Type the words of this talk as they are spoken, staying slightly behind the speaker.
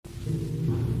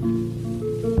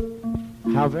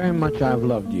how very much I've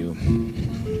loved you,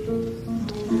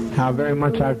 how very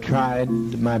much I've tried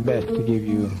my best to give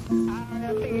you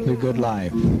the good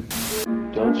life.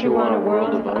 Don't you want a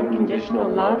world of unconditional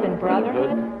love and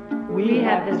brotherhood? We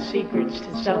have the secrets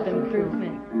to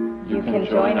self-improvement. You can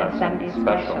join us and be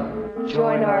special.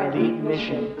 Join our elite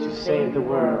mission to save the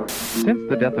world. Since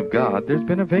the death of God, there's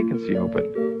been a vacancy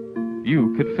open.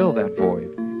 You could fill that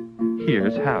void.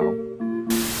 Here's how.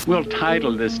 We'll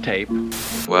title this tape,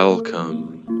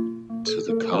 Welcome to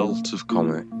the Cult of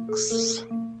Comics.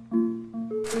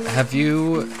 Have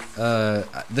you,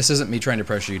 this isn't me trying to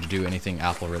pressure you to do anything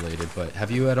Apple related, but have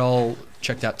you at all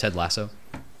checked out Ted Lasso?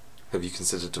 Have you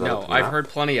considered No, developing I've that? heard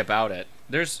plenty about it.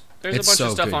 There's a It's bunch so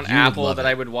of stuff good. on You would Apple love that it.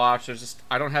 I would watch.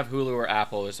 I don't have Hulu or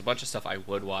Apple. There's a bunch of stuff I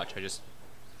would watch. I just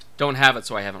don't have it,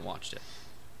 so I haven't watched it.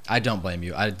 I don't blame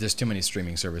you. There's too many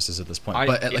streaming services at this point. Yeah,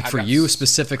 Like I've for got you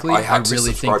specifically, I I had to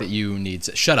really think subscribe- that you need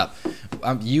to shut up.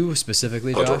 You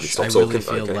specifically, Oh, George, Josh, stop I really talking.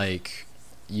 feel Okay. like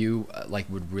you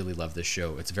would really love this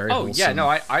show. It's very Oh wholesome. yeah, no,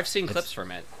 I've seen clips from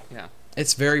it. Yeah.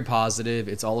 It's very positive.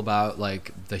 It's all about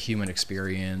like the human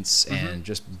experience and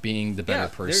just being the better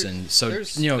person. So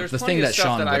there's the plenty thing of that stuff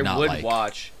Sean that would I not would like.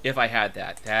 watch if I had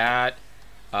that.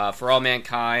 For All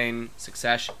Mankind,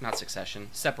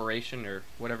 Separation, or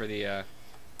whatever the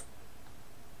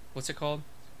what's it called?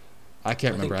 I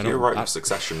can't I think remember. you're right with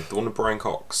Succession. The one with Brian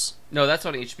Cox. No, that's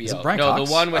on HBO. Is it Brian no, Cox?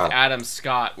 the one with Oh. Adam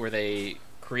Scott where they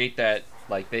create that,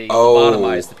 like they Oh.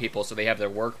 lobotomize the people so they have their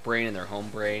work brain and their home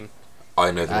brain. I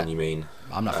know the one you mean.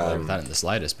 I'm not familiar with that in the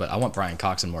slightest, but I want Brian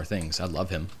Cox in more things. I love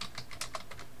him.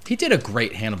 He did a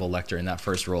great Hannibal Lecter in that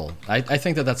first role. I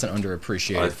think that's an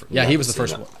underappreciated. I've Yeah, he never was the seen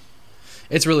first it. one.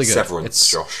 It's really good. Severance, It's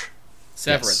Josh.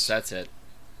 Severance, Yes. that's it.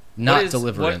 not What is-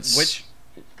 Deliverance.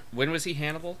 When was he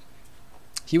Hannibal?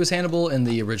 He was Hannibal in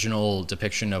the original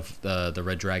depiction of the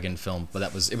Red Dragon film, but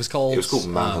it was called. It was called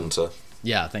Manhunter,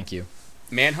 yeah, thank you.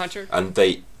 Manhunter? and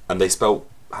they spelt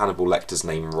Hannibal Lecter's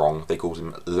name wrong. They called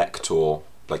him Lector,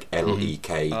 like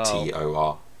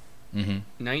Lektor. Mm-hmm.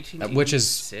 1986. Which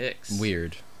is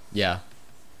weird. Yeah.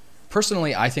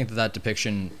 Personally, I think that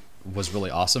depiction was really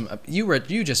awesome.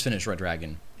 You just finished Red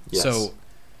Dragon, Yes. so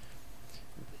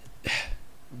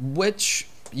which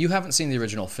you haven't seen the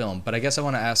original film, but I guess I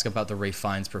want to ask about the Ralph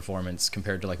Fiennes performance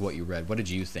compared to like what you read. What did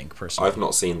you think personally? I've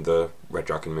not seen the Red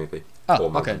Dragon movie Oh, or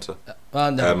okay. Manhunter.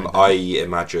 Never mind. I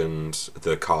imagined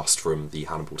the cast from the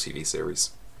Hannibal TV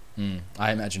series.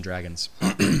 I imagine dragons.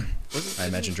 I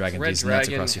imagine dragon Red these nuts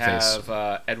Dragon across your face.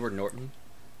 have Edward Norton.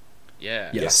 Yeah.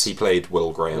 Yeah. Yes, he played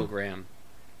Will Graham. Will Graham.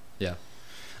 Yeah.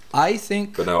 I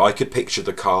think But no, I could picture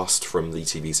the cast from the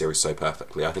TV series so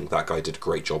perfectly. I think that guy did a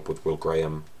great job with Will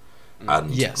Graham.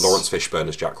 And Yes. Lawrence Fishburne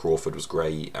as Jack Crawford was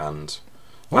great. And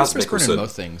Lawrence Mads Fishburne in Mikkelsen,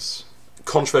 both things.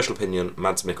 controversial opinion,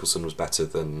 Mads Mikkelsen was better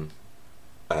than...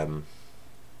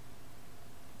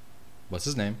 What's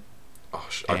his name?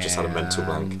 I just had a mental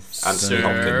blank. Anthony Sir.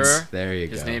 Hopkins. There you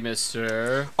His go. name is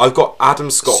Sir. I've got Adam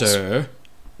Scott's... Sir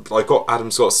I got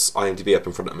Adam Scott's IMDb up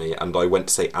in front of me, and I went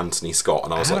to say Anthony Scott,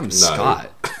 and I was Adam like, no.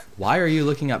 Scott. Why are you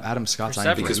looking up Adam Scott's For IMDb?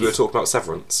 Severance. Because we were talking about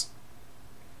Severance.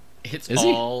 It's Is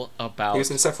he? all about He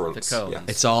was in Severance, the cones. yeah.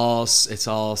 It's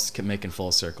all making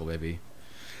full circle, baby.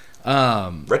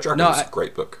 Red Dragon no, was a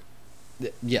great book.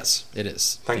 Yes, it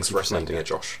is. Thanks Thank for you saying recommending that. it,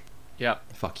 Josh. Yeah.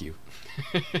 Fuck you.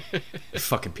 You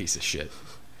fucking piece of shit.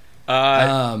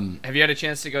 Have you had a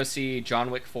chance to go see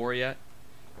John Wick 4 yet?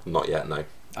 Not yet, no.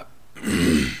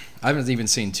 I haven't even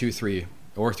seen 2, 3,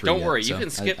 or 3 Don't yet, worry, so you can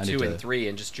skip I need 2 and to- 3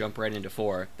 and just jump right into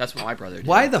 4. That's what my brother did.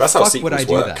 Why the That's how fuck would I do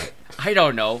sequels work. that? I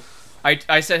don't know.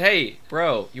 I said, hey,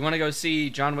 bro, you want to go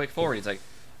see John Wick 4? And he's like,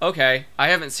 okay. I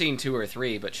haven't seen 2 or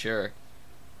 3, but sure.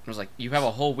 I was like, you have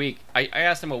a whole week. I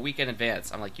asked him a week in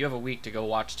advance. I'm like, you have a week to go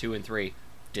watch 2 and 3.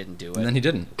 Didn't do it. And then he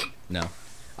didn't. No.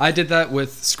 I did that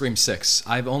with Scream 6.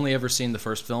 I've only ever seen the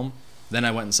first film. Then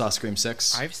I went and saw Scream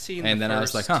 6. I've seen and the then I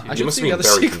was like, first huh, two. I You should must see have the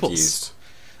been other very sequels.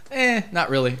 confused. Not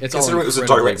really. It's all Considering it was a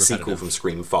incredibly direct sequel repetitive. from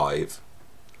Scream 5.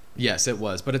 Yes, it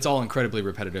was, but it's all incredibly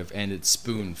repetitive, and it's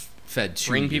spoon-fed to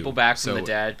Bring you. people back from So, the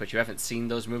dead, but you haven't seen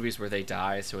those movies where they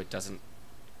die, so it doesn't...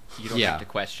 You don't Yeah. have to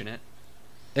question it.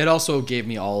 It also gave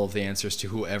me all of the answers to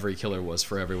who every killer was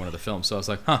for every one of the films, so I was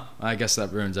like, huh, I guess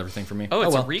that ruins everything for me. Oh,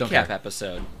 it's well, a don't recap care.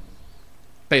 episode.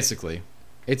 Basically.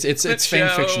 It's Clip fan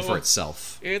fiction show. for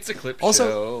itself. It's a clip Also,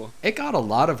 show. it got a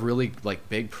lot of really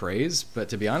big praise, but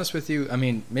to be honest with you, I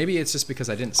mean, maybe it's just because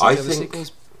I didn't see I the other think-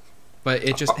 sequels. But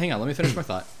it just hang on, let me finish my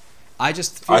thought. I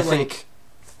just feel I like think...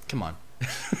 come on.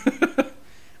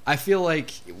 I feel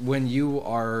like when you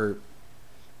are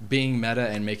being meta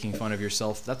and making fun of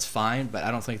yourself, that's fine, but I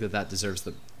don't think that deserves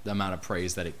the amount of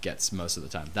praise that it gets most of the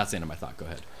time. That's the end of my thought. Go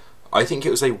ahead. I think it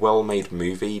was a well-made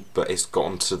movie, but it's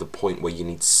gotten to the point where you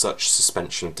need such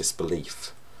suspension of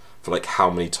disbelief for like how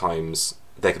many times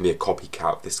there can be a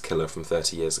copycat of this killer from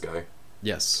 30 years ago.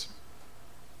 Yes.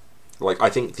 Like, I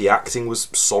think the acting was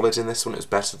solid in this one. It was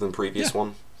better than the previous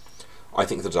one. I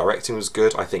think the directing was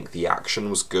good. I think the action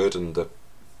was good, and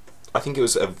I think it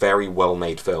was a very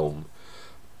well-made film.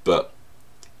 But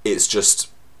it's just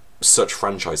such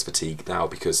franchise fatigue now,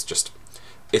 because just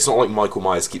it's not like Michael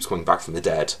Myers keeps coming back from the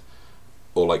dead,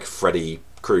 or like Freddy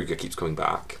Krueger keeps coming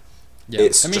back. Yeah.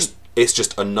 It's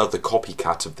just another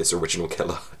copycat of this original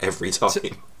killer every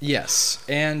time. Yes,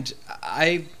 and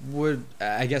I would,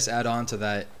 I guess, add on to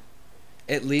that,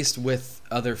 at least with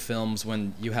other films,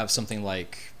 when you have something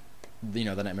like, you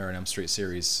know, the Nightmare on Elm Street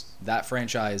series, that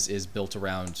franchise is built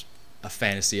around a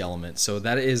fantasy element, so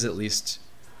that is at least,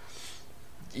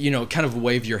 you know, kind of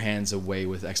wave your hands away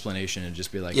with explanation and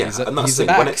just be like, yeah, and that's the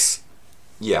thing, when it's,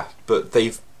 yeah, but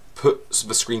they've put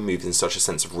the Scream movies in such a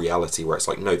sense of reality where it's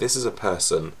like, no, this is a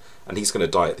person and he's going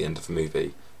to die at the end of the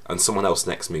movie, and someone else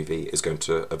next movie is going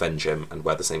to avenge him and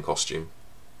wear the same costume.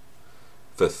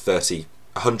 For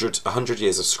 100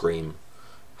 years of Scream,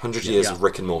 100 years of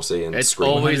Rick and Morty and it's Scream.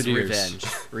 Always revenge.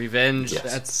 Revenge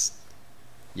yes.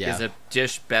 is a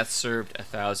dish best served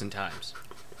 1,000 times.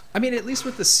 I mean, at least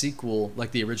with the sequel,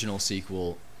 like the original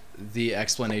sequel, the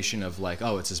explanation of like,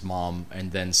 oh, it's his mom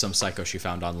and then some psycho she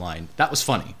found online, that was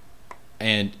funny.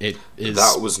 And it is...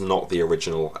 That was not the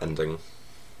original ending.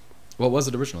 What was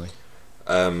it originally?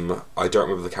 I don't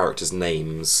remember the characters'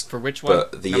 names. For which one?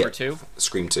 But Number 2?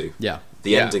 Scream 2. Yeah.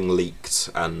 The ending leaked,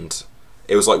 and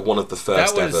it was like one of the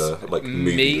first ever like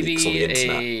movie leaks on the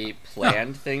internet. Maybe a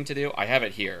planned thing to do. I have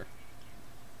it here.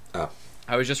 Oh.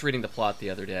 I was just reading the plot the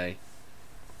other day.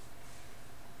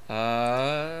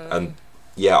 And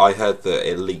yeah, I heard that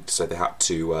it leaked, so they had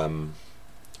to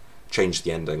change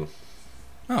the ending.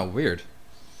 Oh, weird.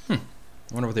 I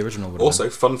wonder what the original would have Also,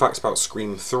 fun facts about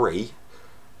Scream 3.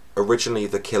 Originally,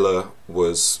 the killer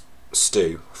was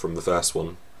Stu from the first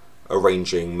one,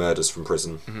 arranging murders from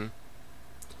prison. Mm-hmm.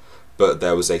 But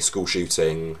there was a school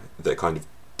shooting that kind of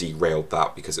derailed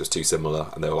that because it was too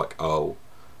similar, and they were like, oh,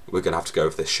 we're going to have to go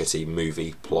with this shitty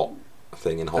movie plot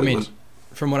thing in Hollywood. I mean,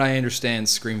 from what I understand,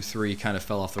 Scream 3 kind of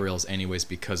fell off the rails anyways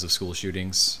because of school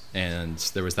shootings, and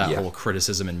there was that whole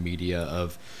criticism in media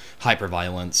of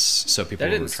hyperviolence, so people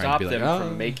were trying to be like, that didn't stop them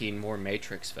from making more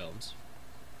Matrix films.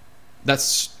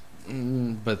 That's...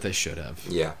 but they should have.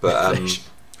 Yeah, but,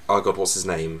 oh god, what's his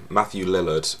name? Matthew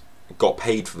Lillard got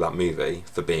paid for that movie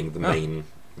for being the main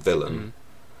villain,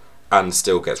 and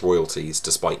still gets royalties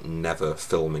despite never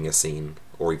filming a scene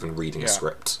or even reading a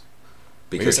script.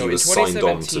 Because he was signed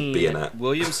on to be in it.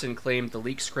 Williamson claimed the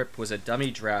leaked script was a dummy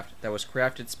draft that was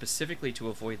crafted specifically to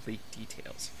avoid leaked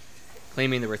details,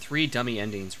 claiming there were 3 dummy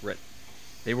endings written.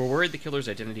 They were worried the killer's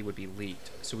identity would be leaked,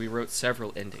 so we wrote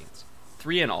several endings.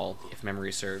 3 in all, if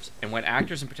memory serves, and when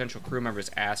actors and potential crew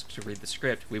members asked to read the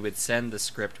script, we would send the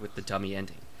script with the dummy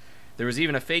ending. There was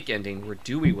even a fake ending where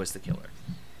Dewey was the killer.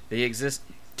 They existed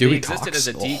as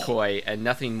a decoy and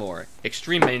nothing more.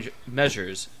 Extreme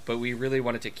measures, but we really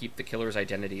wanted to keep the killer's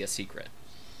identity a secret.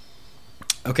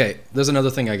 Okay, there's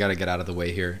another thing I gotta get out of the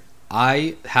way here.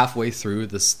 Halfway through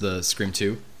the Scream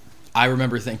 2, I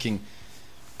remember thinking,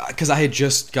 because I had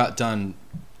just got done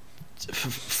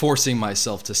forcing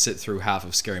myself to sit through half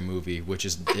of Scary Movie, which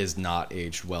is not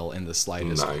aged well in the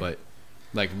slightest, but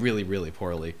like really, really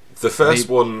poorly. The first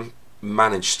one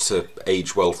managed to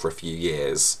age well for a few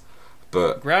years,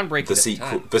 but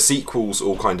the sequels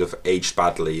all kind of aged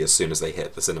badly as soon as they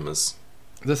hit the cinemas.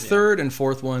 The third and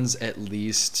fourth ones, at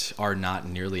least, are not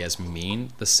nearly as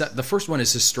mean. The first one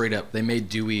is just straight up. They made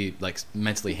Dewey like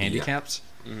mentally handicapped. Yeah.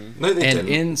 Mm-hmm. No, they didn't.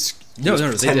 He was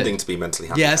pretending to be mentally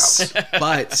handicapped. Yes,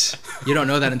 but you don't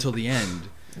know that until the end.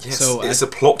 Yes, so it's a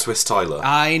plot twist, Tyler.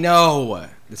 I know.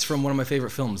 It's from one of my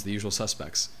favorite films, The Usual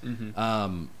Suspects.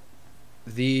 Mm-hmm.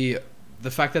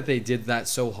 The fact that they did that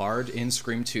so hard in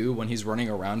Scream 2 when he's running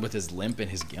around with his limp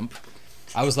and his gimp,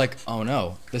 I was like, oh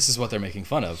no, this is what they're making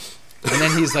fun of. And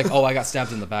then he's like, oh, I got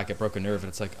stabbed in the back, I broke a nerve, and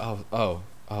it's like, oh,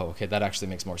 okay, that actually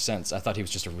makes more sense. I thought he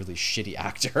was just a really shitty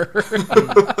actor.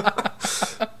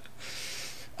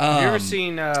 Have you ever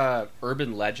seen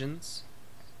Urban Legends?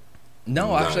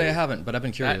 No, actually I haven't, but I've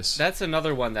been curious. That's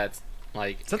another one that's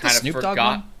like is that kind the of Snoop forgot.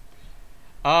 Dogg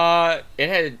one? It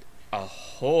had a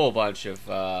whole bunch of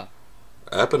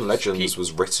Urban Legends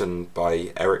was written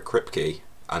by Eric Kripke,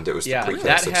 and it was the precursor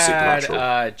that to had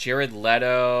Supernatural. Jared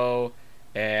Leto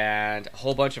and a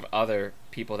whole bunch of other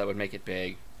people that would make it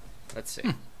big. Let's see.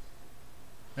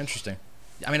 Interesting.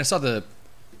 I mean, I saw the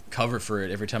cover for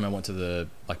it every time I went to the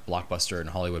like Blockbuster and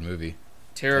Hollywood movie.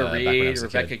 Tara back when I Reid, was a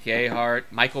Rebecca kid. Gayheart,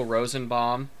 Michael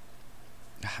Rosenbaum.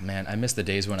 Ah, man, I miss the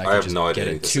days when I I could have just no idea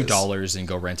get who it this $2 and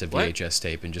go rent a What? VHS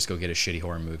tape and just go get a shitty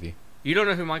horror movie. You don't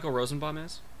know who Michael Rosenbaum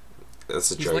is?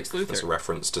 That's a He's joke. Lex Luthor. That's a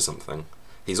reference to something.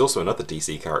 He's also another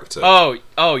DC character.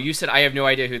 Oh, you said I have no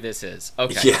idea who this is.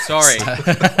 Okay, Yes. sorry.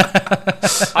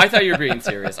 I thought you were being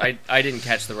serious. I didn't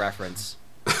catch the reference.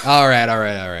 All right.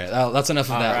 That's enough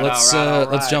of that. All right.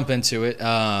 Let's jump into it.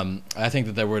 I think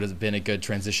that there would have been a good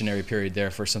transitionary period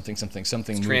there for something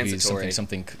movies, transitory.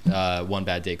 something One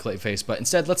Bad Day Clayface. But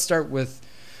instead, let's start with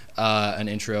an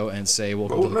intro and say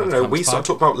welcome Oh, to the no. Comics We Pod. start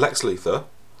talking about Lex Luthor,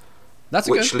 That's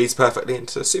a which good. leads perfectly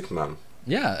into Superman.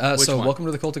 Yeah, Which so one? welcome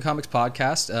to the Cult of Comics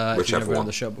podcast. If you've Whichever never been on one.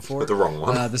 the show before, The wrong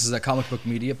one. This is a comic book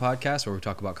media podcast where we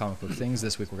talk about comic book things.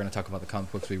 This week we're going to talk about the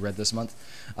comic books we read this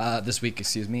week,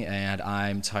 and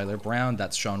I'm Tyler Brown.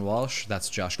 That's Sean Walsh. That's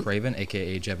Josh Craven,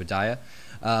 aka Jebediah,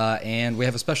 and we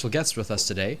have a special guest with us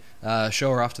today. Show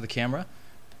her off to the camera.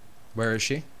 Where is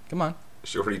she? Come on.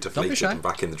 She's already be deflated shy. and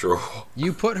back in the drawer.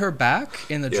 You put her back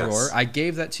in the Yes. drawer. I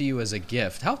gave that to you as a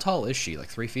gift. How tall is she? Like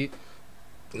 3 feet?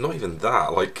 Not even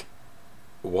that. Like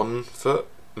 1 foot,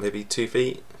 maybe 2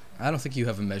 feet. I don't think you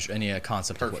have any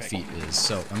concept of what Perfect. feet is,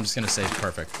 so I'm just going to say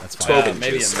perfect. That's fine. 12 Yeah,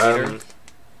 maybe inches. a meter.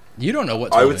 You don't know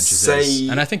what I 12 would inches say is,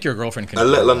 and I think your girlfriend can. A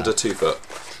little afford under that. 2 foot.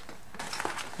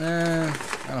 I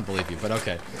don't believe you, but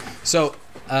okay. So,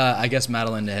 I guess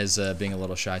Madeline is being a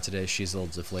little shy today. She's a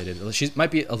little deflated. She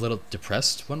might be a little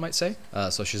depressed, one might say.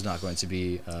 So she's not going to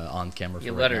be on camera for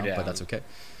You right let her now, down. but that's okay.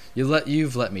 You've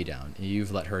let me down.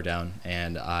 You've let her down,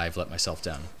 and I've let myself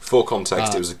down. For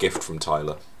context, it was a gift from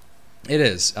Tyler. It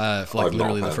is for like I've not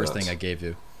literally the heard first that. thing I gave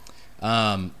you.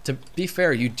 To be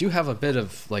fair, you do have a bit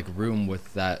of like room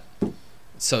with that.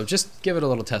 So just give it a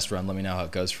little test run. Let me know how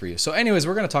it goes for you. So, anyways,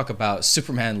 we're going to talk about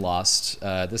Superman Lost.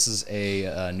 This is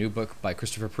a new book by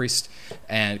Christopher Priest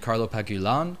and Carlo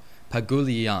Pagulayan.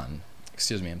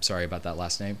 Excuse me, I'm sorry about that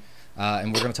last name.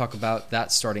 And we're going to talk about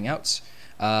that starting out.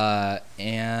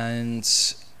 And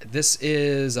this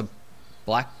is a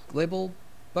Black Label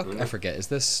book. I forget. Is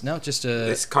this just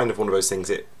a? It's kind of one of those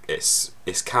things.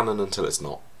 It's canon until it's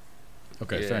not.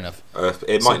 Okay, Yeah. fair enough.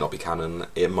 It might not be canon.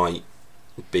 It might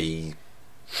be.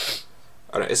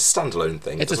 I don't know. It's a standalone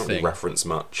thing. It's It a doesn't really thing. reference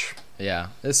much. Yeah,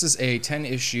 this is a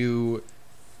 10-issue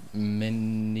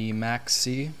mini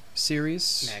maxi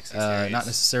series. Maxi series. Not A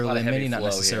necessarily lot a of mini, heavy not flow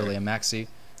necessarily here. a maxi.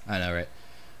 I know, right?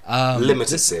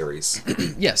 Limited this- series.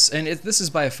 Yes, and this is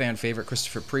by a fan favorite,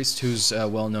 Christopher Priest, who's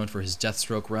well known for his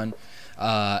Deathstroke run,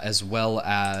 as well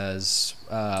as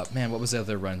what was the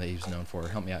other run that he was known for?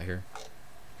 Help me out here.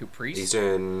 Who, Priest?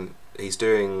 He's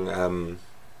doing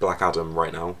Black Adam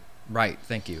right now. Right,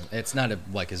 thank you. It's not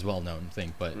his well-known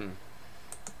thing, but Mm.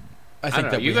 I I think don't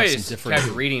know. that You we have guys some different.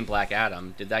 kept reading Black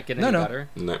Adam. Did that get No, any no. better?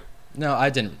 No, No, I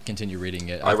didn't continue reading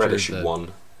it. I read after issue the-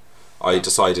 1. I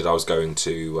decided I was going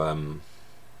to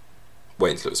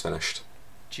wait until it was finished.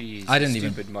 Jeez, I didn't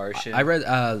even- stupid Martian. I read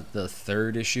the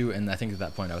third issue, and I think at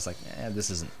that point I was like, this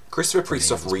isn't. Christopher Priest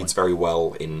me at stuff this reads point. very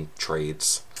well in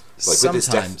trades. Like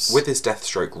Sometimes. with his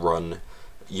Deathstroke run,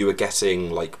 you were getting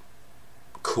like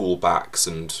callbacks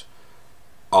and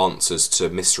answers to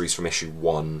mysteries from issue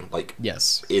 1, like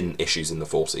Yes, in issues in the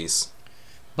 40s.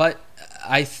 but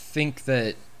I think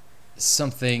that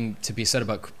something to be said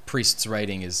about Priest's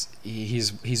writing is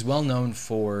he's well known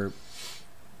for.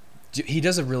 He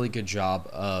does a really good job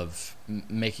of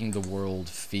making the world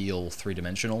feel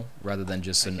three-dimensional rather than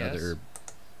just I another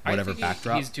guess. whatever I think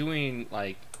backdrop. He's doing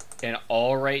like an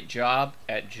all right job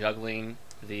at juggling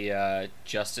the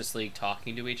Justice League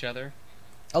talking to each other.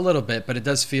 A little bit, but it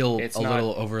does feel It's a not-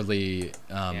 little overly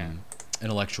Yeah.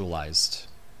 intellectualized.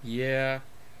 Yeah.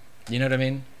 You know what I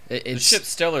mean? The It's ship's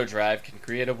stellar drive can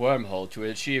create a wormhole to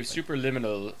achieve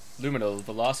luminal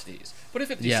velocities. What if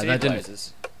it Yeah, that didn't-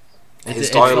 destabilizes? His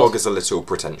it dialogue felt- is a little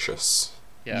pretentious.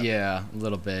 Yeah. a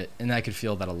little bit, and I could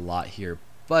feel that a lot here.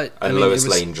 But And I mean, Lois it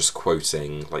was, Lane just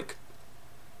quoting like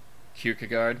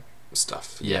Kierkegaard.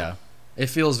 stuff. Yeah, it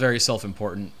feels very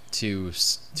self-important to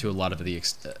a lot of the.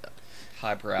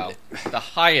 Highbrow. The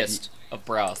highest of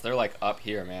brows. They're like up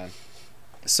here, man.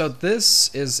 So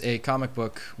this is a comic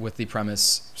book with the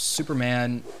premise: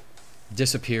 Superman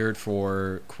disappeared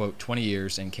for quote 20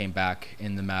 years and came back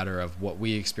in the matter of what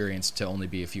we experienced to only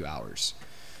be a few hours,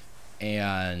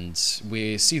 and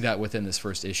we see that within this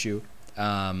first issue.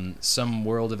 Some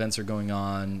world events are going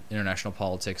on, international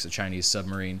politics, a Chinese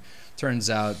submarine.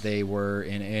 Turns out they were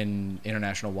in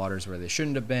international waters where they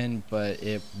shouldn't have been, but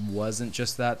it wasn't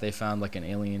just that. They found like an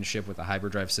alien ship with a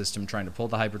hyperdrive system trying to pull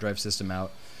the hyperdrive system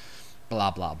out.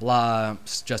 Blah, blah, blah.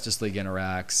 Justice League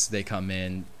interacts. They come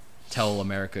in. tell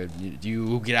America,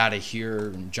 you get out of here,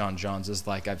 and John Johns is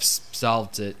like, I've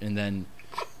solved it, and then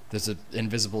there's an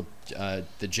invisible,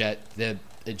 the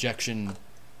ejection,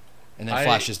 and then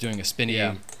Flash is doing a spinny.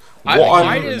 Yeah.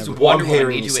 Why does what Wonder I'm Woman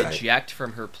hearing need you to say- eject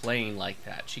from her plane like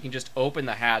that? She can just open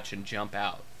the hatch and jump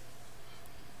out.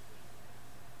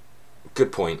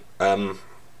 Good point.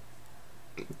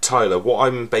 Tyler, what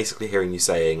I'm basically hearing you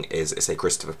saying is it's a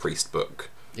Christopher Priest book.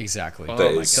 Exactly. Oh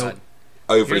That my is god.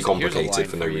 overly Here's a complicated line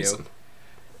for no for you. reason.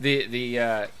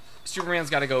 The Superman's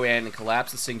got to go in and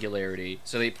collapse the singularity,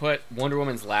 so they put Wonder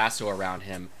Woman's lasso around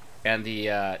him, and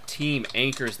the team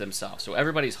anchors themselves. So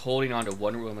everybody's holding on to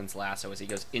Wonder Woman's lasso as he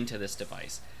goes into this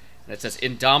device. And it says,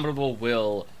 indomitable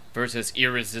will versus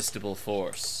irresistible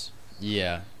force.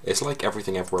 Yeah. It's like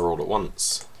Everything Everywhere All at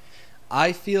Once.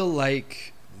 I feel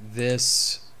like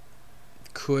this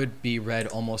could be read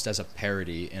almost as a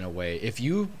parody in a way. If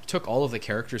you took all of the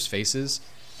characters' faces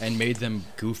and made them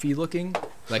goofy looking,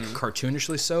 like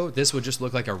cartoonishly so, this would just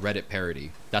look like a Reddit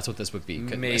parody. That's what this would be,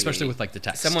 Maybe. especially with like the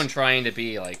text. Someone trying to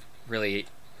be like really,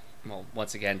 well,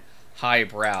 once again,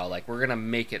 highbrow. Like, we're gonna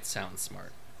make it sound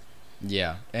smart.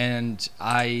 Yeah, and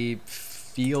I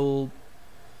feel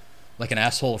like an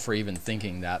asshole for even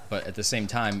thinking that, but at the same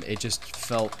time, it just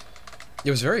felt... It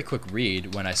was a very quick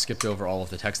read when I skipped over all of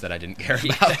the text that I didn't care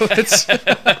about.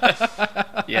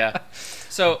 Yeah.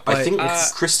 So I think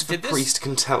Christopher did this- Priest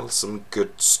can tell some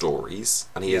good stories,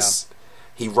 and he Yeah.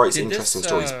 he writes Did interesting this,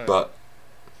 stories. But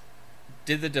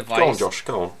did the device? go on, Josh,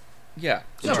 go on. Yeah.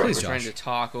 No, Sorry, please, we're trying Josh. to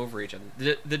talk over each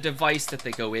other. The device that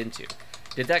they go into,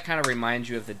 did that kind of remind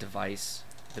you of the device,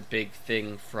 the big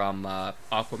thing from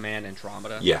Aquaman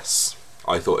Andromeda? Yes,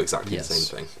 I thought exactly Yes. the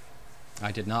same thing.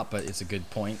 I did not, but it's a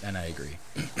good point, and I agree.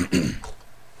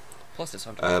 Plus it's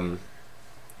on.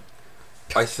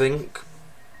 I think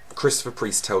Christopher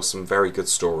Priest tells some very good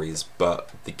stories, but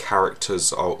the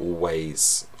characters are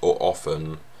always, or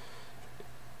often,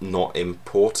 not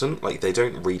important. Like, they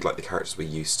don't read like the characters we're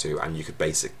used to, and you could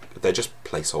they're just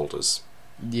placeholders.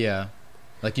 Yeah.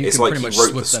 Like, you It's can like pretty he much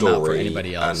wrote the swip them out for story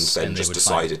anybody and else, then they just would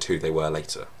find- decided who they were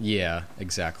later. Yeah,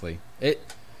 exactly.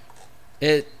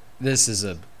 This is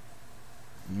a...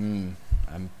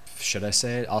 should I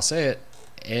say it? I'll say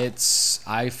it.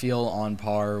 I feel on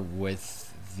par with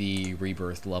the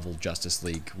Rebirth level Justice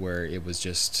League, where it was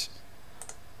just...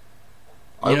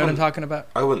 You know what I'm talking about?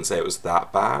 I wouldn't say it was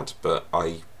that bad, but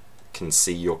I can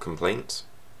see your complaint.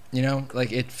 You know,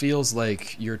 like, it feels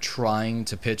like you're trying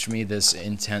to pitch me this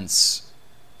intense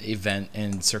event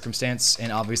and circumstance,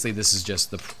 and obviously this is just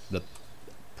the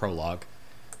prologue,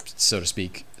 so to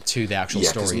speak, to the actual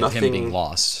Yeah, 'cause story of him nothing- being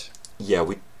lost. Yeah,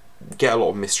 we get a lot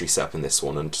of mystery set up in this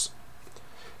one, and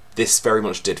this very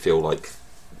much did feel like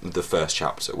the first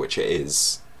chapter, which it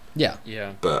is. Yeah.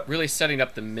 Yeah. But- really setting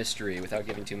up the mystery without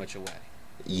giving too much away.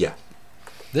 Yeah.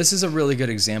 This is a really good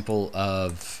example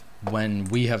of when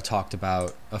we have talked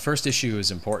about a first issue is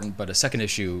important, but a second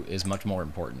issue is much more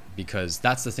important, because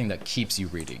that's the thing that keeps you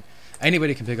reading.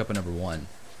 Anybody can pick up a number one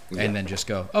and then just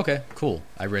go, okay, cool,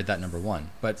 I read that number one.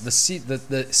 But the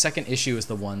second issue is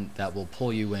the one that will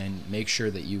pull you in, make sure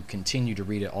that you continue to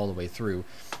read it all the way through,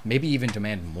 maybe even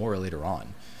demand more later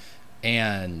on.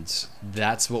 And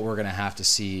that's what we're going to have to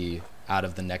see out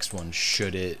of the next one,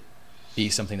 should it be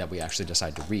something that we actually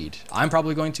decide to read. I'm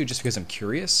probably going to, just because I'm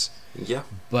curious. Yeah.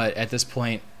 But at this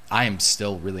point, I am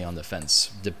still really on the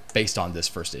fence based on this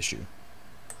first issue.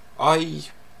 I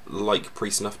like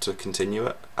Priest enough to continue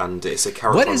it, and it's a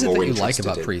character What is I'm it more that you like interested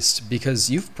about in. Priest? Because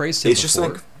you've praised him It's just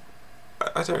before.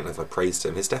 like, I don't know if I praised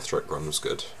him. His Deathstroke run was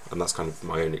good, and that's kind of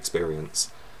my own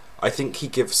experience. I think he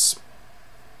gives...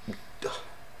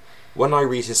 When I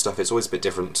read his stuff, it's always a bit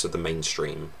different to the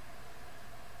mainstream.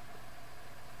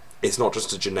 It's not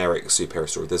just a generic superhero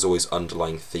story, there's always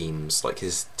underlying themes. Like,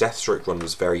 his Deathstroke run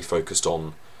was very focused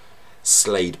on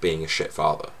Slade being a shit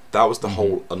father. That was the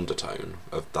whole undertone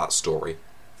of that story.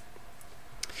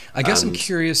 I guess I'm and-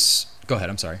 curious... Go ahead,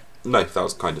 I'm sorry. No, that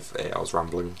was kind of it. I was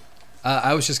rambling.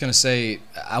 I was just going to say,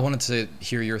 I wanted to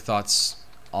hear your thoughts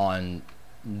on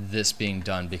this being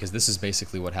done, because this is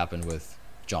basically what happened with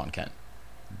John Kent,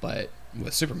 but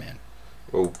with Superman.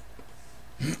 Well,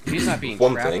 He's not being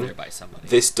One trapped thing, there by somebody.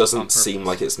 this on doesn't purpose. seem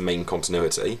like its main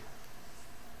continuity.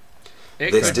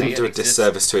 It This could be. didn't do It a exists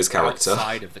disservice to his character.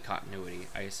 Outside of the continuity,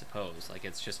 I suppose. Like,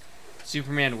 it's just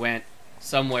Superman went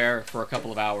somewhere for a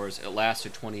couple of hours. It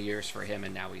lasted 20 years for him,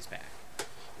 and now he's back.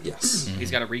 Yes. He's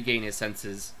got to regain his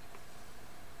senses.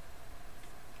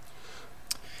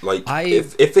 Like,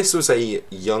 if this was a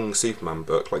young Superman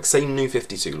book, like, say New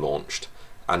 52 launched,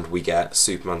 and we get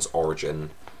Superman's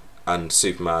origin, and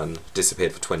Superman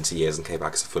disappeared for 20 years and came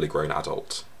back as a fully grown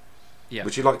adult. Yeah.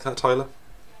 Would you like that, Tyler?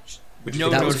 Would you No,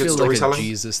 think That that was would good feel like a storytelling?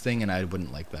 Jesus thing, and I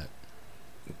wouldn't like that.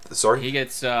 Sorry? He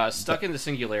gets stuck in the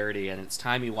singularity, and it's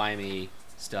timey-wimey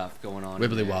stuff going on.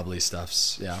 Wibbly in there. wobbly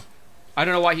stuffs, yeah. I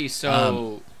don't know why he's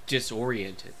so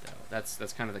disoriented, though. That's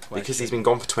kind of the question. Because he's been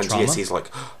gone for 20 Trauma? years, he's like,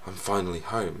 "Oh, I'm finally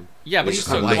home." Yeah, but And he's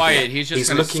kind so of quiet. He's just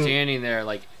kind of looking, standing there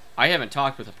like, I haven't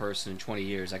talked with a person in 20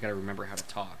 years. I gotta remember how to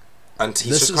talk. and he's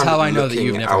This just is kind how of I know that looking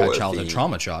you've never out had at childhood the-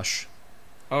 trauma, Josh.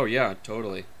 Oh, yeah,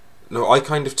 totally. No, I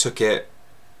kind of took it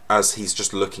as he's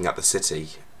just looking at the city.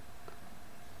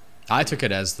 I took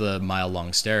it as the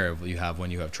mile-long stare you have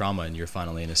when you have trauma and you're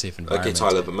finally in a safe environment. Okay,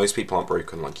 Tyler, but most people aren't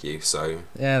broken like you, so...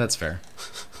 Yeah, that's fair.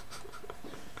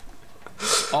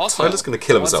 Also, Tyler's going to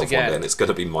kill once himself one again- day, and it's going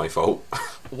to be my fault.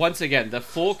 Once again, the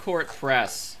full court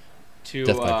press to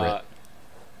Death by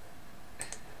Brit.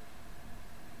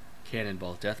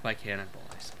 Cannonball. Death by cannonball,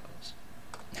 I suppose.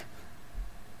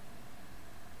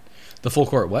 The full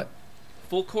court what?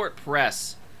 Full court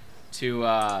press to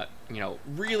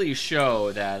really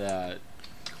show that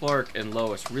Clark and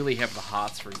Lois really have the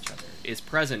hots for each other is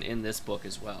present in this book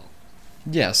as well.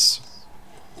 Yes.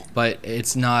 But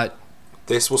it's not...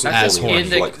 This wasn't As forming horny.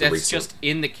 enough like the That's recent. just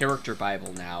in the character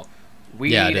Bible now.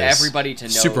 We Yeah, need it is. everybody to know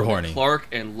Super that horny. Clark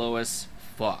and Lois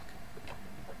fuck.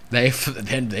 They fuck?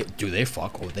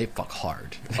 Oh, they fuck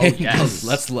hard. Oh, yes.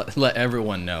 Let's let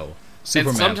everyone know. Superman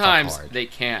And sometimes fuck hard. they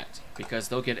can't because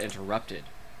they'll get interrupted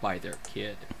by their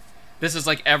kid. This is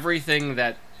like everything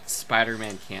that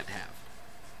Spider-Man can't have.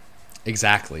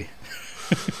 Exactly.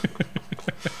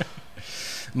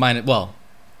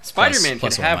 Spider-Man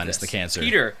plus can or have minus this. the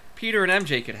cancer. Peter and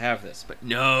MJ could have this, but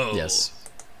no. Yes.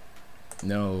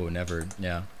 No, never.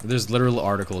 Yeah. There's literal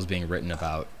articles being written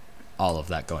about all of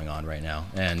that going on right now.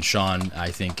 And Sean,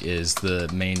 I think, is the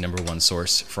main number one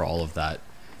source for all of that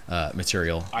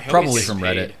material. I hope Probably he's from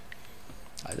paid.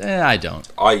 Reddit. I don't.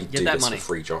 I do that this money. for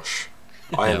free, Josh.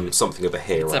 I am something of a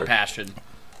hero. It's a passion.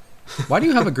 Why do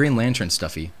you have a Green Lantern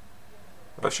stuffy?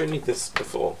 I've shown you this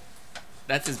before.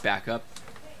 That's his backup.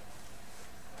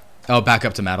 Oh, back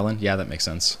up to Madeline? Yeah, that makes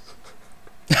sense.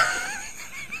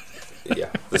 Yeah,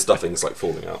 the stuffing's like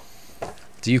falling out.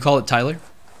 Do you call it Tyler?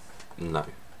 No.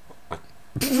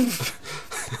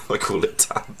 I call it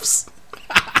tabs.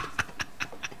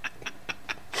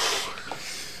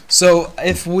 So,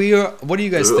 if what do you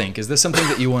guys think? Is this something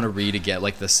that you want to read again,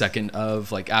 like the second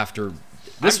of, like after?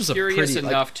 This I'm was a curious pretty.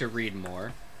 enough to read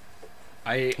more.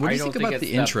 What do you don't think about it's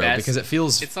the intro? best- Because it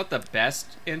feels. It's not the best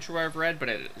intro I've read, but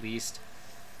at least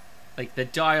like the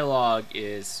dialogue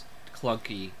is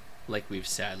clunky, like we've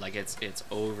said. Like it's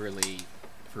overly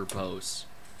verbose.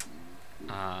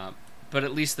 But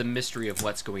at least the mystery of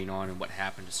what's going on and what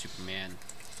happened to Superman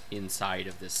inside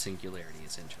of this singularity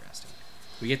is interesting.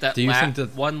 We get that, Do you think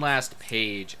that- one last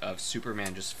page of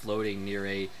Superman just floating near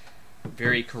a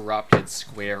very corrupted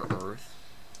square Earth.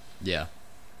 Yeah.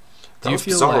 That you was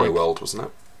feel Bizarro like- World, wasn't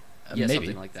it? Yeah, maybe.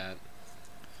 something like that.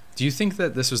 Do you think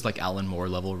that this was like Alan Moore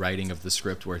level writing of the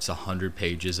script, where it's 100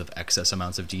 pages of excess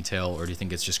amounts of detail, or do you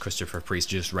think it's just Christopher Priest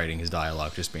just writing his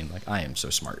dialogue, just being like, "I am so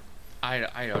smart." I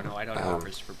don't know. I don't know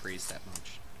Christopher Priest that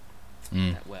much.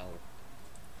 That well.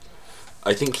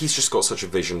 I think he's just got such a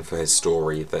vision for his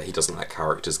story that he doesn't let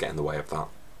characters get in the way of that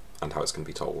and how it's going to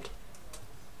be told.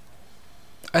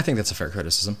 I think that's a fair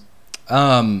criticism.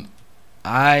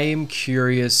 I'm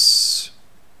curious.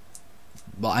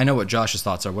 Well, I know what Josh's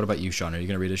thoughts are. What about you, Sean? Are you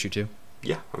going to read issue 2?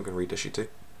 Yeah, I'm going to read issue 2.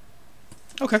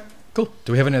 Okay, cool.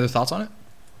 Do we have any other thoughts on it?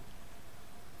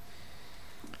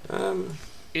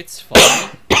 It's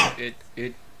fun.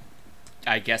 it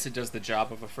I guess it does the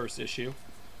job of a first issue,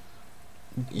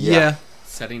 Yeah.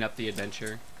 setting up the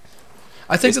adventure.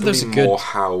 I think It's that gonna there's a be good. more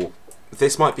how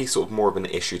this might be sort of more of an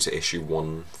issue to issue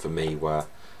 1 for me, where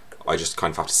I just kind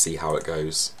of have to see how it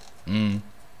goes.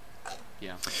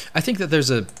 Yeah. I think that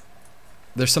there's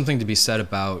something to be said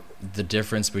about the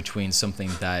difference between something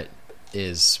that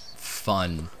is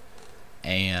fun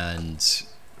and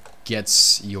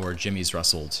gets your jimmies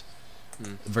rustled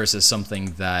versus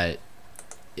something that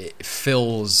it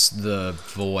fills the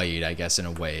void, I guess, in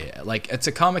a way. Like, it's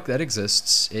a comic that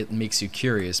exists, it makes you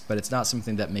curious, but it's not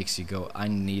something that makes you go, I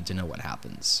need to know what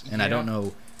happens. And I don't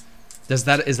know, is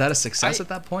that a success at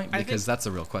that point? Because that's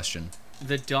a real question.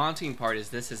 The daunting part is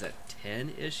this is a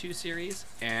 10-issue series,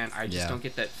 and I just Yeah. don't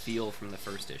get that feel from the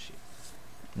first issue.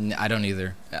 I don't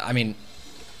either. I mean,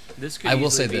 This could I will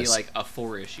easily say be this. like a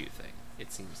 4-issue thing,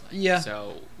 it seems like. Yeah.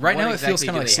 So Right what now it feels exactly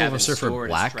kinda do like they have Silver in Surfer store to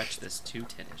Black. stretch this to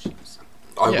 10 issues.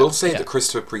 I Yeah, will say yeah. that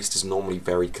Christopher Priest is normally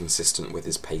very consistent with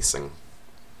his pacing.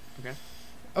 Okay.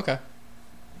 okay.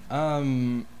 I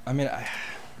mean,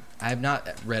 I have not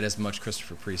read as much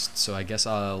Christopher Priest, so I guess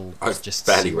I've just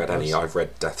barely see read what any. goes. I've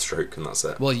read Deathstroke, and that's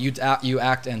it. Well, you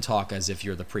act and talk as if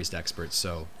you're the Priest expert,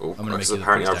 so Oh, I'm gonna make because you the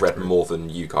apparently Priest I've read expert. more than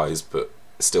you guys, but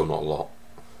still not a lot.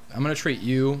 I'm gonna treat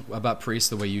you about Priest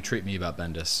the way you treat me about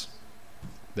Bendis.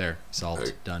 There, solved,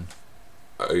 Oh. done.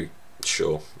 Oh,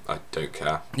 sure. I don't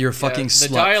care. You're a fucking slut The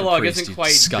for dialogue Priest, isn't you quite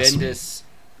disgust me. Bendis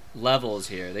levels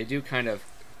here. They do kind of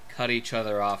cut each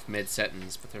other off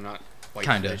mid-sentence, but they're not quite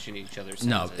Kinda. finishing each other's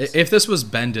No, sentences. if this was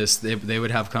Bendis, they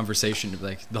would have conversation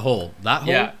like the hole, that hole,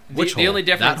 Yeah, which the hole? only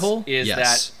difference that hole? is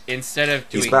yes. that instead of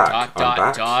He's doing back. dot I'm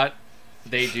back. dot,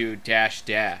 they do dash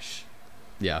dash.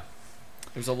 Yeah,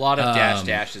 There's a lot of dash Um,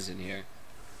 dashes in here.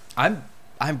 I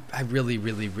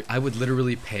really, I would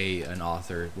literally pay an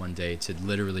author one day to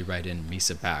literally write in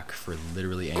Misa back for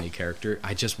literally any character.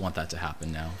 I just want that to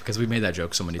happen now because we made that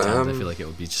joke so many times. I feel like it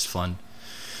would be just fun.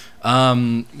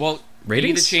 Well, be the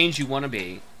ratings? change you want to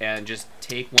be, and just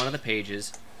take one of the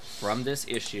pages from this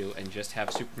issue and just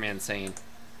have Superman saying,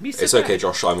 "Misa It's back." okay,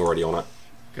 Josh. I'm already on it.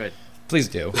 Good. Please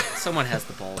do. Someone has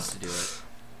the balls to do it.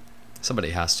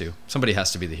 Somebody has to. Somebody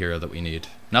has to be the hero that we need.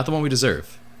 Not the one we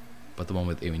deserve, but the one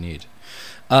that we need.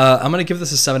 I'm going to give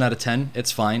this a 7 out of 10.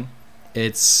 It's fine.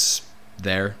 It's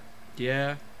there.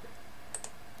 Yeah.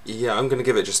 Yeah, I'm going to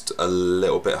give it just a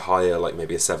little bit higher, like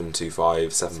maybe a 7.25,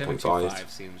 7.5. 7.25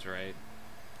 seems right.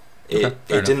 Okay, It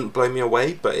fair enough. didn't blow me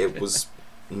away, but it was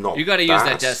not You got to use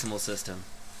bad. that decimal system.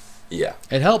 Yeah.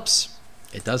 It helps.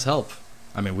 It does help.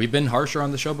 I mean, we've been harsher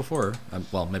on the show before.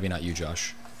 Well, maybe not you,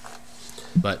 Josh.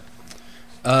 But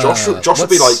Josh would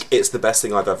be what's- like, it's the best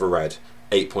thing I've ever read.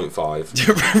 8.5.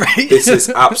 right? This is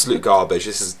absolute garbage.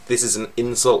 This is an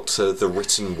insult to the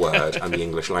written word and the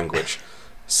English language.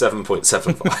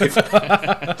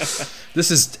 7.75.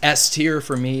 This is S tier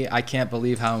for me. I can't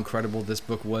believe how incredible this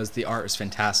book was. The art is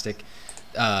fantastic.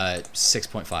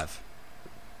 6.5.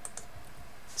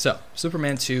 So,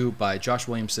 Superman 2 by Josh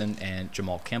Williamson and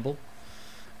Jamal Campbell.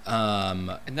 And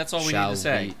that's all we need Shall to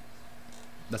say.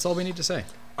 That's all we need to say.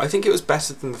 I think it was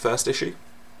better than the first issue.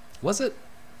 Was it?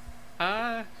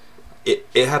 It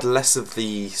had less of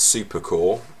the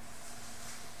Supercorp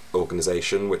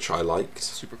organization, which I liked.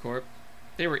 Supercorp.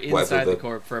 They were Whatever inside the the-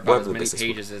 corp for about whatever as the many business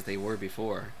pages as they were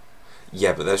before.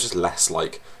 Yeah, but there's just less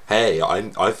like, hey, I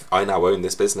now own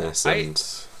this business, and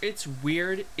It's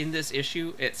weird in this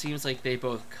issue. It seems like they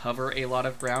both cover a lot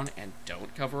of ground and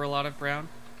don't cover a lot of ground.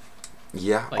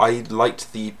 yeah, Like-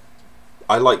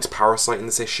 I liked Parasite in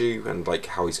this issue, and like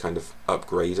how he's kind of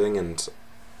upgrading, and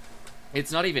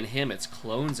It's not even him, it's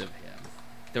clones of him.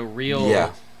 The real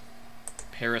yeah,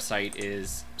 Parasite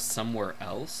is somewhere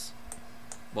else,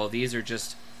 while these are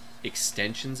just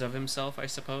extensions of himself, I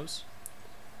suppose.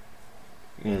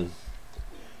 We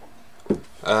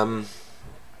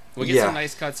get Yeah. some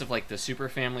nice cuts of like the super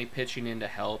family pitching in to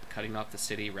help, cutting off the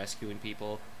city, rescuing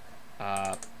people.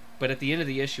 But at the end of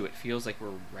the issue, it feels like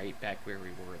we're right back where we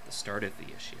were at the start of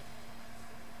the issue.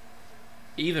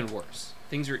 Even worse.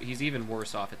 He's even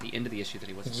worse off at the end of the issue than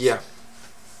he was. At the yeah. start.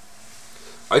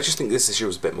 I just think this issue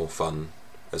was a bit more fun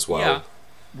as well.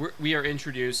 Yeah. We are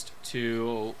introduced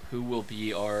to who will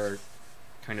be our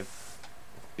kind of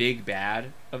big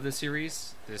bad of the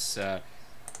series. This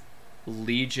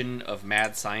legion of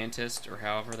mad scientists, or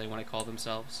however they want to call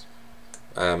themselves.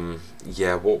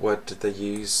 Yeah, what word did they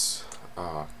use?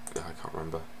 I can't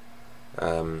remember.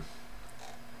 I'm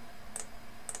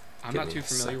Give not me too a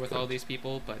familiar with all second. these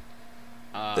people, but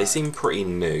They seem pretty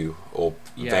new or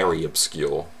yeah. very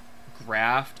obscure.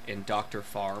 Graft and Dr.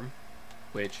 Farm,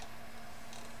 which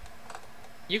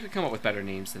you could come up with better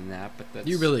names than that, but that's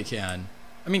You really can.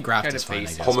 I mean, Graft Kind is of fine, I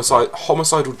basic. guess.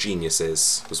 Homicidal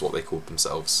geniuses was what they called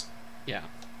themselves. yeah.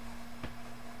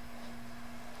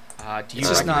 Do you It's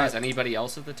just recognize not- anybody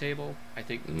else at the table? I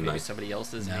think maybe No. somebody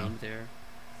else is No. named there.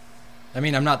 I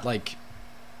mean, I'm not like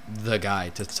the guy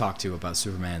to talk to about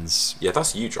Superman's Yeah,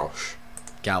 that's you, Josh.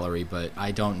 gallery, but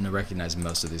I don't recognize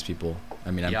most of these people.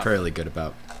 I mean, I'm Yeah. fairly good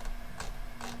about.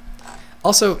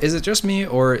 Also, is it just me,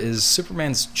 or is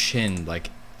Superman's chin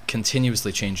like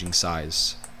continuously changing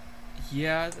size?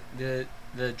 Yeah, the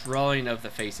drawing of the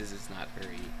faces is not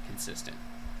very consistent.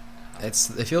 It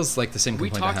feels like the same We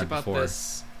complaint I talked had about before.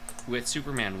 this with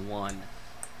Superman 1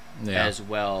 Yeah. as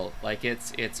well. Like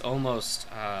it's almost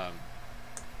I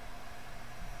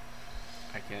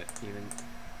can't even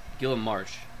Gilliam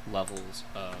Marsh levels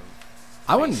of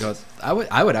I wouldn't go. faces.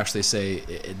 I would actually say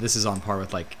this is on par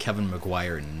with like Kevin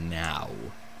Maguire now.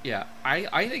 Yeah, I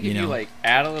think You if you know? like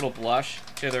add a little blush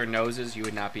to their noses, you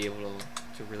would not be able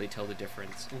to really tell the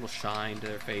difference. A little shine to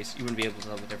their face, you wouldn't be able to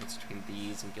tell the difference between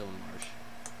these and Gilliam Marsh.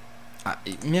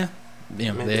 Yeah, you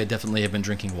know, Maybe. they definitely have been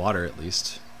drinking water at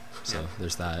least. So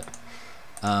there's that.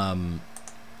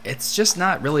 It's just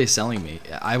not really selling me.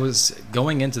 I was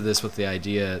going into this with the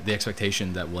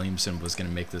expectation that Williamson was going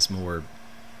to make this more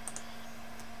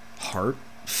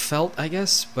heartfelt, I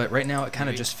guess. But right now, it kind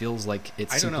of just feels like it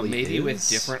simply is. I don't know. Maybe with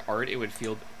different art, it would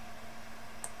feel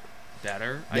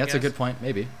better. I That's guess. a good point.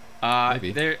 Maybe.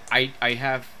 Maybe. I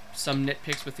have some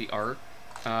nitpicks with the art.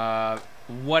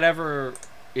 Whatever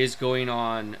is going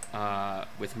on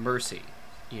with Mercy,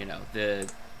 the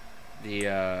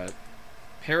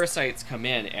parasites come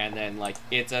in, and then like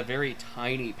it's a very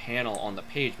tiny panel on the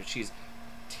page, but she's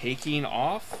taking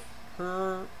off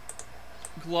her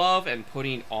glove and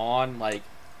putting on like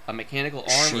a mechanical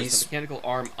arm, with the mechanical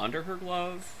arm under her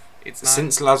glove. It's not...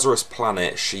 Since Lazarus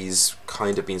Planet, she's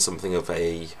kind of been something of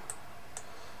a...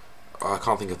 I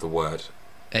can't think of the word.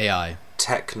 AI.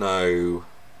 Techno...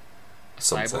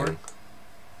 something. Cyborg?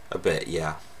 A bit,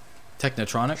 yeah.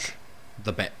 Technotronic?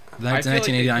 The 1989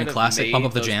 1989 classic Pump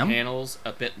Up the Jam? Panels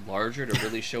a bit larger to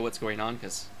really show what's going on,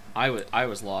 because I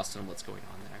was lost in what's going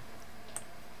on there.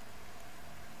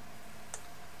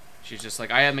 She's just like,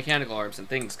 I have mechanical arms and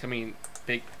things coming,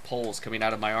 big poles coming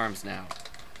out of my arms now.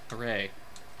 Hooray.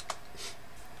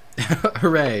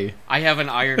 Hooray. I have an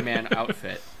Iron Man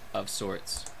outfit of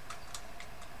sorts.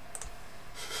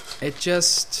 It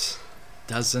just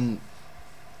doesn't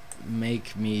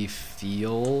make me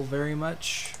feel very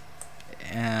much,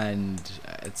 and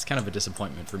it's kind of a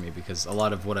disappointment for me, because a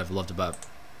lot of what I've loved about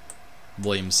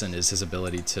Williamson is his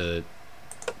ability to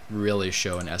really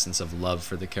show an essence of love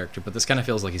for the character, but this kind of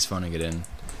feels like he's phoning it in.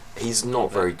 He's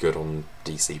not very good on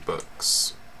DC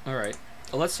books. Alright.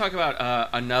 Well, let's talk about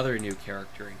another new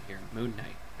character in here,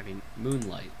 Moonlight.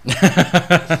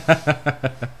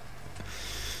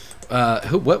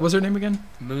 What was her name again?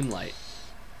 Moonlight.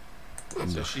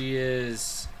 So she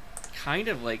is kind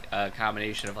of like a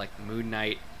combination of like Moon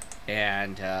Knight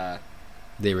and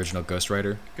the original Ghost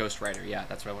Rider. Ghost Rider, yeah,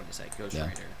 that's what I wanted to say. Ghost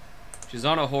Rider. She's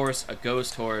on a horse, a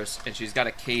ghost horse, and she's got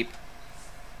a cape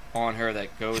on her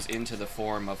that goes into the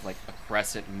form of like a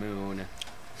crescent moon.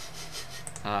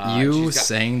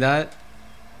 Saying that,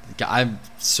 I'm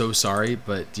so sorry,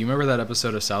 but do you remember that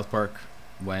episode of South Park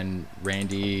when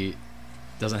Randy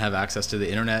doesn't have access to the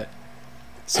internet,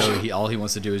 so all he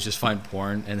wants to do is just find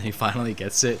porn, and he finally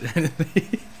gets it, and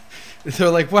they're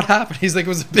like, "What happened?" He's like, "It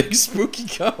was a big spooky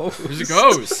ghost." It was a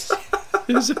ghost.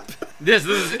 This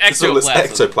is ectoplasm.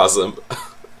 Ectoplasm.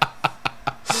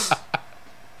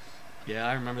 Yeah,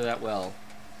 I remember that well.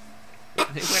 They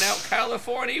went out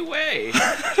California way.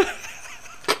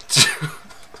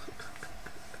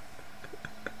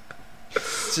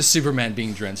 It's just Superman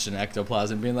being drenched in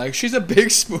ectoplasm, being like, "She's a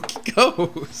big spooky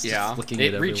ghost." Yeah,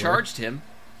 it recharged him.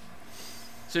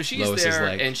 So she's Lois there,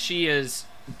 like, and she is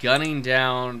gunning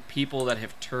down people that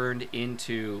have turned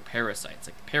into parasites.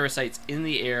 Like parasites in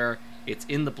the air, it's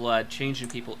in the blood, changing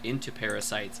people into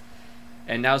parasites.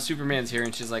 And now Superman's here,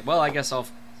 and she's like, "Well, I guess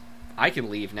I can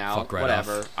leave now. Fuck right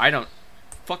Whatever. off.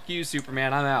 Fuck you,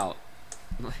 Superman. I'm out."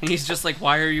 He's just like,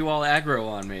 "Why are you all aggro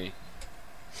on me?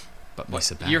 But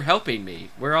Lisa back. You're helping me.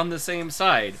 We're on the same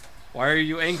side. Why are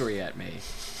you angry at me?"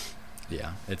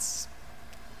 Yeah, it's...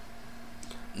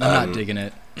 I'm not digging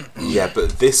it. Yeah,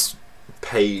 but this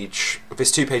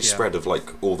two-page spread of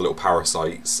like all the little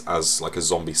parasites as like a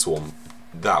zombie swarm,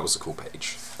 that was a cool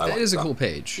page. It is a cool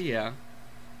page. Yeah.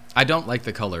 I don't like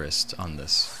the colorist on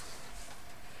this.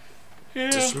 Yeah.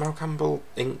 Does Mel Campbell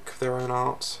ink their own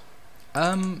art?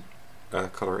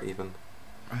 Color it even.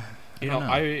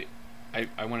 I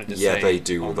wanted to say. Yeah, they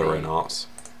do all their own art.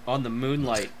 On the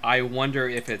Moonlight, I wonder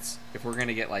if we're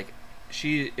gonna get like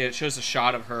it shows a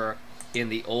shot of her in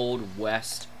the Old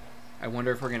West. I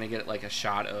wonder if we're gonna get like a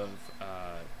shot of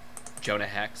Jonah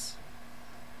Hex.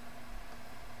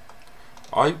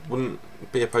 I wouldn't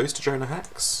be opposed to Jonah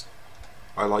Hex.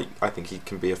 I think he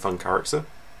can be a fun character.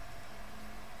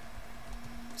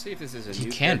 Let's see if this is a He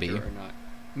new can character be. or not.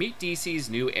 Meet DC's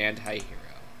new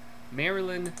anti-hero,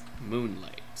 Marilyn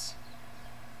Moonlight.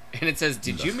 And it says,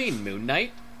 "Did you mean Moon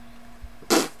Knight?"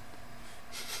 Good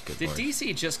Did Lord.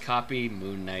 DC just copy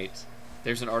Moon Knight?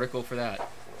 There's an article for that.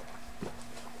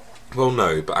 Well,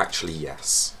 no, but actually,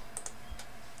 yes.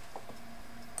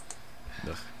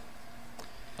 Ugh.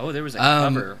 Oh, there was a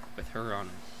cover with her on.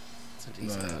 It's a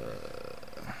decent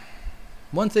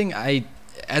One thing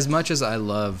as much as I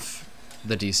love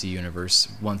the DC universe,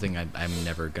 one thing I'm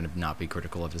never going to not be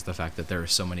critical of is the fact that there are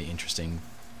so many interesting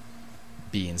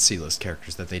B and C list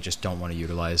characters that they just don't want to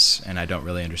utilize, and I don't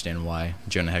really understand why.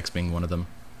 Jonah Hex being one of them.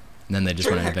 And then they just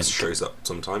Jonah want to Hex invent. shows up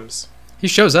sometimes. He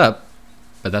shows up,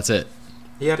 but that's it.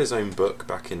 He had his own book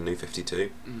back in New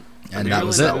 52. And that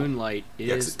was it. Moonlight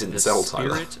Yeah, 'cause is it didn't the sell,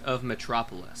 Tyler. spirit of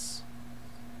Metropolis,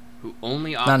 who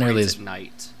only Not nearly operates as- at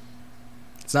night.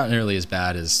 It's not nearly as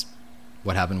bad as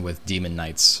what happened with Demon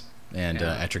Knights and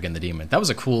Etrigan the Demon. That was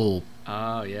a cool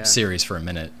Oh, yeah. series for a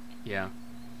minute. Yeah.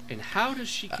 And how does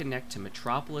she connect to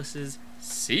Metropolis's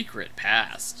secret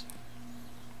past?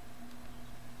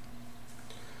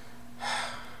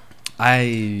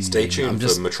 Stay tuned I'm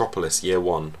just, for Metropolis Year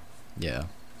 1. Yeah.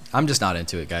 I'm just not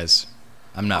into it, guys.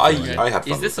 I'm not I feeling it. had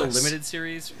fun Is this a with this. limited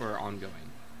series or ongoing?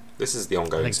 This is the I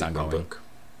ongoing think it's Superman ongoing. book.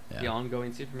 The Yeah.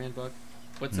 ongoing Superman book?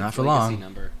 What's Not its for legacy long.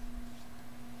 number?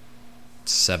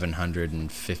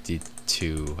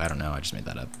 752. I don't know. I just made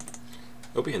that up.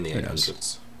 It'll be in the Who knows?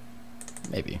 800s.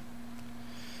 Maybe.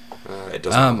 It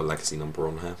doesn't have a legacy number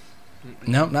on here.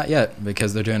 No, not yet,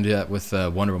 because they're doing that with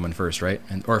Wonder Woman first, right?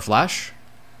 Or Flash?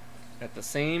 At the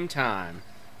same time.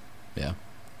 Yeah.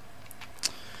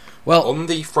 Well, On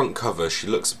the front cover, she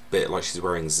looks a bit like she's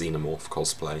wearing Xenomorph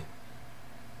cosplay.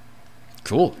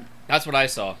 cool. That's what I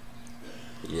saw.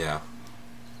 Yeah.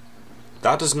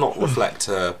 That does not reflect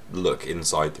her look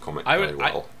inside the comic very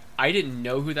well. I didn't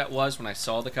know who that was when I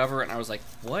saw the cover, and I was like,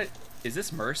 what? Is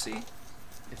this Mercy?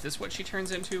 Is this what she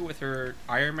turns into with her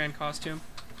Iron Man costume?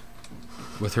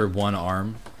 With her one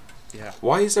arm. Yeah.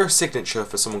 Why is there a signature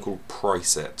for someone called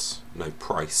Price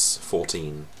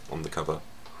 14 on the cover?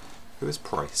 Who is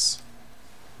Price?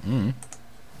 Vincent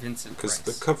Because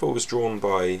Price. the cover was drawn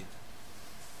by...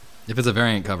 If it's a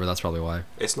variant cover, that's probably why.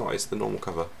 It's not, it's the normal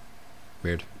cover.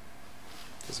 Weird.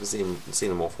 It's the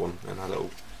Xenomorph one and her little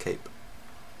cape.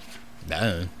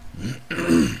 I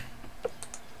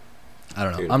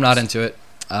don't Who know. I'm not knows? into it.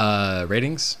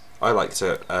 Ratings? I liked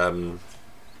it.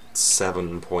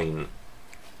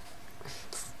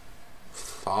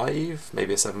 7.5,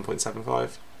 maybe a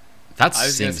 7.75. That I was gonna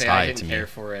seems say I high didn't to me. care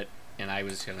for it, and I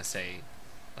was gonna say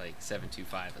like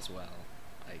 7.25 as well.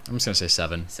 Like I'm just gonna say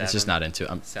 7. It's just 7. not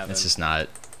into it. 7. It's just not.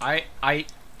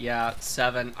 yeah,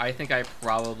 7. I think I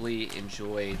probably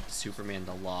enjoyed Superman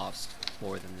the Lost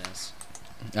more than this.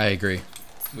 I agree.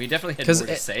 We definitely had 'Cause more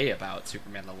to it- say about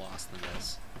Superman the Lost than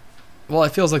this. Well,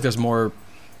 it feels like there's more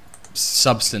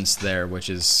substance there, which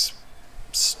is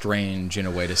strange in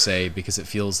a way to say, because it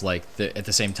feels like at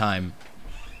the same time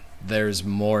there's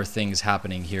more things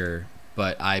happening here,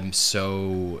 but I'm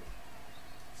so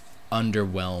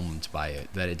underwhelmed by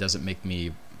it that it doesn't make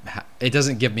me it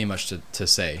doesn't give me much to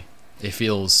say. It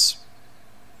feels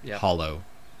hollow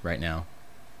right now,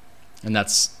 and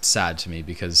that's sad to me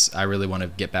because I really want to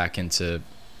get back into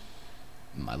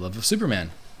my love of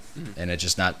Superman, and it's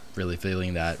just not really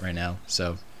feeling that right now.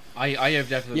 So I have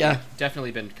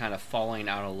definitely been kind of falling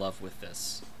out of love with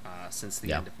this since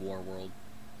the end of War World.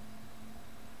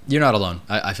 You're not alone.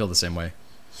 I feel the same way.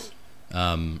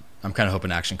 I'm kind of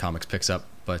hoping Action Comics picks up,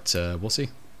 but we'll see.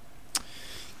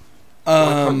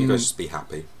 Why can't you guys just be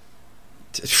happy?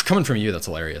 Coming from you, that's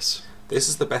hilarious. This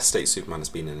is the best state Superman has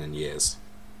been in years.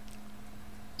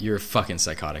 You're fucking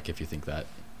psychotic if you think that.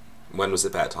 When was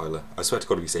it better, Tyler? I swear to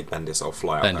God, if you say Bendis, I'll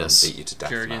fly out there and Bendis. beat you to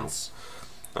death Jurgens.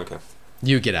 now. Okay.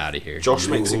 You get out of here. Josh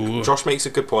makes a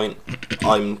good point.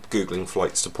 I'm googling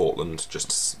flights to Portland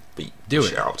just to beat Do the it.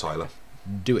 shit out of Tyler.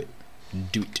 Do it.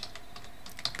 Do it.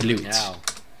 Do it. Now.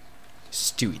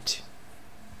 Stew it.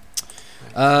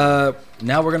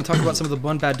 Now we're going to talk about some of the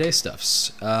One Bad Day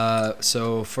stuffs.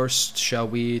 So first, shall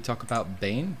we talk about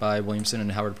Bane by Williamson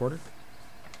and Howard Porter?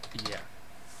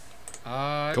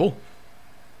 Yeah. Cool.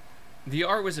 The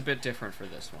art was a bit different for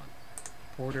this one.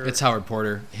 Porter. It's Howard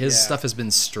Porter. His Yeah. stuff has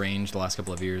been strange the last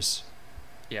couple of years.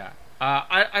 Yeah.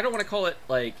 I don't want to call it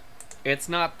like it's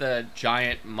not the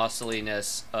giant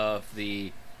muscliness of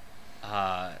the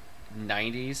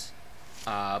 90s.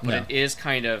 But No. it is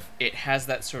kind of, it has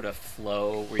that sort of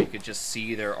flow where you could just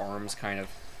see their arms kind of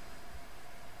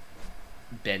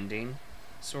bending,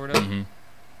 sort of. Mhm.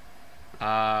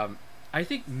 I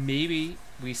think maybe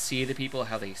we see the people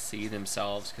how they see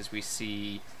themselves because we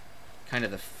see kind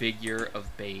of the figure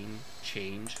of Bane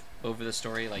change over the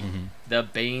story. Like, the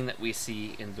Bane that we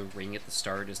see in the ring at the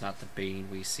start is not the Bane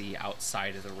we see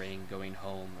outside of the ring going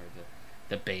home, or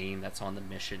the Bane that's on the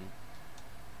mission.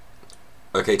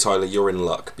 Okay, Tyler, you're in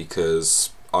luck because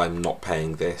I'm not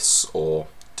paying this or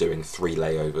doing 3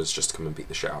 layovers just to come and beat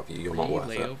the shit out of you. You're not worth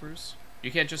it. Layovers?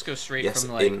 You can't just go straight Yes,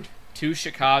 from, like, in to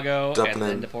Chicago Dublin. and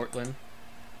then to Portland.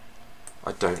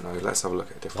 I don't know. Let's have a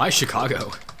look at a different. Why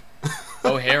Chicago?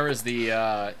 O'Hare is the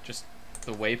just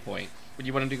the waypoint. Would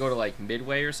you want him to go to like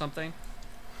Midway or something?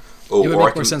 Oh, It would or I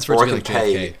make more can- sense for it or to I be can like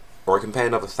pay, JFK. or I can pay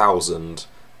another 1,000,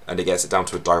 and it gets it down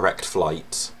to a direct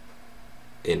flight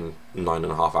in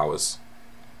 9.5 hours.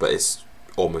 But it's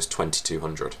almost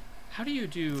 2,200. How do you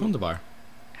do? Wunderbar.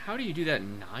 How do you do that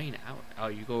in 9 hours? Oh,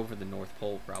 you go over the North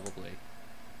Pole probably.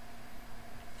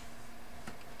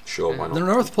 Sure, why not? The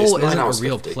North It's Pole 9 isn't a hours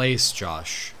real 50. place,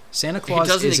 Josh. Santa It Claus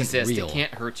doesn't isn't exist. real. It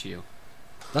can't hurt you.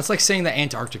 That's like saying that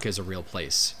Antarctica is a real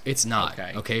place. It's not.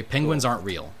 Okay. Penguins aren't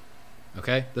real.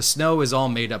 Okay. The snow is all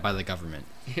made up by the government.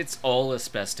 It's all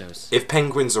asbestos. If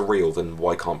penguins are real, then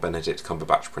why can't Benedict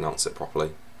Cumberbatch pronounce it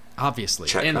properly? Obviously.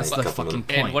 Checkmate, That's the government. fucking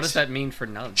point. And what does that mean for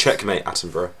nuns? Checkmate,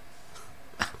 Attenborough.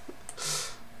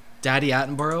 Daddy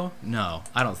Attenborough? No,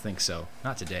 I don't think so.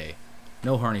 Not today.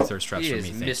 No horny thirst traps He for is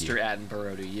me, thank Mr. you.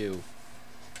 Attenborough to you.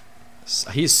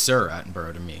 He's Sir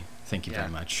Attenborough to me. Thank you Yeah.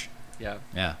 very much. Yeah.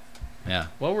 Yeah. Yeah.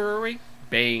 What were we?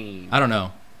 Bane. I don't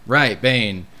know. Right,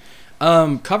 Bane.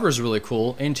 Cover's really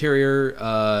cool.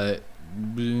 Interior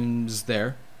is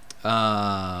there.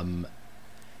 I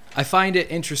find it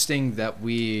interesting that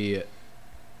we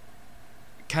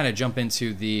kind of jump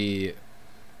into the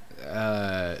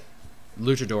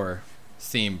luchador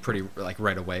theme pretty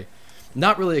right away.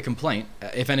 Not really a complaint.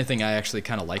 If anything, I actually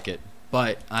kind of like it.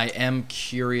 But I am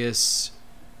curious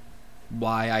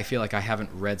why I feel like I haven't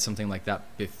read something like that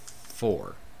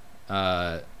before.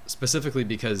 Specifically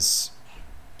because,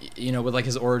 with like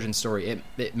his origin story,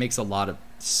 it makes a lot of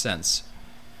sense.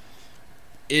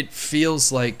 It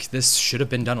feels like this should have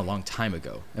been done a long time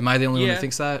ago. Am I the only one who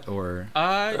thinks that, or?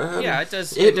 Yeah, it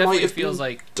does. It definitely might have feels been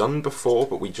like done before,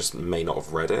 but we just may not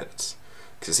have read it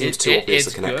because it seems too obvious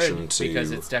a connection good to.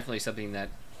 because it's definitely something that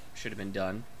should have been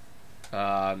done.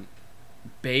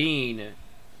 Bane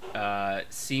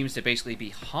seems to basically be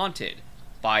haunted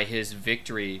by his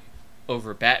victory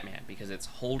over Batman because it's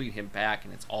holding him back,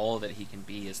 and it's all that he can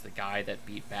be is the guy that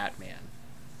beat Batman,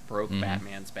 broke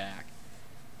Batman's back,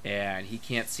 and he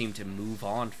can't seem to move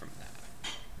on from that.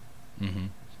 Mm-hmm.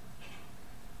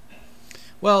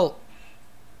 Well,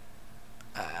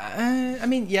 I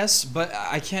mean, yes, but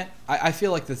I can't. I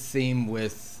feel like the theme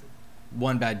with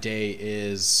One Bad Day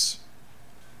is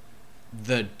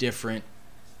the different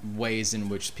ways in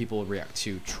which people react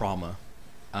to trauma.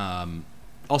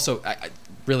 Also,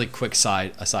 really quick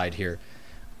aside here,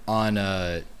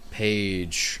 on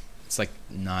page, it's like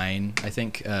 9, I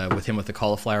think, with him with the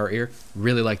cauliflower ear.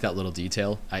 Really like that little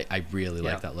detail. I really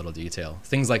like that little detail.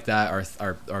 Things like that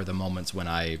are the moments when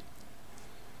I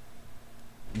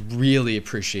really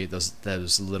appreciate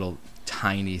those little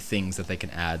tiny things that they can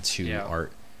add to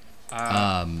art.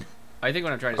 I think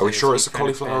what I'm trying to say Are we is sure he's it's a kind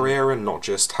of cauliflower been- ear and not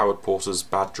just Howard Porter's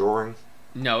bad drawing?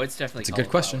 No, it's definitely It's a good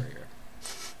question.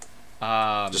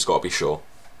 cauliflower ear. Just gotta be sure.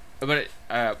 But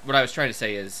what I was trying to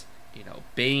say is,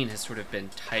 Bane has sort of been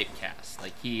typecast.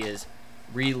 Like, he is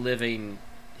reliving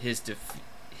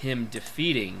him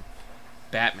defeating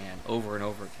Batman over and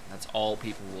over again. That's all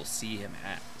people will see him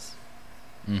as.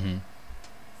 Mm-hmm.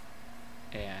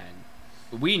 And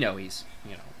we know he's,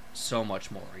 so much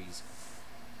more. He's,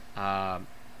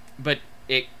 but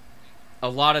a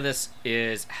lot of this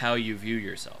is how you view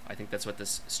yourself. I think that's what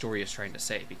this story is trying to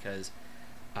say, because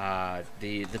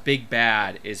the big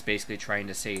bad is basically trying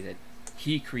to say that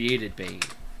he created Bane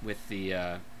with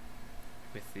the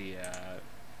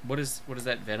what is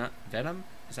that Venom?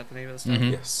 Is that the name of the stuff?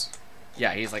 Mhm. Yes.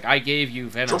 Yeah, he's like, I gave you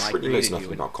Venom. Josh I really knows created nothing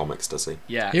you. about comics, does he?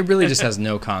 Yeah, He really just has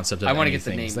no concept of I wanna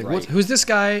anything. get the He's name like, right. who's this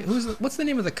guy? What's the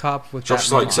name of the cop with Josh is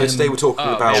Batman like, so on today him? we're talking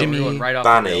Oh, about man, Jimmy we're going right off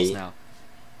Banny. the rails now.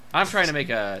 I'm trying to make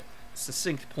a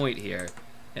succinct point here,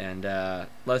 and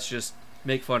let's just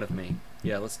make fun of me.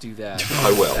 Yeah, let's do that.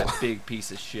 I will. That big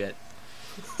piece of shit.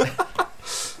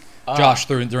 Josh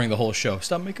during the whole show.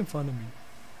 Stop making fun of me.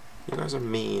 You guys are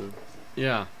mean.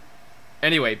 Yeah.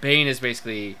 Anyway, Bane is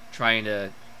basically trying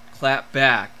to clap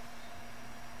back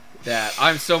that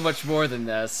I'm so much more than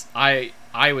this. I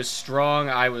was strong,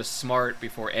 I was smart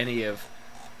before any of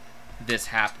this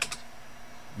happened.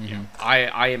 Mm-hmm.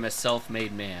 I am a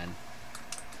self-made man.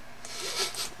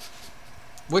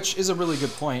 Which is a really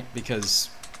good point, because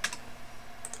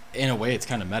in a way it's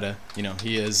kind of meta.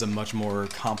 He is a much more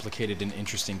complicated and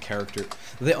interesting character.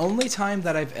 The only time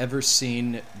that I've ever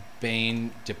seen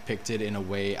Bane depicted in a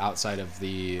way outside of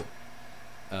the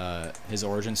his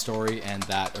origin story and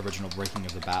that original Breaking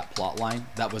of the Bat plotline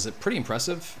that was pretty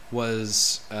impressive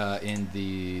was in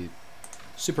the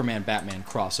Superman-Batman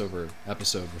crossover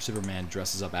episode where Superman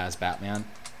dresses up as Batman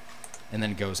and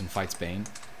then goes and fights Bane.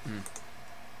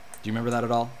 Do you remember that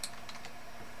at all?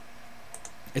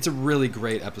 It's a really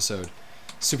great episode.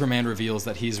 Superman reveals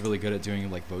that he's really good at doing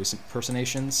voice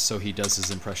impersonations, so he does his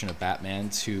impression of Batman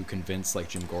to convince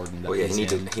Jim Gordon that Well, yeah, he's he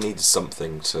him. needed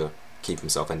something to keep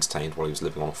himself entertained while he was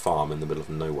living on a farm in the middle of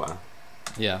nowhere.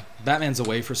 Yeah, Batman's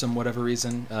away for whatever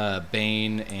reason.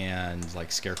 Bane and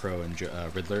Scarecrow and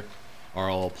Riddler are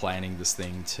all planning this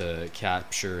thing to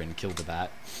capture and kill the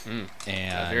Bat. And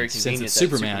And very since convenient it's that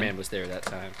Superman was there that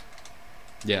time.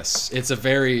 yes, it's a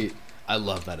very... I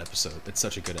love that episode. It's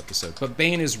such a good episode. But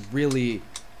Bane is really...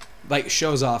 like,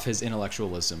 shows off his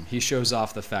intellectualism. He shows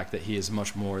off the fact that he is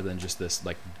much more than just this,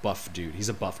 like, buff dude. He's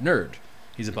a buff nerd.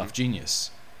 He's a buff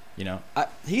genius. You know?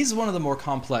 He's one of the more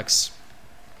complex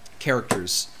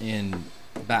characters in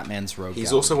Batman's Rogue He's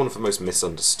Gallery. also one of the most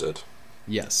misunderstood.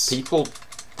 Yes. People,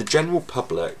 the general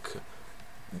public,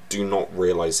 do not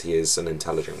realise he is an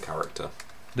intelligent character.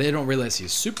 They don't realize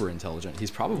he's super intelligent.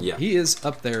 He's probably... Yeah. He is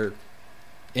up there,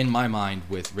 in my mind,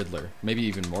 with Riddler. Maybe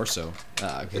even more so.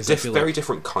 It's I a feel very like-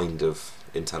 different kind of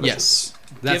intelligence.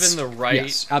 Yes. Given the right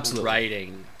yes, absolutely.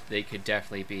 writing, they could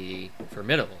definitely be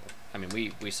formidable. I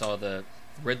mean, we saw the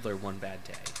Riddler One Bad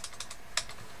Day,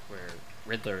 where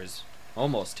Riddler is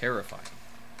almost terrifying.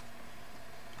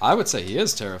 I would say he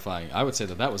is terrifying. I would say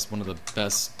that was one of the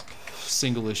best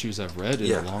single issues I've read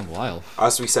in a long while.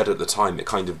 As we said at the time, it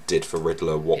kind of did for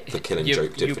Riddler what the Killing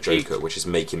Joke did for Joker, which is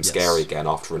make him scary again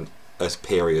after a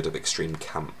period of extreme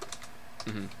camp.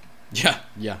 Mm-hmm.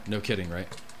 Yeah, no kidding, right?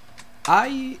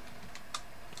 I'm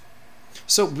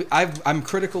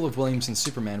critical of Williamson's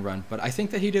Superman run, but I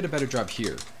think that he did a better job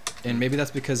here. And maybe that's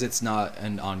because it's not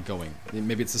an ongoing.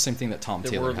 Maybe it's the same thing that Tom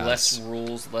There Taylor were has. less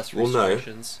rules, less Well, no.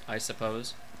 restrictions, I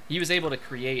suppose. He was able to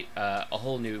create a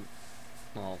whole new,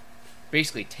 well,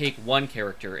 basically take one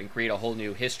character and create a whole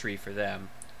new history for them,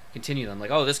 continue them. Like,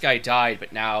 oh, this guy died,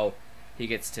 but now he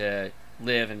gets to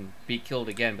live and be killed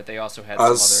again. But they also had some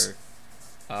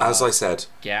other. As I said,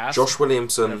 Gas, Josh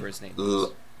Williamson. whatever his name is.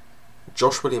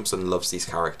 Josh Williamson loves these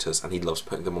characters, and he loves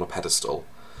putting them on a pedestal.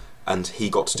 And he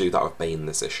got to do that with Bane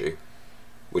this issue,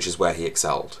 which is where he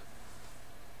excelled.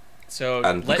 So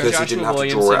And let because he Joshua didn't have to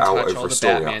Williamson draw it out touch over all a the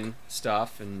story Batman arc.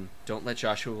 stuff, and don't let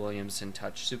Joshua Williamson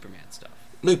touch Superman stuff.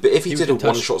 No, but if he He did a can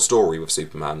touch- one-shot story with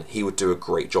Superman, he would do a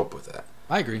great job with it.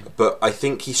 I agree. But I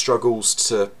think he struggles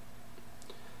to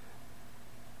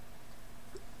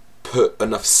put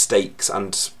enough stakes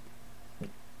and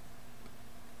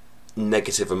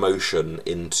negative emotion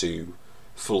into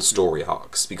full story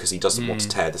arcs because he doesn't want to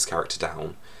tear this character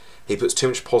down. He puts too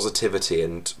much positivity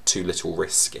and too little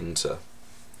risk into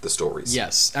the stories.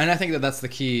 Yes, and I think that that's the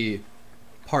key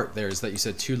part there is that you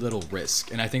said too little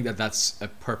risk, and I think that that's a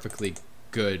perfectly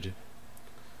good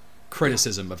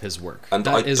criticism of his work. And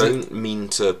That I don't mean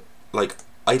to, like,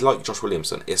 I like Josh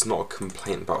Williamson. It's not a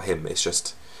complaint about him. It's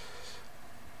just,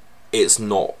 it's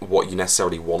not what you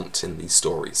necessarily want in these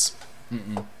stories.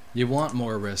 You want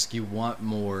more risk. You want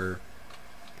more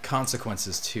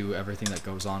consequences to everything that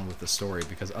goes on with the story,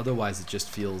 because otherwise it just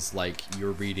feels like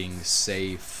you're reading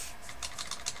safe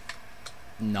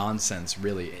nonsense,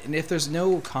 really. And if there's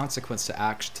no consequence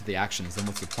to the actions, then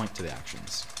what's the point to the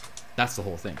actions? That's the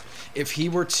whole thing. If he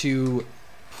were to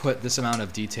put this amount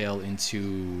of detail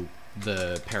into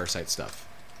the Parasite stuff,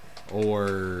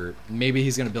 or maybe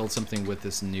he's going to build something with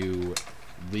this new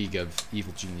League of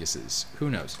Evil Geniuses, who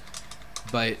knows?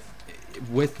 But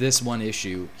with this one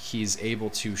issue, he's able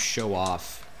to show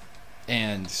off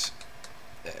and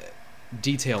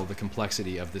detail the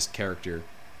complexity of this character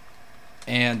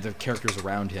and the characters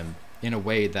around him in a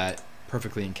way that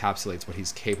perfectly encapsulates what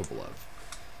he's capable of.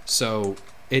 So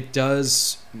it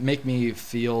does make me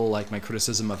feel like my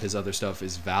criticism of his other stuff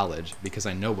is valid because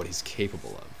I know what he's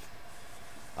capable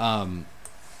of.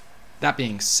 That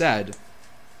being said,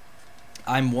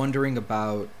 I'm wondering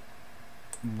about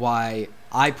why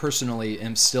I personally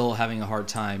am still having a hard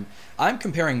time. I'm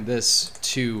comparing this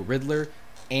to Riddler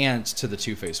and to the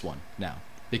Two-Face one now,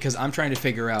 because I'm trying to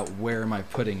figure out where am I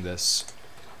putting this.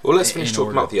 Well, let's finish in talking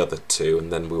order. about the other two,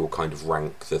 and then we will kind of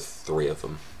rank the three of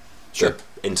them. Sure.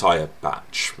 The entire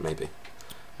batch, maybe.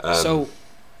 So,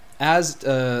 as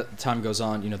time goes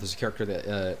on, there's a character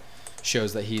that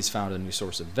shows that he's found a new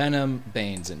source of venom.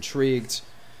 Bane's intrigued.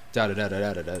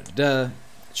 Da-da-da-da-da-da-da-da.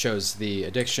 Shows the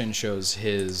addiction, shows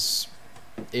his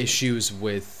issues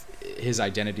with his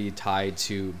identity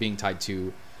being tied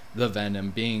to the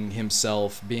venom, being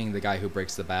himself, being the guy who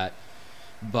breaks the bat.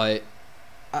 But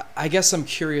I guess I'm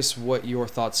curious what your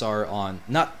thoughts are on,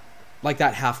 not like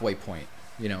that halfway point,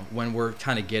 when we're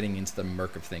kind of getting into the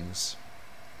murk of things.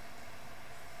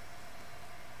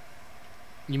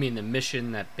 You mean the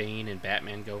mission that Bane and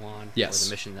Batman go on? Yes. Or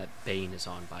the mission that Bane is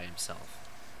on by himself?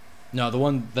 No, the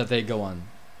one that they go on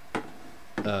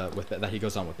that he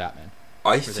goes on with Batman.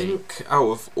 I think out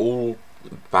of all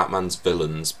Batman's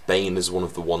villains, Bane is one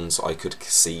of the ones I could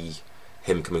see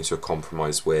him coming to a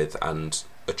compromise with and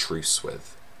a truce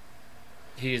with.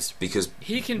 Because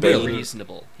he can Bane, be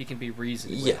reasonable. He can be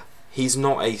reasonable. Yeah, he's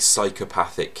not a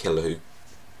psychopathic killer who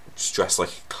just dressed like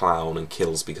a clown and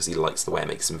kills because he likes the way it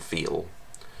makes him feel.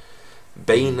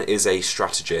 Bane is a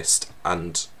strategist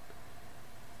and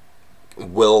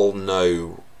will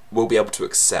be able to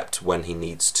accept when he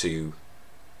needs to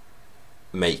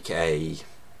make a...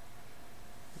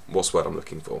 what's the word I'm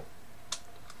looking for?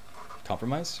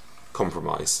 Compromise?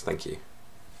 Compromise, thank you.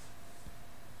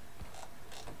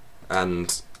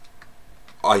 And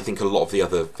I think a lot of the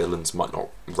other villains might not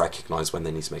recognise when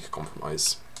they need to make a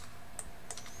compromise.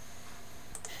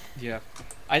 Yeah.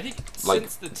 I think Like,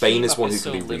 since the Bane team is up one who is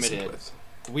so can be reasoned limited, with.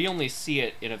 we only see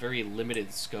it in a very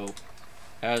limited scope,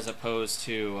 as opposed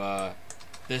to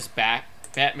this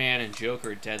Batman and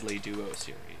Joker Deadly Duo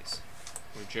series,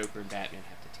 where Joker and Batman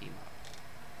have to team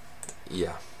up.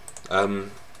 Yeah.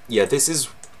 Yeah, this is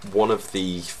one of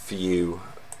the few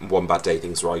One Bad Day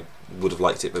things where I would have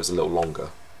liked it if it was a little longer.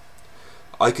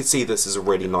 I could see this as a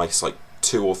really nice, like,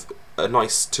 2 or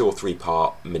 3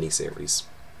 part miniseries.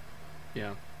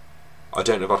 Yeah. I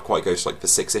don't know if I'd quite go to like the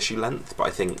 6-issue length, but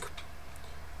I think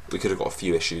we could have got a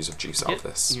few issues of juice out of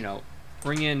this. You know,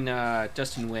 bring in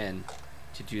Dustin Nguyen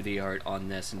to do the art on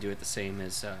this and do it the same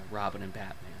as Robin and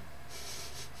Batman.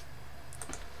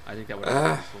 I think that would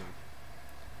have been cool.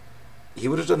 He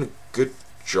would have done a good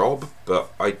job,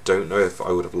 but I don't know if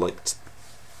I would have liked...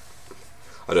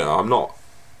 I don't know, I'm not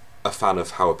a fan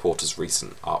of Howard Porter's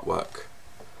recent artwork,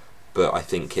 but I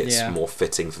think it's more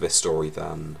fitting for this story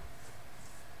than...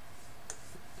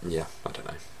 Yeah, I don't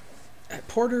know.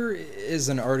 Porter is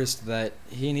an artist that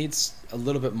he needs a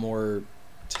little bit more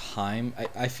time.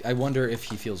 I wonder if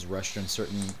he feels rushed in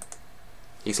certain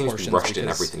He seems to be rushed in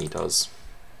everything he does.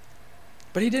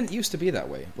 But he didn't used to be that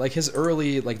way. Like his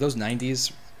early, like those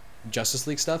 90s Justice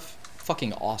League stuff,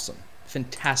 fucking awesome.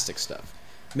 Fantastic stuff.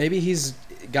 Maybe he's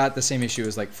got the same issue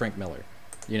as like Frank Miller.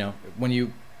 You know, when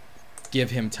you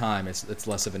give him time, it's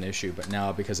less of an issue. But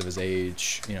now because of his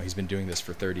age, you know, he's been doing this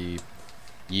for 30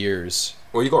 years.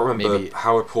 Well, you got to remember,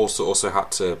 Howard Porter also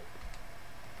had to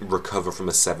recover from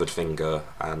a severed finger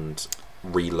and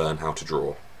relearn how to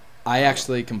draw. I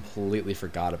actually completely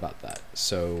forgot about that.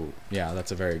 So, yeah,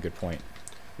 that's a very good point.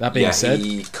 That being said...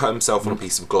 he cut himself on a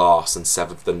piece of glass and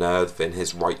severed the nerve in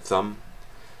his right thumb.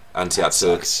 And he had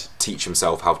to teach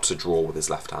himself how to draw with his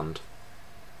left hand.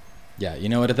 Yeah, you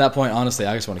know what? At that point, honestly,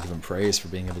 I just want to give him praise for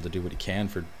being able to do what he can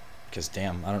for... Because,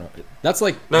 damn, I don't know. That's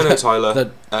like... No,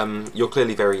 Tyler. You're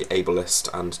clearly very ableist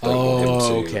and don't want him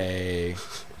to... Okay.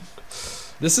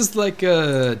 This is like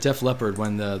Def Leppard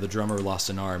when the drummer lost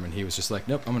an arm and he was just like,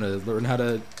 nope, I'm going to learn how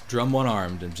to drum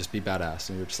one-armed and just be badass.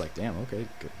 And you're just like, damn, okay,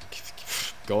 good.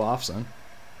 Go off, son.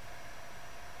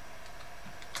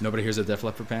 Nobody here's a Def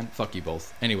Leppard fan? Fuck you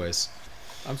both. Anyways.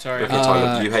 I'm sorry. Okay,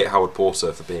 Tyler, you hate Howard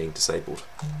Porter for being disabled.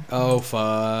 Oh,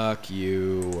 fuck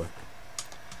you.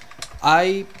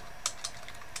 I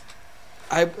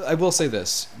will say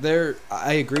this.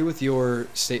 I agree with your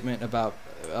statement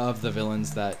of the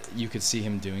villains that you could see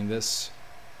him doing this.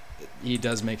 It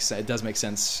does make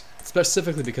sense,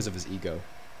 specifically because of his ego,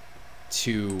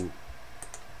 to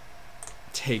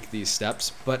take these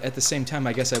steps. But at the same time,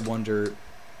 I guess I wonder...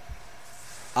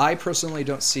 I personally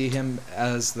don't see him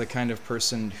as the kind of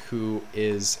person who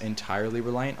is entirely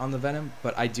reliant on the Venom,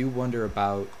 but I do wonder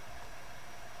about...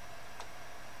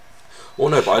 Well,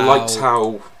 no, but I liked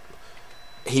how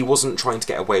he wasn't trying to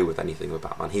get away with anything with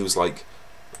Batman. He was like,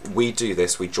 we do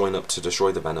this, we join up to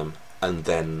destroy the Venom, and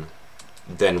then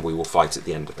we will fight at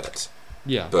the end of it.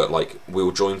 Yeah. But, like, we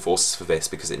will join forces for this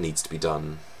because it needs to be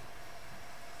done.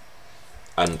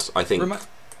 And I think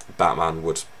Batman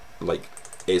would, like...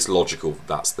 It's logical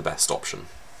that's the best option.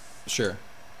 Sure.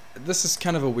 This is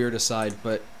kind of a weird aside,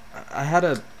 but I had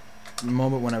a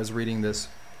moment when I was reading this.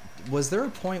 Was there a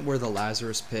point where the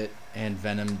Lazarus Pit and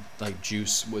Venom, like,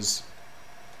 juice was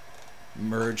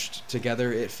merged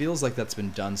together? It feels like that's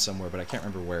been done somewhere, but I can't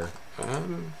remember where.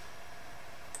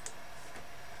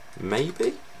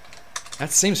 Maybe?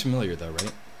 That seems familiar, though,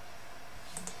 right?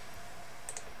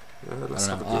 I don't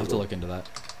know. I'll have to look into that.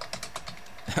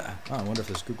 Oh, I wonder if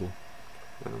there's Google.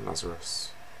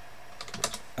 Lazarus.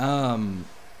 I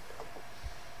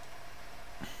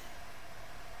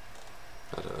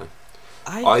don't know.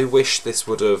 I wish this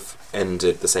would have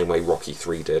ended the same way Rocky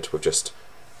 3 did, with just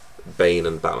Bane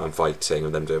and Batman fighting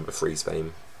and them doing a freeze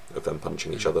frame of them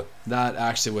punching each other. That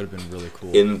actually would have been really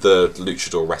cool. In the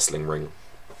luchador wrestling ring.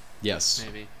 Yes.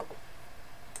 Maybe.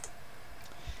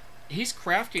 He's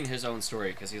crafting his own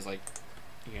story because he's like,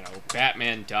 you know,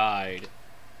 Batman died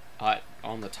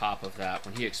on the top of that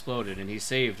when he exploded and he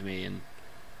saved me, and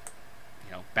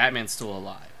you know, Batman's still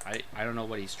alive. I don't know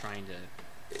what he's trying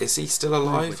to... Is he still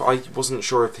alive? I wasn't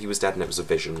sure if he was dead and it was a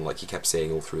vision like he kept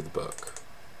seeing all through the book.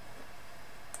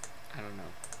 I don't know.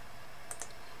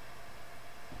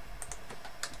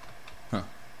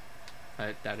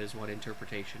 That is one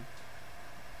interpretation.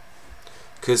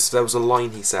 Because there was a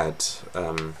line he said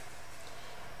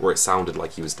where it sounded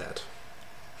like he was dead.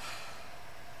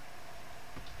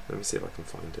 Let me see if I can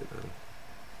find it now.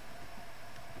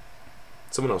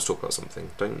 Someone else talk about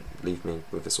something. Don't leave me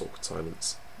with this awkward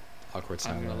silence. Awkward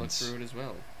I'm gonna look silence. through it as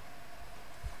well.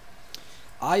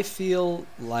 I feel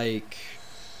like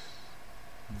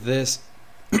this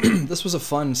this was a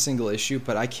fun single issue,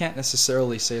 but I can't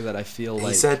necessarily say that I feel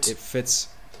like it fits.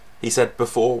 He said,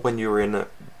 before, when you were in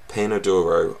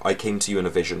Penodoro, I came to you in a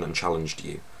vision and challenged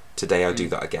you. Today I do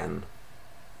that again.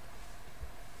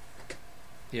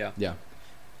 Yeah. Yeah.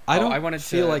 I don't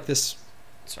feel like this...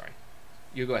 Sorry.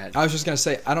 You go ahead. I was just going to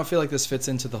say, I don't feel like this fits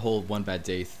into the whole One Bad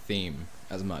Day theme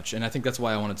as much. And I think that's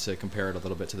why I wanted to compare it a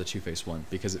little bit to the Two-Face one,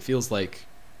 because it feels like...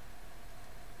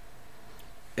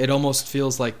 It almost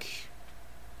feels like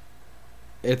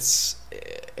it's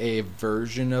a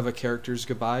version of a character's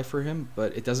goodbye for him,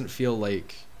 but it doesn't feel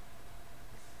like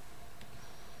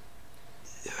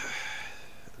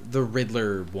the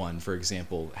Riddler one, for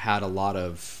example, had a lot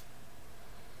of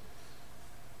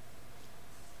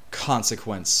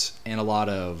consequence and a lot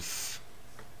of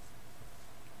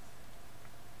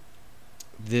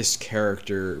this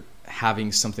character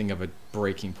having something of a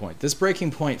breaking point. This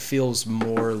breaking point feels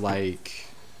more like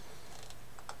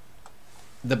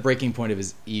the breaking point of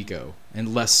his ego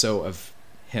and less so of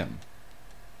him,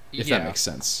 if that makes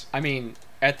sense. I mean,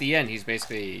 at the end, he's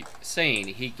basically saying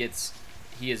he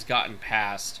has gotten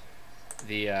past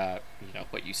the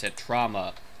what you said,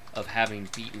 trauma of having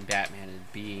beaten Batman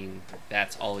and being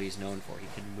that's all he's known for. He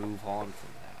can move on from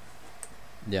that.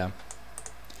 Yeah.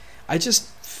 I just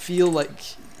feel like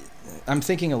I'm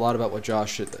thinking a lot about what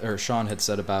Sean had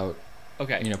said about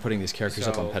putting these characters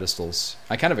up on pedestals.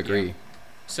 I kind of agree. Yeah.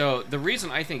 So the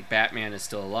reason I think Batman is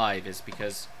still alive is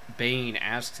because Bane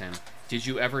asks him, "Did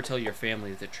you ever tell your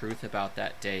family the truth about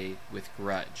that day with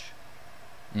grudge?"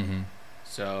 Mm-hmm.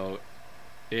 So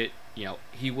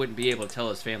he wouldn't be able to tell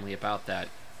his family about that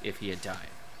if he had died.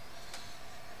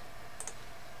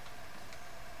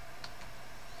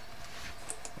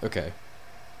 Okay.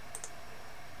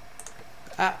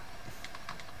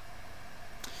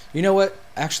 You know what?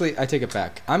 Actually, I take it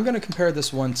back. I'm going to compare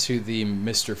this one to the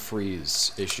Mr.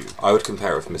 Freeze issue. I would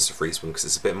compare it with Mr. Freeze one because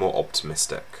it's a bit more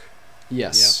optimistic.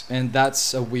 Yes, and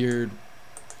that's a weird...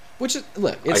 Which is,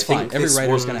 look, it's fine. Every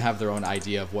writer's going to have their own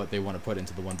idea of what they want to put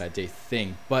into the One Bad Day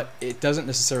thing, but it doesn't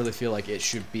necessarily feel like it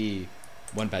should be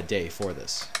One Bad Day for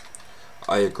this.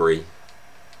 I agree.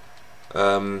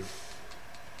 But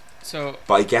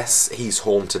I guess he's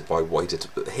haunted by what he did.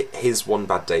 His One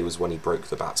Bad Day was when he broke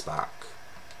the Bat's back.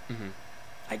 Mm-hmm.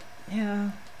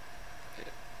 Yeah.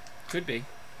 Could be.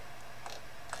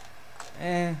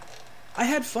 I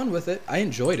had fun with it. I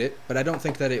enjoyed it, but I don't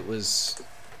think that it was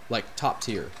like top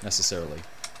tier necessarily.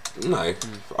 No,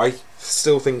 I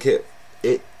still think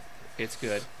it's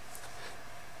good.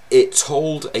 It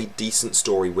told a decent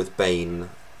story with Bane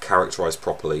characterized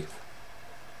properly.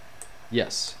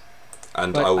 Yes.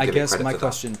 And but I will give guess it credit my for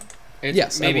question. It's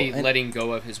yes, maybe letting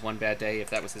go of his One Bad Day if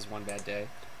that was his One Bad Day.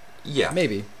 Yeah,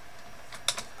 maybe.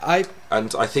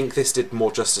 And I think this did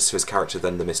more justice to his character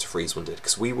than the Mr. Freeze one did,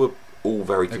 because we were all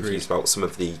very confused about some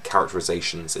of the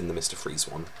characterizations in the Mr. Freeze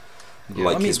one,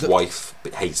 his wife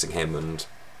hating him and.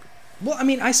 Well, I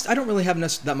mean, I don't really have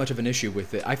that much of an issue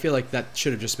with it. I feel like that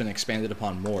should have just been expanded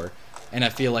upon more, and I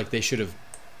feel like they should have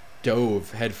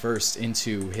dove headfirst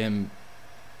into him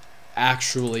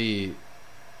actually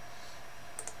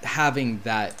having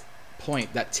that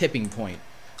point, that tipping point,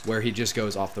 where he just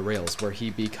goes off the rails, where he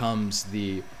becomes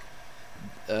the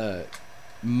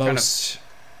most...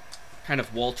 Kind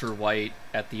of Walter White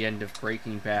at the end of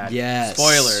Breaking Bad. Yes.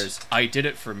 Spoilers, I did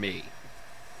it for me.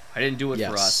 I didn't do it for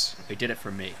Yes. us. I did it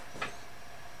for me.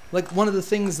 Like, one of the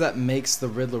things that makes the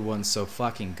Riddler one so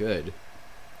fucking good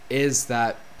is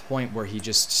that point where he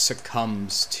just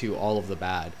succumbs to all of the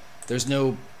bad. There's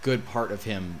no good part of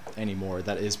him anymore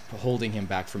that is holding him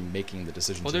back from making the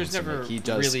decisions. Well, there's never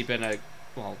really been a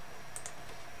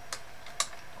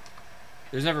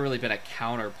there's never really been a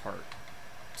counterpart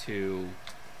to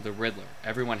the Riddler.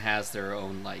 Everyone has their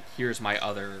own, like, here's my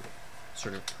other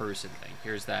sort of person thing.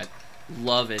 Here's that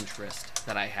love interest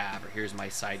that I have, or here's my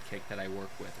sidekick that I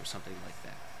work with, or something like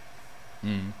that.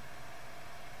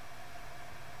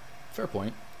 Fair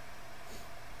point.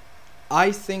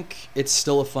 I think it's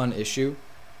still a fun issue.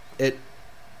 It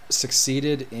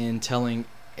succeeded in telling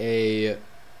a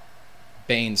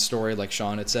Bane story, like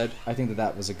Sean had said. I think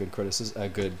that was a good criticism, a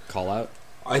good call out.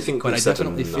 I think, but I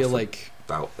definitely feel like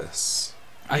about this.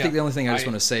 I think the only thing I just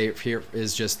want to say here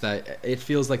is just that it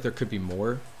feels like there could be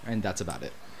more, and that's about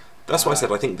it. That's why I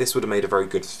said I think this would have made a very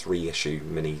good 3-issue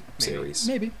mini-series.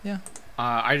 Maybe, yeah.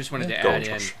 I just wanted to Go on, add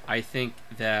in, Josh. I think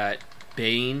that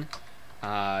Bane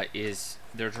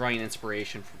they're drawing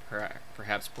inspiration from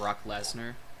perhaps Brock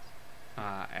Lesnar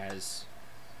as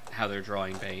how they're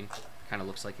drawing Bane. Kind of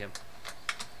looks like him.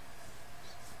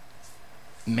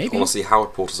 Maybe. Honestly,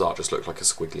 Howard Porter's art just looked like a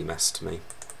squiggly mess to me.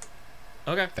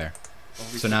 Okay. Fair. Well,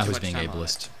 we So spent now too who's much being time on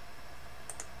ableist?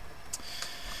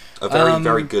 A very,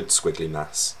 very good squiggly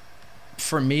mess.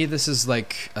 For me, this is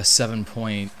like a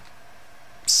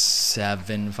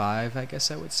 7.75, I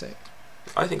guess I would say.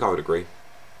 I think I would agree.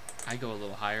 I go a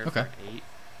little higher Okay. for an 8.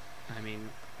 I mean,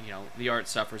 the art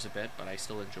suffers a bit, but I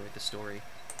still enjoyed the story.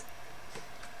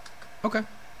 Okay,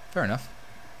 fair enough.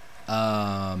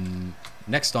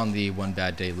 Next on the One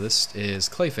Bad Day list is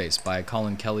Clayface by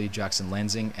Colin Kelly, Jackson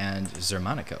Lansing, and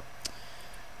Zermanico.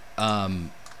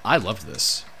 I loved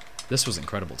this. This was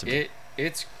incredible to me.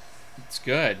 It's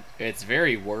good. It's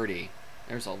very wordy.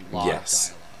 There's a lot Yes.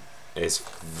 of dialogue. It's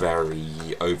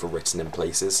very overwritten in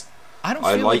places. I don't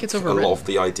I feel like like it's a overwritten. lot of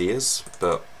the ideas,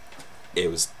 but it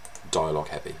was dialogue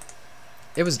heavy.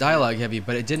 It was dialogue heavy,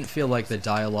 but it didn't feel like the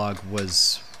dialogue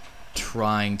was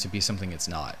trying to be something it's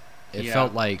not. It Yeah.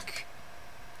 felt like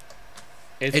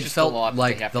It's it just felt a lot that they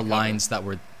like have the to cover. lines that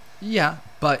were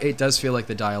but it does feel like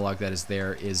the dialogue that is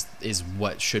there is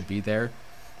what should be there,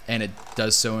 and it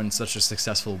does so in such a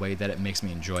successful way that it makes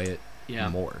me enjoy it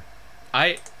more.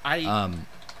 I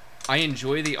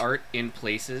enjoy the art in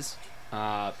places,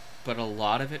 but a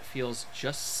lot of it feels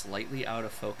just slightly out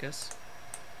of focus.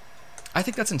 I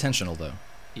think that's intentional though.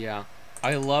 Yeah,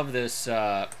 I love this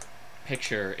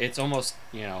picture. It's almost,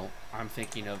 I'm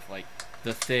thinking of like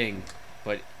The Thing,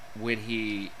 but when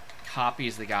he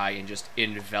copies the guy and just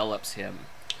envelops him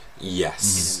in Yes.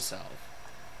 himself.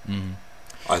 Mm-hmm.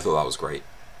 I thought that was great.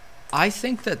 I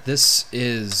think that this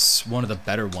is one of the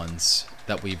better ones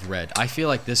that we've read. I feel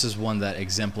like this is one that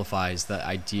exemplifies the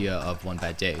idea of One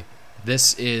Bad Day.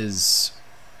 This is,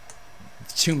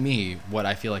 to me, what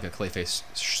I feel like a Clayface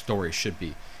story should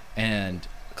be. And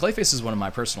Clayface is one of my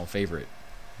personal favorite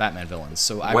Batman villains.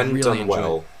 So I When really done enjoy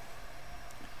well,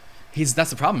 that's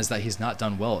the problem, is that he's not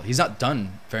done well. He's not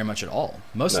done very much at all.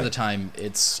 Most of No. the time,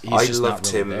 he's I just loved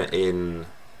not really him there. in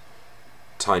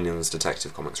Tynion's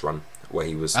Detective Comics run, where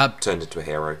he was turned into a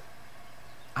hero.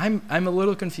 I'm a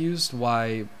little confused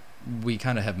why we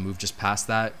kind of have moved just past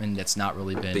that, and it's not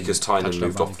really been Because touched Tynion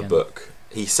moved on off the again. book.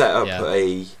 He set up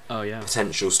a Oh yeah.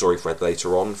 potential story thread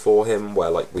later on for him,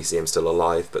 where we see him still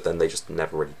alive, but then they just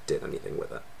never really did anything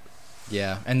with it.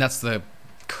 Yeah, and that's the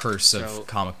curse of So-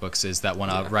 comic books, is that when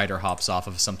a writer hops off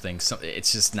of something,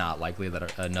 it's just not likely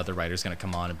that another writer's going to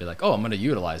come on and be like, oh, I'm going to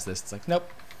utilize this. It's like, nope.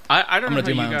 I don't I'm know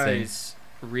gonna do how my you own thing. guys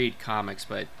read comics,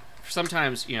 but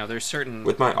sometimes, there's certain...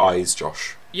 With my eyes,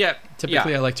 Josh. Yeah,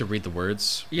 Typically, yeah. I like to read the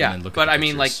words. Yeah, and then look but at the I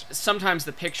mean, like, pictures. sometimes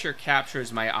the picture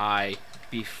captures my eye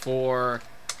before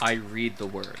I read the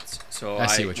words. So I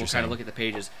see what will you're kind saying. of look at the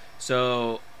pages.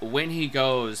 So when he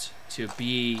goes to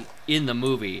be in the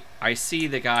movie, I see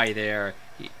the guy there.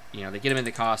 They get him in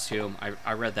the costume.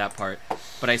 I read that part.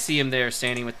 But I see him there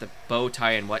standing with the bow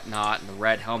tie and whatnot and the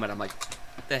red helmet. I'm like,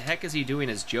 what the heck is he doing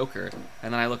as Joker?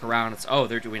 And then I look around,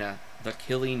 they're doing the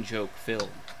Killing Joke film.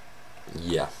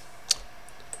 Yeah.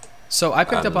 So I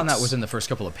picked up on that And- within the first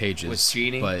couple of pages. With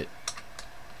Genie? But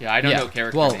Yeah, I don't Yeah, know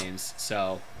character well, names,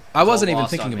 so... I it's all wasn't even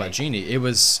lost thinking on about me. Genie. It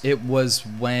was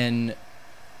when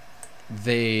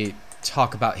they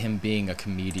talk about him being a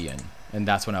comedian, and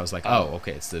that's when I was like, oh,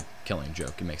 okay, it's the Killing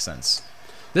Joke. It makes sense.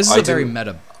 This is I a very didn't-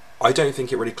 meta. I don't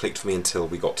think it really clicked for me until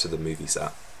we got to the movie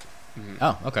set.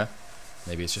 Oh, okay.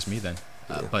 Maybe it's just me then.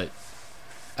 Yeah. But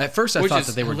at first I Which thought is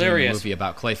that they were doing a hilarious. movie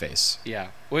about Clayface. Yeah,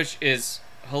 which is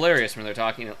hilarious when they're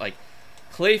talking like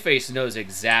Clayface knows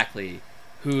exactly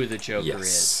who the Joker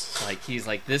Yes. is. Like he's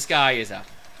like, this guy is a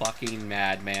fucking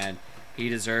madman. He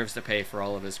deserves to pay for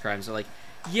all of his crimes. They're like,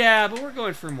 yeah, but we're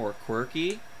going for more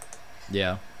quirky.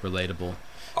 Yeah, relatable.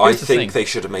 I Here's the thing. think they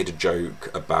should have made a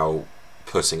joke about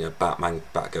putting a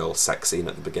Batman-Batgirl sex scene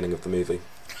at the beginning of the movie.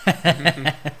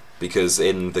 Because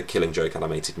in the Killing Joke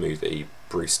animated movie,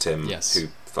 Bruce Timm, Yes. who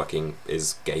fucking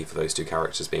is gay for those two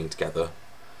characters being together.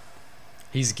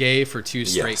 He's gay for two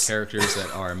straight Yes. characters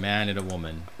that are a man and a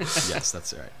woman. Yes,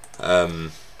 that's right. I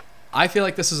I feel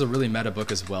like this is a really meta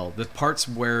book as well. The parts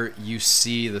where you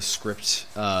see the script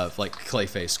of like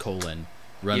Clayface :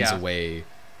 runs Yeah. away.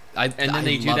 And then I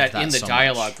they do love that in the so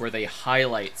dialogue much. where they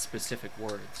highlight specific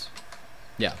words.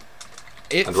 Yeah.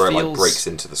 It and where feels it like breaks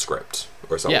into the script,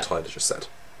 or is that Yeah. what Tyler just said?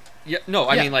 Yeah, no,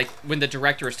 I Yeah. mean like when the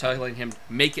director is telling him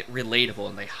make it relatable,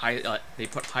 and they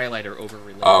put highlighter over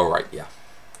relatable. Oh right, yeah.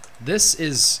 This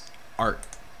is art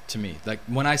to me. Like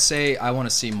when I say I want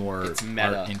to see more It's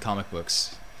meta. art in comic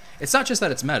books, it's not just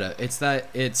that it's meta. It's that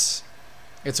it's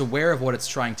aware of what it's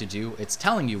trying to do. It's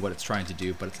telling you what it's trying to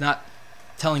do, but it's not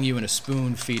telling you in a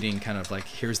spoon-feeding kind of like,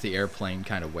 here's the airplane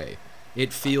kind of way.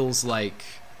 It feels like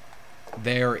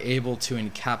they're able to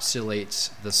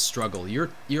encapsulate the struggle. You're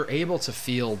able to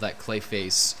feel that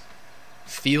Clayface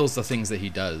feels the things that he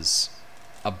does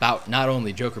about not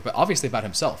only Joker, but obviously about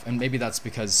himself. And maybe that's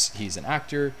because he's an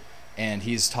actor and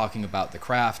he's talking about the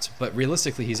craft, but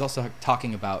realistically he's also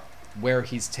talking about where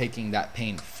he's taking that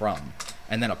pain from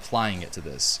and then applying it to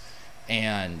this.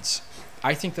 And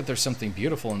I think that there's something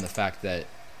beautiful in the fact that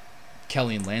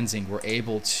Kelly and Lansing were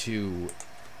able to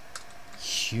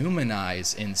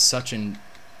humanize in such a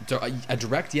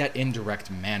direct yet indirect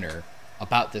manner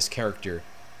about this character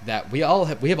that we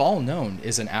have all known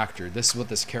is an actor. This is what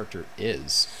this character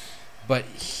is. But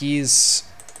he's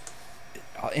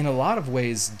in a lot of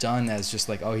ways done as just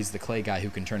like, oh, he's the clay guy who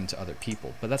can turn into other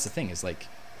people. But that's the thing, is like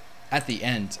at the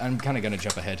end, I'm kind of going to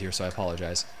jump ahead here, so I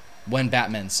apologize. When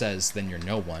Batman says, then you're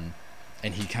no one,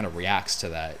 and he kind of reacts to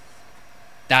that,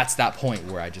 that's that point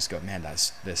where I just go, man,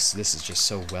 this is just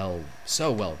so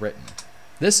well written.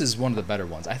 This is one of the better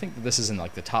ones. I think that this is in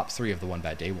like the top 3 of the One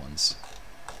Bad Day ones.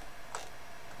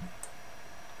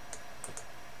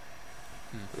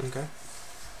 Okay.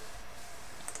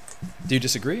 Do you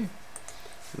disagree?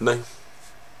 No.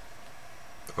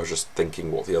 I was just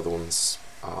thinking what the other ones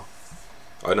are.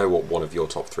 I know what one of your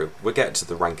top 3. We'll get to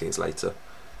the rankings later.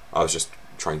 I was just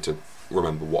trying to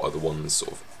remember what other ones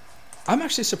sort of. I'm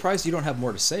actually surprised you don't have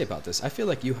more to say about this. I feel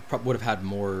like you would have had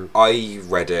more. I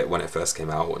read it when it first came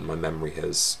out, and my memory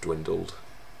has dwindled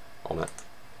on it.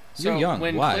 You're young.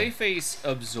 When Why? Clayface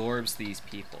absorbs these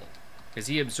people, is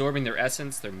he absorbing their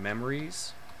essence, their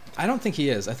memories? I don't think he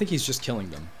is. I think he's just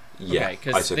killing them. Yeah, Okay,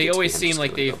 because they always seem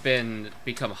like they've been.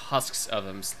 become husks of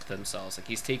themselves. Like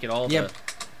he's taken all Yep.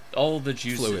 all the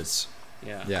juices. Fluids.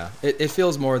 Yeah. Yeah. It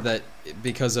feels more that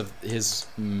because of his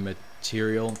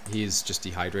material, he's just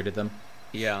dehydrated them.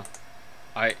 Yeah.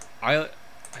 I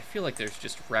feel like there's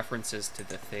just references to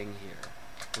the Thing here,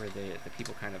 where the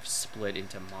people kind of split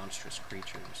into monstrous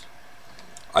creatures.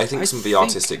 I think some of the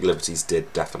artistic liberties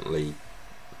did definitely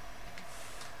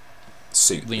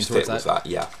fit with that.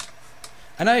 Yeah.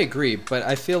 And I agree, but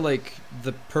I feel like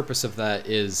the purpose of that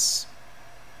is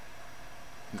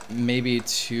maybe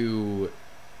to,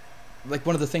 like,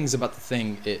 one of the things about the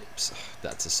Thing,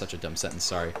 that's such a dumb sentence,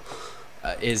 sorry,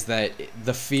 is that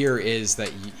the fear is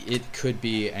that it could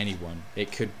be anyone.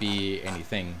 It could be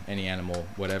anything, any animal,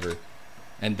 whatever.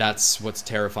 And that's what's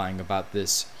terrifying about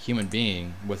this human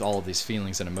being with all of these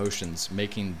feelings and emotions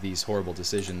making these horrible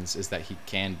decisions, is that he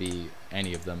can be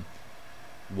any of them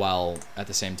while at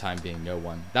the same time being no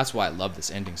one. That's why I love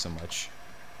this ending so much.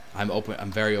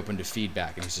 I'm very open to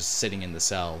feedback, and he's just sitting in the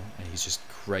cell and he's just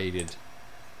created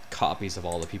copies of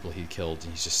all the people he killed,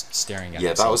 and he's just staring at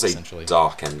himself, that was essentially. a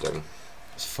dark ending.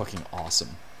 It's fucking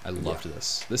awesome. I loved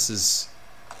this. This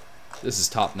is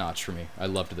top notch for me. I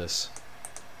loved this.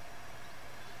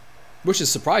 Which is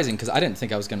surprising, because I didn't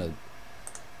think I was gonna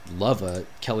love a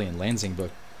Kelly and Lansing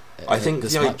book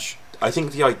this much. I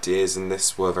think the ideas in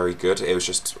this were very good. It was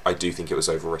just, I do think it was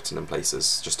overwritten in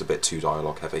places, just a bit too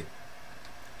dialogue heavy.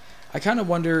 I kind of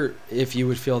wonder if you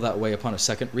would feel that way upon a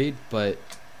second read, but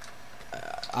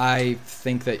I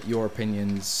think that your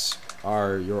opinions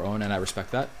are your own, and I respect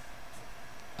that.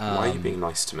 Why are you being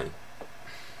nice to me?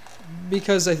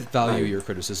 Because I value your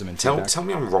criticism and feedback. Tell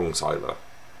me I'm wrong, Tyler.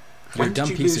 You're When a dumb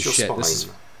did you piece lose of your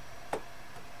shit.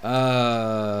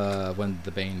 spine? When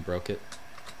the Bane broke it.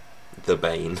 The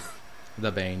Bane. The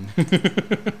Bane.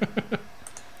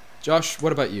 Josh,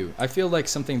 what about you? I feel like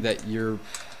something that you've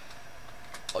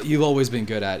always been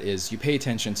good at is you pay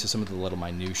attention to some of the little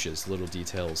minutiae, little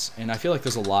details, and I feel like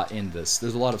there's a lot in this.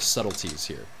 There's a lot of subtleties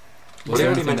here. Well, they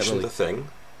only mentioned the Thing.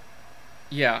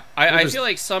 Yeah, I feel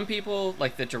like some people,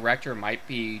 like the director, might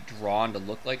be drawn to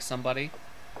look like somebody.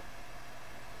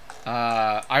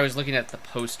 I was looking at the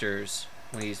posters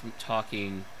when he's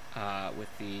talking with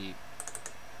the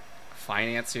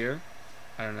financier.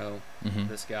 I don't know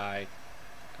this guy.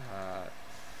 I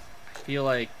feel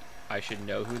like I should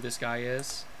know who this guy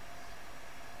is.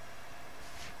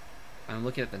 I'm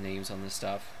looking at the names on this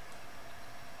stuff.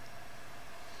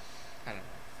 I don't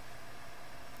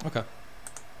know. Okay.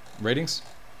 Ratings?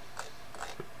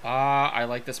 I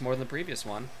like this more than the previous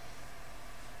one.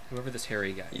 Whoever this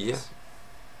hairy guy is. Yeah.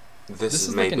 This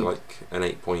is maybe like an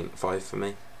 8.5 for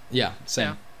me. Yeah,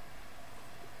 same.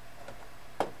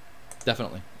 Yeah.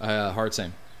 Definitely. Hard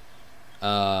same.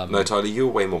 No, Tyler, you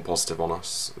were way more positive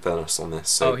than us on this.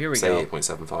 So here we say go.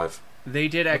 8.75. They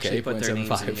did actually put their names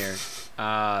in 8.75.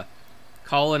 here.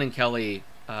 Colin and Kelly.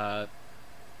 Oh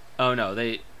no,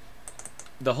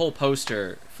 the whole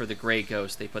poster for the Grey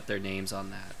Ghost. They put their names on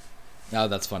that. Oh,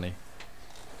 that's funny.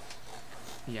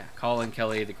 Yeah, Colin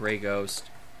Kelly, the Grey Ghost,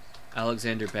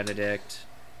 Alexander Benedict.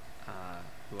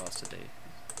 Who else did they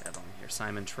have on here?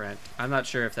 Simon Trent. I'm not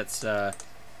sure if that's. Were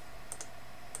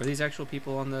these actual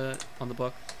people on the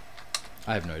book?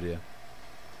 I have no idea.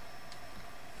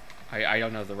 I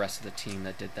don't know the rest of the team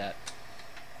that did that.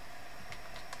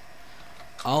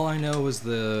 All I know was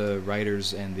the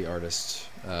writers and the artist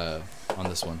on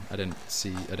this one. I didn't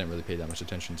really pay that much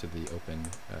attention to the open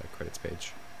credits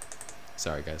page.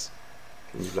 Sorry, guys.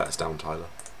 You've let us down, Tyler.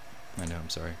 I know. I'm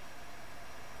sorry.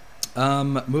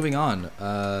 Moving on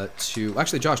to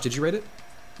actually, Josh, did you rate it?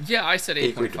 Yeah, I said He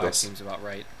agreed with 8.5 us. seems about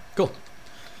right. Cool.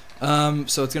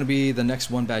 So it's gonna be the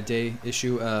next One Bad Day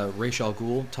issue. Ra's al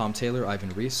Ghul, Tom Taylor, Ivan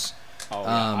Reis. Oh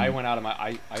yeah, I went out of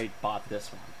my. I bought this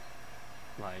one.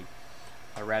 Like,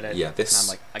 I read it. Yeah, this- And I'm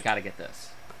like, I gotta get this.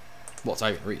 Well, it's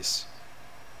Ivan Reis.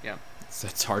 Yeah.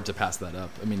 It's hard to pass that up.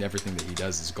 I mean, everything that he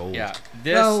does is gold. Yeah.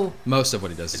 This. Well, most of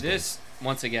what he does is This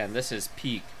once again. This is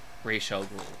peak Ra's al Ghul.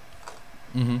 gold.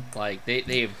 Mm-hmm. Like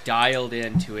they've dialed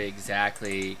into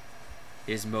exactly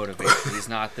his motivation. He's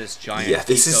not this giant. Yeah,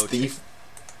 this is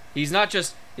He's not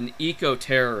just an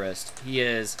eco-terrorist. He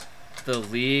is the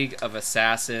League of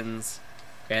Assassins,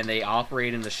 and they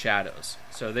operate in the shadows.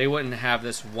 So they wouldn't have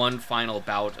this one final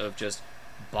bout of just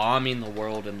bombing the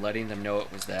world and letting them know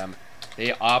it was them.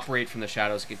 They operate from the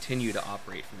shadows, continue to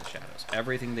operate from the shadows.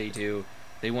 Everything they do,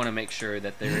 they want to make sure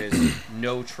that there is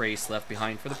no trace left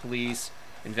behind for the police,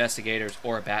 investigators,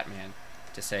 or a Batman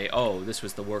to say, oh, this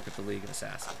was the work of the League of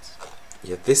Assassins.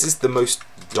 Yeah, this is the most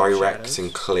direct Shadows.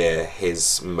 and clear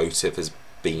his motive has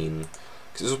been.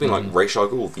 Because this has been like Ra's al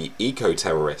Ghul, the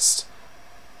eco-terrorist.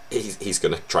 He's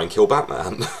going to try and kill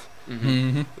Batman.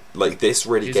 Mm-hmm. Like, this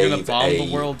really He's going gave to bomb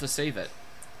the world to save it.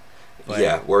 But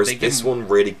yeah, whereas they this give him- one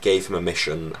really gave him a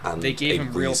mission and They gave a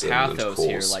him real reason and pathos cause.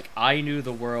 here. Like, I knew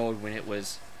the world when it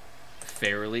was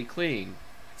fairly clean.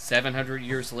 700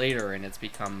 years later, and it's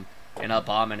become an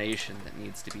abomination that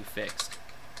needs to be fixed.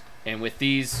 And with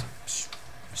these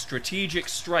strategic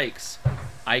strikes,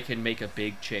 I can make a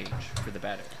big change for the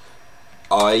better.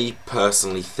 I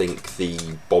personally think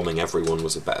the bombing everyone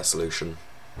was a better solution.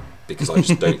 Because I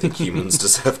just don't think humans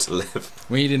deserve to live.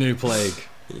 We need a new plague.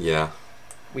 Yeah.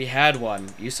 We had one.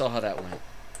 You saw how that went.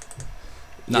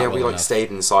 Not yeah, well we like enough. stayed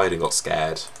inside and got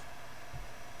scared.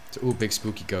 Ooh, big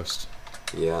spooky ghost.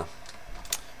 Yeah.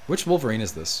 Which Wolverine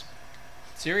is this?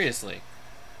 Seriously.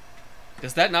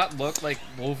 Does that not look like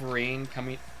Wolverine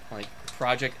coming, like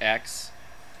Project X?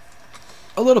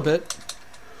 A little bit.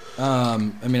 I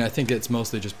mean, I think it's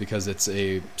mostly just because it's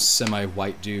a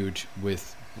semi-white dude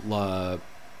with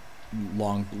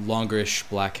longish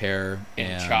black hair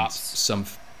And chops.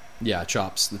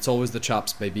 Chops. It's always the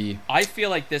chops, baby. I feel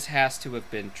like this has to have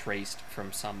been traced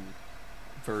from some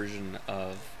version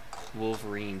of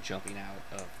Wolverine jumping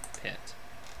out of the pit.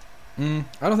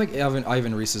 I don't think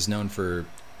Ivan Reis is known for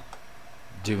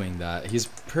doing that. He's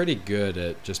pretty good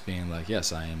at just being like,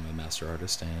 yes, I am a master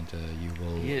artist, and you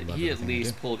will love He at everything I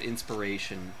least do." pulled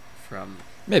inspiration from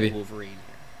Maybe. Wolverine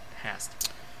here. Has to.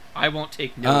 I won't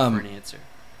take no for an answer.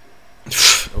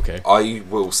 Okay. I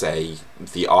will say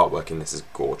the artwork in this is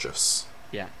gorgeous.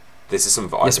 Yeah. This is some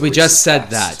of Yes, Ivan we Reis's just said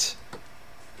best.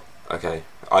 that. Okay.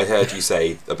 I heard you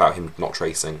say about him not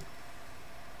tracing.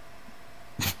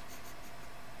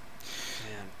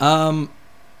 Man.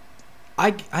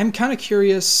 I'm kind of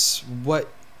curious what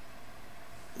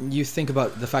you think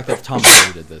about the fact that Tom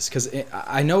Taylor did this, because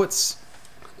I know it's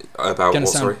About Gonna what,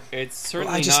 sound- sorry? It's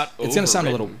certainly I just- not it's gonna sound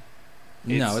a little- overwritten.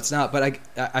 no, it's not. But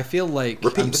I feel like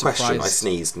Repeat I'm the surprised. question. I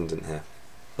sneezed and didn't hear.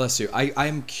 Bless you.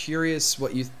 I'm curious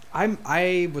what you.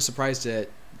 I was surprised at.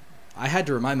 I had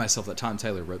to remind myself that Tom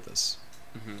Taylor wrote this.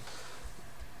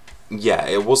 Yeah,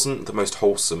 it wasn't the most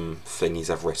wholesome thing he's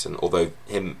ever written, although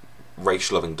him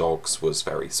racial-loving dogs was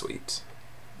very sweet.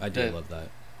 I do The- love that.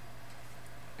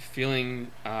 Feeling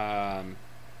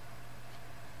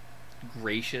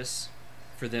gracious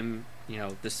for them, you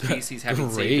know, the species having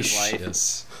saved his life.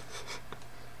 Gracious.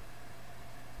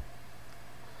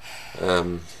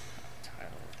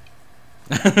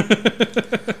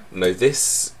 No,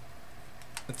 this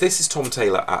is Tom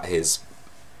Taylor at his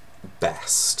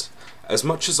best. As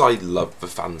much as I love the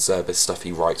fan service stuff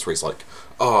he writes, where he's like,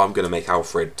 "Oh, I'm going to make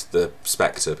Alfred the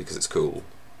Spectre because it's cool."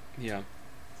 Yeah.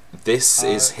 This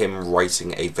is him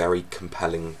writing a very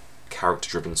compelling,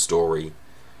 character-driven story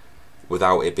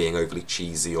without it being overly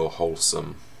cheesy or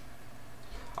wholesome.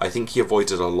 I think he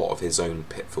avoided a lot of his own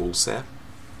pitfalls here.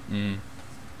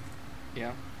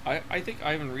 Yeah, I think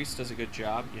Ivan Reis does a good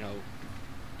job,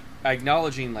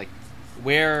 acknowledging like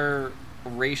where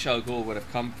Ra's al Ghul would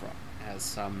have come from as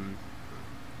some,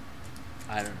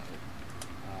 I don't know,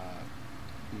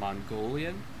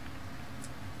 Mongolian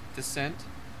descent,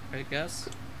 I guess.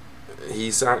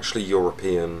 He's actually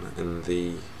European in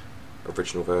the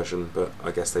original version, but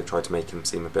I guess they tried to make him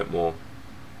seem a bit more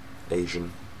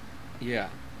Asian. Yeah.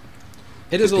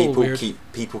 It is a little weird.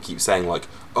 People keep saying like,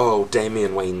 "Oh,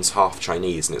 Damian Wayne's half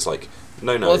Chinese," and it's like,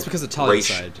 no. Well, it's because of Talia's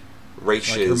side. Ra's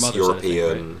Like her is mother's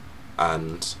European, side, I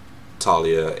think, and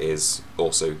Talia is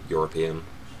also European.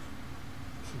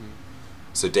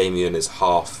 So Damian is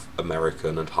half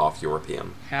American and half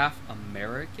European. Half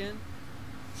American?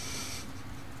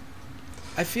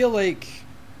 I feel like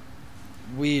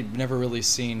we'd never really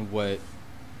seen what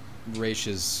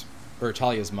Raish's or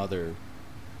Talia's mother,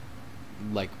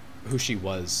 like who she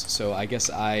was. So I guess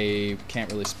I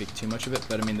can't really speak too much of it.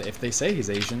 But I mean, if they say he's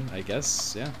Asian, I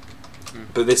guess, yeah.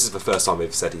 But this is the first time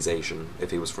they've said he's Asian.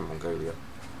 If he was from Mongolia,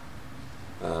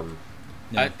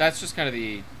 Yeah. That's just kind of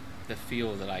the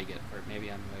feel that I get for it. Maybe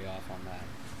I'm way off on that.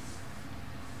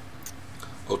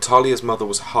 Oh, Talia's mother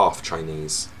was half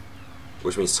Chinese,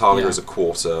 which means Talia Yeah. is a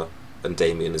quarter and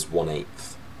Damien is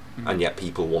 1/8, Mhm. and yet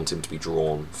people want him to be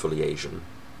drawn fully Asian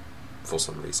for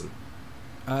some reason.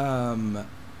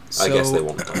 So, I guess they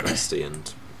want diversity,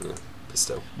 and yeah, but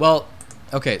still. Well,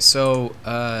 okay, so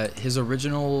his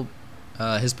original,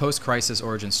 his post-crisis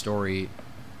origin story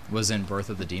was in Birth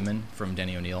of the Demon from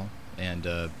Denny O'Neil and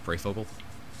Brayfogle.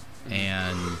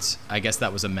 And I guess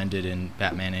that was amended in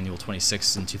Batman Annual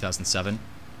 26 in 2007.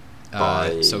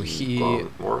 By So he,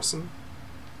 Grant Morrison?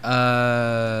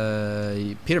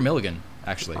 Peter Milligan,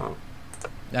 actually. Oh.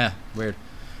 Yeah, weird.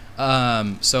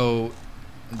 So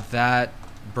that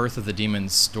Birth of the Demon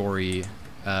story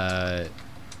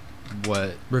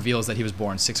what reveals that he was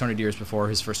born 600 years before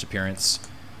his first appearance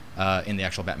in the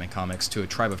actual Batman comics to a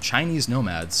tribe of Chinese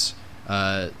nomads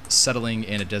settling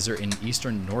in a desert in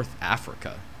eastern North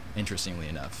Africa, interestingly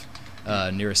enough,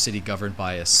 near a city governed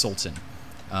by a sultan.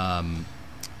 I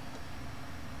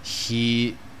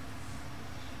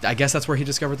guess that's where he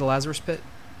discovered the Lazarus Pit.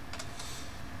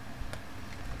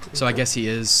 So I guess he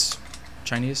is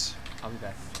Chinese. I'll be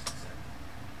back in just a sec.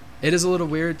 It is a little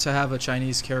weird to have a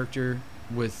Chinese character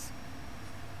with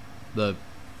the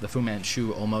Fu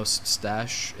Manchu almost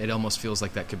stash. It almost feels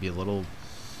like that could be a little...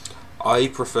 I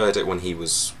preferred it when he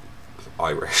was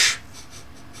Irish.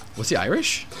 Was he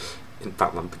Irish? In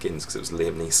Batman Begins, because it was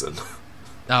Liam Neeson.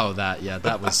 Oh,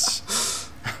 that was...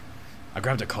 I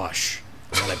grabbed a kosh,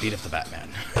 and then I beat up the Batman.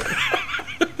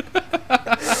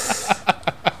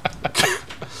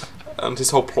 And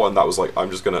his whole plot in that was like, I'm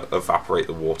just going to evaporate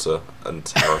the water and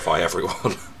terrify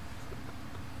everyone.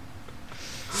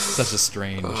 Such a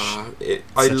strange... I such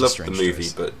a loved the strange movie,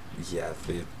 choice. but yeah,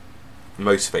 the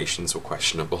motivations were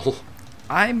questionable.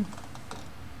 I'm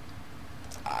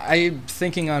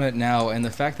thinking on it now, and the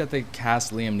fact that they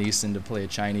cast Liam Neeson to play a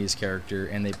Chinese character,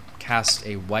 and they cast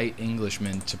a white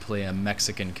Englishman to play a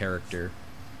Mexican character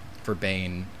for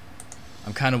Bane,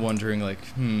 I'm kind of wondering, like,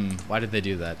 why did they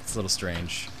do that? It's a little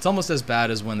strange. It's almost as bad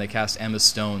as when they cast Emma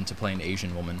Stone to play an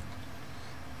Asian woman.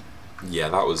 Yeah,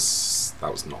 that was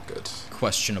not good.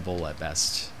 Questionable at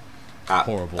best.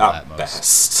 Horrible at most.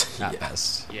 Best. At Yeah.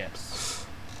 best. Yes.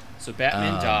 So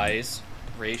Batman dies.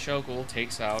 Ra's al Ghul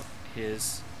takes out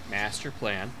his master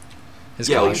plan. His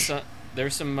Yeah, kosh.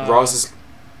 There's some... Raz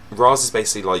is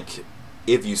basically like,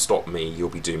 if you stop me, you'll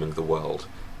be dooming the world.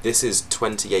 This is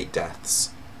 28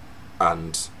 deaths,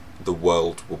 and the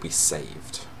world will be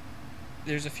saved.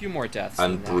 There's a few more deaths.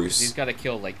 And than that, 'cause Bruce- he's got to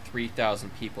kill like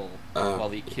 3,000 people while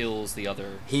he kills the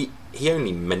other... He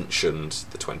only mentioned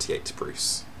the 28 to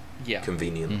Bruce, Yeah.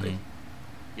 conveniently.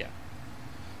 Yeah.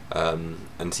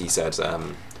 And he said,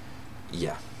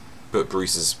 yeah. But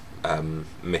Bruce's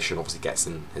mission obviously gets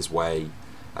in his way,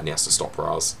 and he has to stop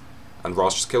Raz. And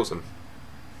Raz just kills him.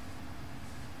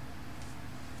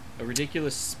 A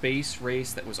ridiculous space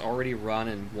race that was already run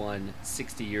and won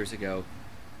 60 years ago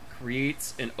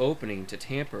creates an opening to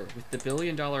tamper with the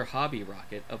billion-dollar hobby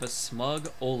rocket of a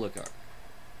smug oligarch.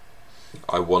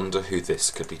 I wonder who this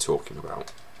could be talking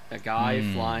about. A guy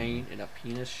flying in a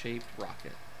penis-shaped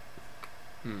rocket.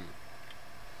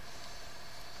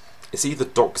 It's either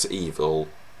Dr. Evil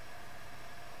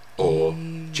or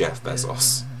Jeff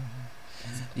Bezos.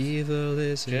 Evil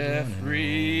is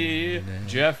Jeffrey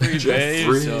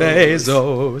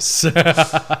Bezos.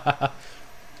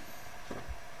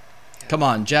 Come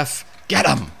on, Jeff, get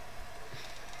him!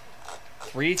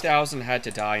 3,000 had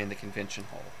to die in the convention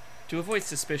hall to avoid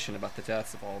suspicion about the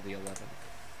deaths of all the 11.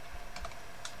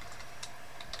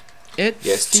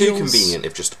 it's too convenient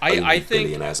if just only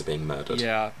billionaires are being murdered.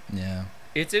 Yeah. Yeah.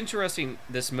 It's interesting,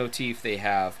 this motif they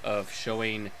have of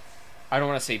showing, I don't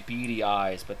want to say beady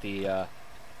eyes, but the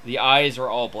eyes are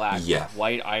all black with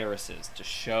white irises to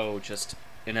show just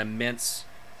an immense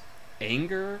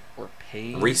anger or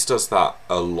pain. Reese does that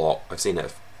a lot. I've seen it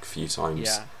a few times.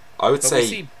 Yeah. I would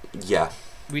say,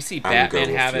 We see Anger Batman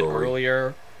or have it fury.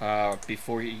 earlier,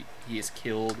 before he is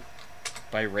killed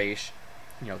by Ra's.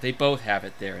 You know, they both have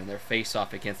it there, and they're face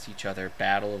off against each other.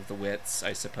 Battle of the wits,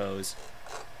 I suppose.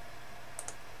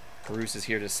 Bruce is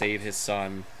here to save his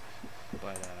son,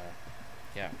 but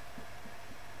yeah.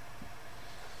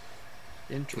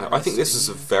 No, I think this is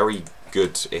a very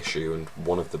good issue and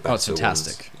one of the better it's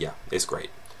fantastic. ones. Yeah, it's great.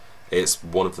 It's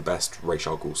one of the best Ra's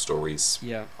al Ghul stories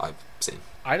I've seen.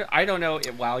 I don't know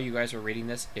while you guys were reading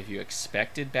this if you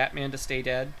expected Batman to stay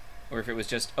dead, or if it was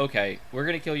just, okay, we're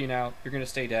going to kill you now, you're going to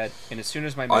stay dead, and as soon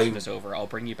as my mission is over, I'll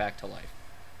bring you back to life.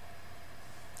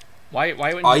 Why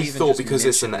wouldn't you even thought just because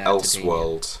it's an mention that to Damian?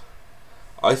 Elseworld.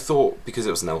 I thought because it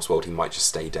was an Elseworld, he might just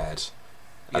stay dead,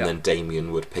 and then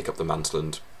Damian would pick up the mantle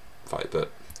and fight.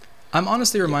 But I'm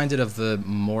honestly reminded of the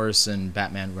Morrison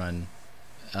Batman run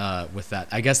with that.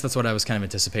 I guess that's what I was kind of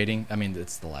anticipating. I mean,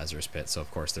 it's the Lazarus Pit, so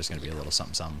of course there's going to be a little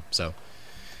something. So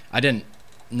I didn't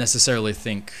necessarily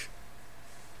think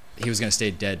he was going to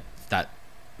stay dead that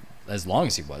as long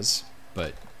as he was,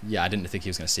 but yeah, I didn't think he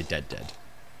was going to stay dead.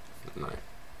 No.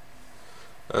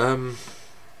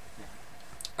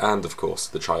 And of course,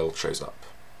 the child shows up.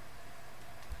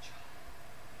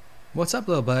 What's up,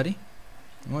 little buddy?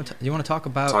 You want to talk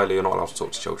about? Tyler, you're not allowed to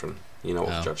talk to children. You know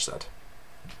what the judge said.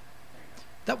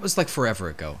 That was like forever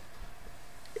ago.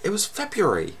 It was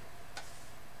February.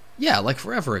 Yeah, like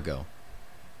forever ago.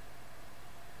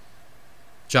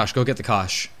 Josh, go get the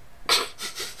kosh.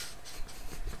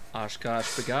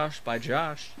 Oshkosh Bagosh by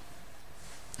Josh.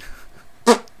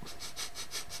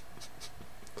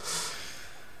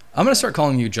 I'm going to start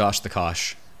calling you Josh the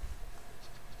Kosh.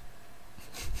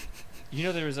 You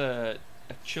know, there's a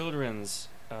children's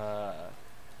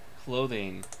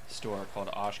clothing store called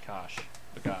Oshkosh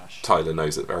Bagosh. Tyler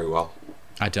knows it very well.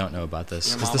 I don't know about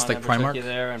this. Your Is this mama like never Primark? took you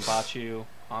there and bought you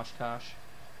Oshkosh?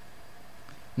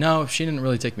 No, she didn't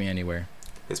really take me anywhere.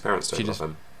 His parents don't love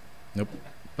him. Nope.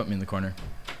 Put me in the corner.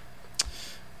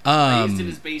 I used in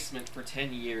his basement for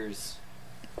 10 years.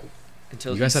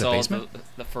 Until You guys he had a saw basement?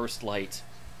 the first light.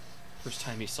 First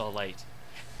time he saw light.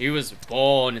 He was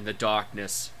born in the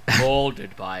darkness,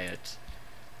 molded by it.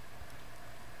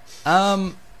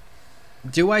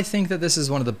 Do I think that this is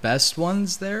one of the best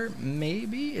ones there?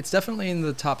 Maybe. It's definitely in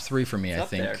the top 3 for me, It's I up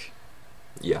think. there.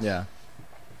 Yeah. Yeah.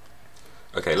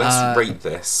 Okay, let's rate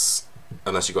this.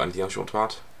 Unless you got anything else you want to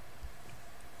add?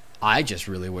 I just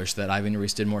really wish that Ivan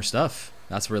Reis did more stuff.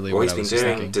 That's really Well, what he's I been was just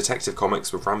doing thinking. Detective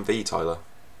Comics with Ram V, Tyler.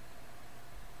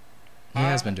 He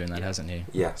has been doing that, hasn't he?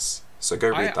 Yes. So go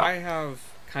read that. I have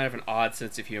kind of an odd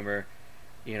sense of humor.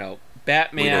 You know,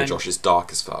 Batman... We know Josh is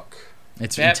dark as fuck.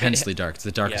 It's Batman- intensely dark. It's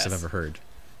the darkest I've Yes. ever heard.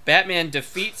 Batman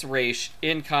defeats Ra's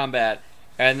in combat,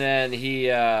 and then he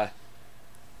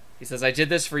says, "I did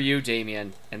this for you,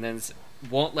 Damian," and then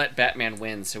won't let Batman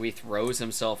win, so he throws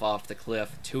himself off the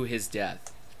cliff to his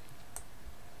death.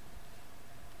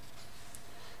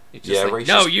 It's just like, Ra's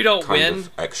no, is you don't kind win. of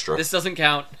extra. This doesn't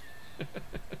count.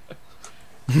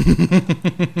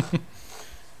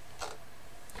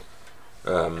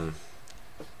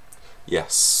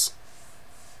 Yes.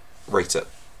 Rate it.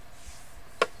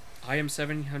 I am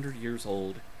 700 years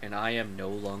old, and I am no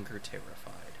longer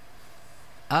terrified.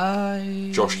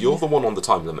 Josh, you're the one on the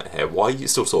time limit here. Why are you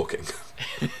still talking?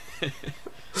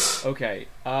 Okay.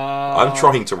 I'm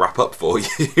trying to wrap up for you.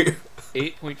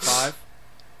 8.5.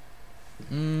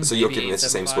 So you're Maybe giving this the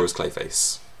same 8.75? score as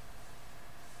Clayface.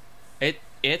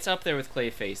 It's up there with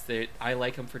Clayface. I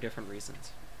like him for different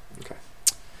reasons. Okay.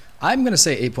 I'm going to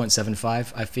say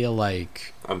 8.75. I feel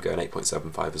like... I'm going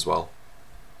 8.75 as well.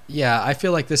 Yeah, I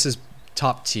feel like this is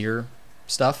top tier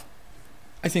stuff.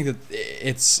 I think that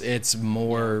it's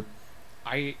more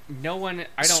I don't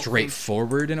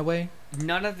straightforward in a way. think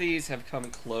none of these have come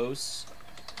close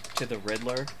to the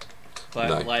Riddler. But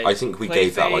No, like I think we Clayface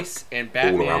gave that, like, and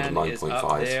all around Batman is up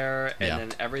 9.5. there, and Yeah.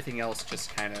 then everything else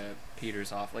just kind of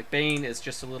peters off. Like Bane is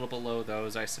just a little below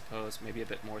those, I suppose, maybe a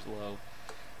bit more low.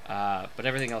 But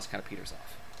everything else kind of peters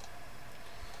off.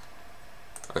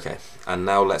 Okay, and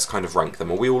now let's kind of rank them.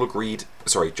 Are we all agreed?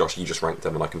 Sorry, Josh, you just ranked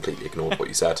them and I completely ignored what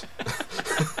you said.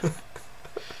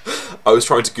 I was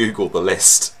trying to Google the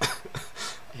list.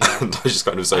 Yeah. And I just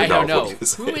kind of zoned I don't out know. what you were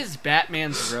saying. Who is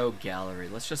Batman's rogue gallery?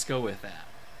 Let's just go with that.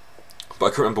 But I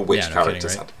can't remember which Yeah, no kidding,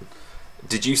 characters right? had them.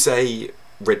 Did you say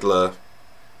Riddler,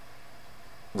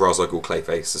 Ra's al Ghul,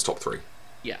 Clayface as top 3.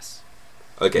 Yes.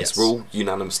 Okay, Yes. so we're all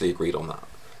unanimously agreed on that.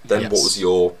 Then Yes.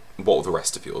 what were the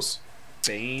rest of yours?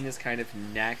 Bane is kind of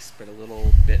next, but a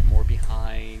little bit more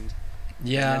behind.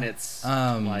 Yeah. And then it's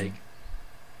like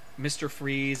Mr.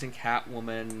 Freeze and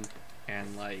Catwoman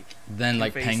and like then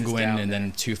like Two-Face is Penguin down and there.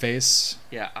 then Two-Face.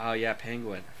 Yeah, oh yeah,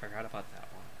 Penguin. I forgot about that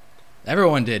one.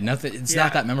 Everyone did. Nothing. It's Yeah.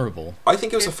 not that memorable. I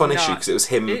think it was a It's fun not- issue because it was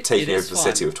him it taking is over the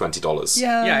fun. city with $20.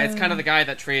 Yeah, it's kind of the guy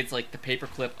that trades like the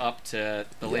paperclip up to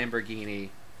the Yeah. Lamborghini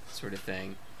sort of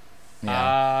thing.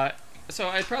 Yeah. So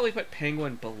I'd probably put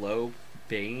Penguin below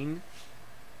Bane.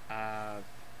 I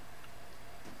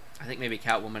think maybe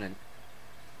Catwoman and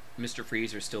Mr.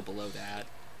 Freeze are still below that.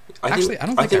 Actually, I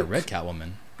don't think I read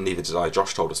Catwoman. Neither did I.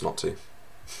 Josh told us not to.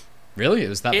 Really? It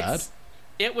was that bad?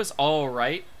 It was all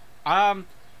right. I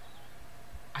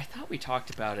thought we talked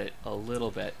about it a little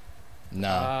bit.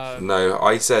 No. No,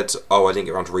 I said, oh, I didn't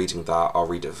get around to reading that. I'll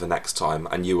read it for next time.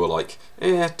 And you were like,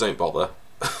 don't bother.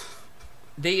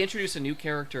 They introduced a new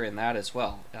character in that as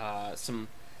well. Some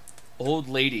old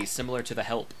lady similar to the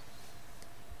Help.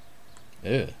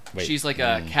 Ew. Wait. She's like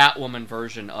a Catwoman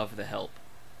version of the Help.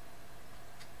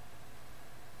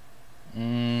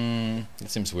 That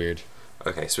seems weird.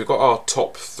 Okay, so we've got our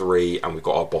top 3 and we've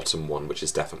got our bottom 1, which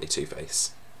is definitely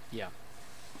Two-Face. Yeah.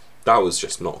 That was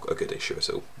just not a good issue at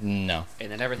all. No.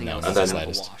 And then everything No, else not is the kind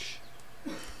of a slightest. wash.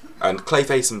 And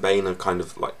Clayface and Bane are kind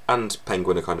of like, and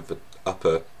Penguin are kind of the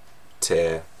upper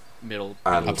tier, Middle.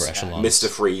 and Upper echelon. Mr.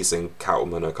 Freeze and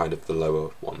Catwoman are kind of the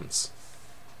lower ones.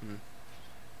 Mm.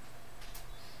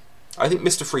 I think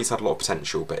Mr. Freeze had a lot of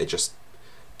potential, but it just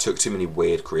took too many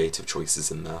weird creative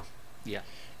choices in there. Yeah.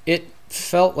 It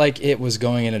felt like it was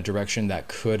going in a direction that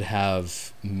could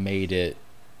have made it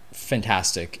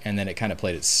fantastic, and then it kind of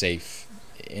played it safe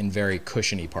in very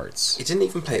cushiony parts. It didn't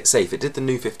even play it safe. It did the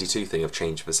New 52 thing of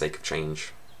change for the sake of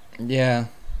change. Yeah.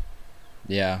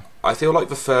 Yeah. I feel like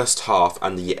the first half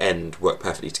and the end worked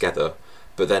perfectly together,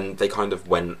 but then they kind of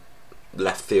went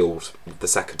left field with the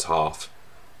second half,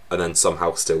 and then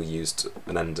somehow still used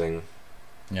an ending.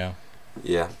 Yeah.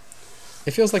 Yeah.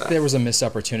 It feels like there was a missed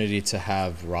opportunity to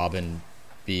have Robin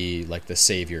be like the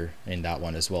savior in that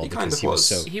one as well, He because kind of he was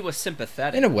was. so, He was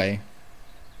sympathetic. in a way,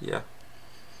 Yeah.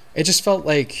 it just felt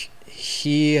like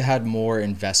he had more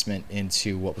investment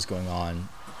into what was going on,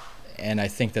 and I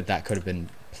think that could have been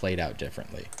played out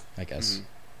differently, I guess.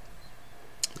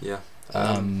 Yeah.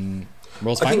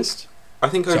 World's I think- Finest? I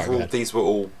think Sorry, go overall ahead. these were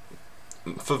all,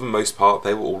 for the most part,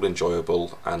 they were all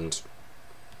enjoyable, and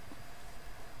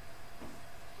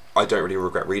I don't really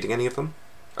regret reading any of them,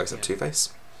 except Yeah. Two-Face.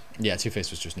 Yeah,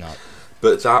 Two-Face was just not.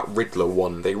 But that Riddler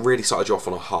one, they really started you off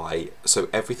on a high, so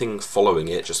everything following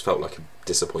it just felt like a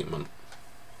disappointment.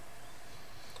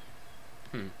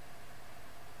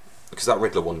 Because that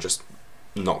Riddler one just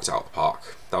knocked it out of the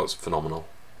park. That was phenomenal.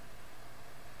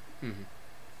 Mhm.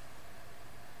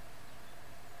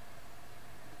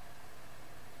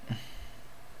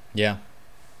 Yeah.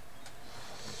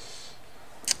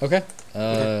 Okay.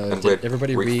 And Did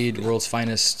everybody read World's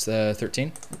Finest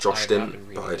 13? Josh I have not didn't,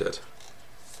 been but I reading did.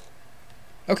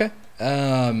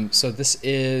 Okay. So this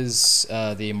is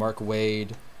the Mark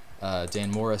Waid,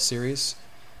 Dan Mora series,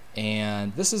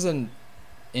 and this is an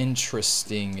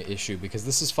interesting issue because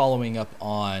this is following up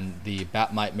on the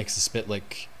Batmite Mixes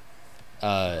Spitlick.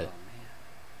 I'm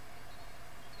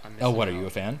Oh, missing what are out. you, a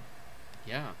fan?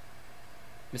 Yeah.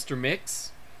 Mr.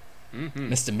 Mix.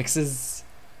 Mm-hmm. Mr. Mixes.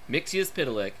 Mixius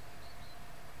Pitalik.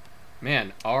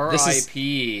 Man, This is-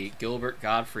 R.I.P. Gilbert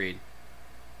Gottfried.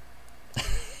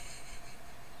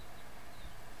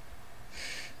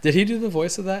 Did he do the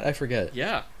voice of that? I forget.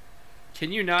 Yeah.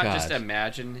 Can you not just God.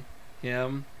 imagine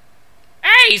him?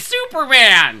 Hey,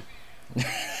 Superman!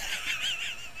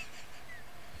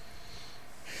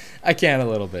 I can a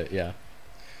little bit, yeah.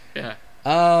 Yeah.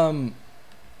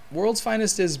 World's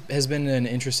Finest has been an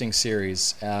interesting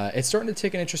series. It's starting to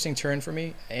take an interesting turn for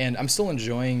me, and I'm still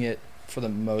enjoying it for the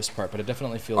most part, but it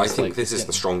definitely feels I like think this it's is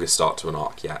the strongest start to an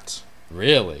arc yet.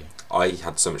 Really? I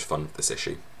had so much fun with this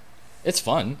issue. It's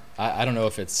fun. I don't know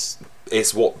if it's...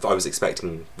 It's what I was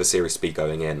expecting the series to be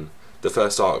going in. The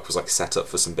first arc was like set up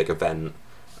for some big event,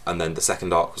 and then the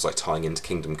second arc was like tying into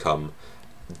Kingdom Come.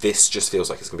 This just feels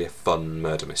like it's going to be a fun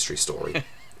murder mystery story.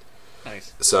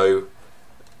 Nice. So,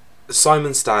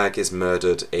 Simon Stagg is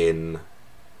murdered in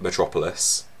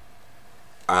Metropolis,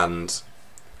 and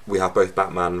we have both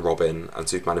Batman, Robin, and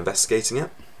Superman investigating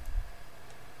it.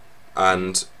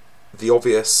 And the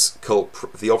obvious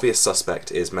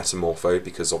suspect is Metamorpho,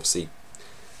 because obviously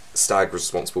Stagg was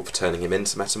responsible for turning him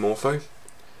into Metamorpho.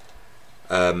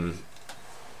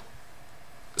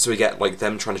 So we get like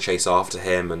them trying to chase after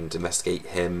him and investigate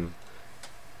him,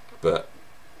 But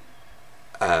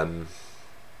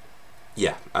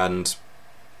yeah, and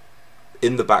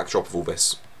in the backdrop of all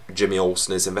this, Jimmy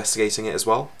Olsen is investigating it as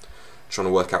well, trying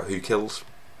to work out who killed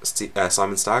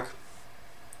Simon Stagg.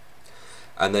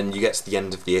 And then you get to the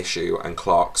end of the issue, and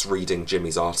Clark's reading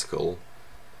Jimmy's article,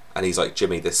 and he's like,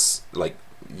 Jimmy, this, like,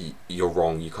 you're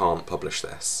wrong, you can't publish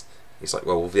this. He's like,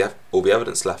 well, all the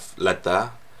evidence led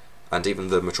there, and even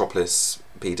the Metropolis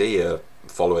PD are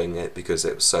following it because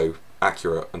it was so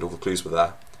accurate and all the clues were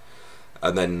there.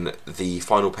 And then the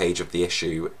final page of the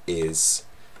issue is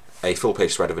a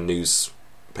full-page spread of a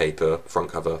newspaper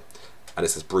front cover, and it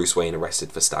says Bruce Wayne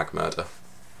arrested for Stagg murder.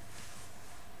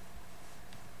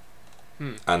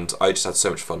 And I just had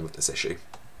so much fun with this issue.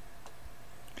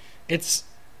 It's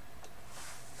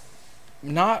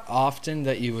not often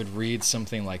that you would read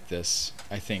something like this,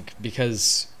 I think,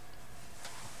 because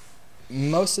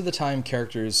most of the time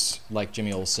characters like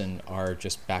Jimmy Olsen are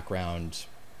just background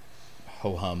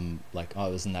ho-hum, like,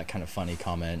 oh, isn't that kind of funny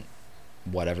comment,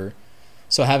 whatever.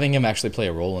 So having him actually play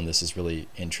a role in this is really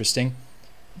interesting.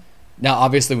 Now,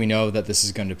 obviously, we know that this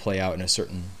is going to play out in a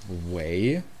certain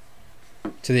way,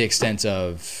 to the extent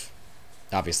of,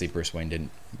 obviously, Bruce Wayne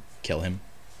didn't kill him,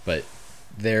 but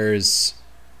it's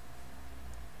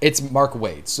Mark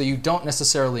Waid, so you don't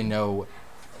necessarily know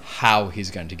how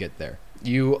he's going to get there.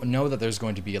 You know that there's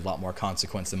going to be a lot more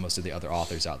consequence than most of the other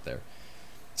authors out there.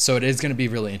 So it is going to be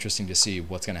really interesting to see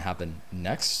what's going to happen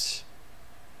next.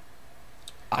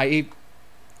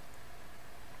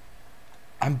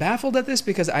 I'm baffled at this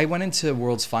because I went into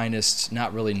World's Finest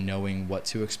not really knowing what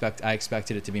to expect. I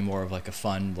expected it to be more of like a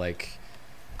fun, like,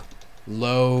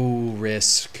 low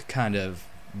risk kind of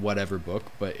whatever book,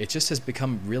 but it just has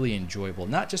become really enjoyable.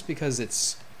 Not just because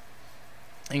it's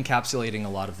encapsulating a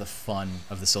lot of the fun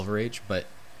of the Silver Age, but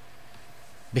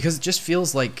because it just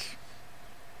feels like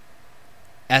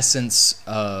essence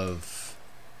of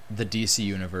the DC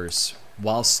universe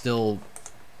while still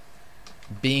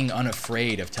being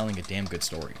unafraid of telling a damn good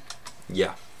story.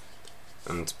 Yeah.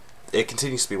 And it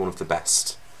continues to be one of the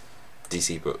best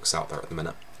DC books out there at the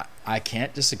minute. I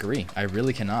can't disagree. I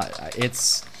really cannot.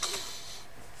 It's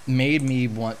made me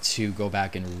want to go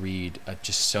back and read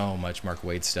just so much Mark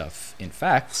Waid stuff. In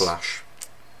fact, Flash.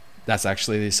 That's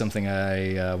actually something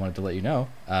I wanted to let you know.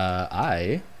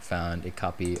 I found a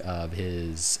copy of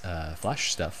his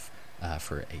Flash stuff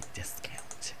for a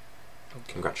discount.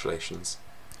 Congratulations.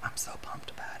 I'm so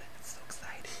pumped about it. It's so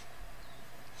exciting.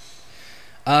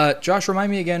 Josh,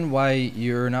 remind me again why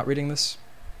you're not reading this.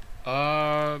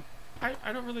 I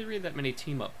don't really read that many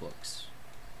team-up books.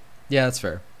 Yeah, that's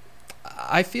fair.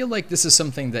 I feel like this is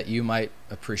something that you might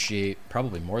appreciate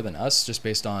probably more than us, just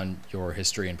based on your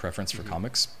history and preference for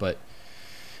comics. But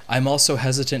I'm also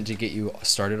hesitant to get you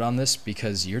started on this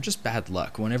because you're just bad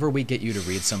luck. Whenever we get you to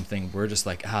read something, we're just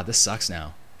like, this sucks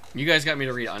now. You guys got me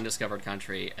to read Undiscovered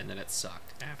Country, and then it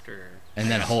sucked after.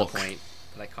 And then Hulk. The point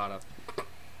that I caught up.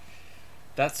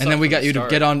 And then we got you to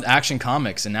get on Action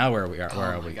Comics, and now where are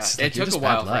we? It took a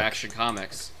while for Action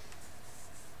Comics.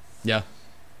 Yeah.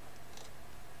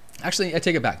 Actually, I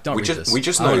take it back. Don't read this. We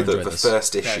just know that the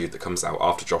first issue that comes out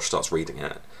after Josh starts reading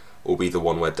it will be the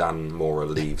one where Dan Mora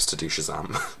leaves to do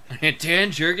Shazam. And Dan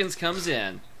Jurgens comes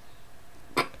in.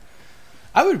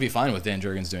 I would be fine with Dan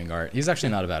Jurgens doing art. He's actually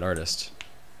not a bad artist.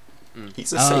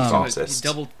 He's a safe artist. He's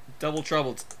double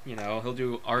troubled. You know, he'll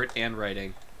do art and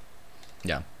writing.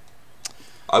 Yeah.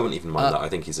 I wouldn't even mind that. I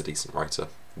think he's a decent writer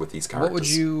with these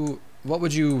characters. What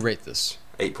would you rate this?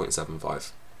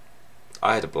 8.75.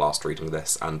 I had a blast reading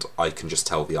this, and I can just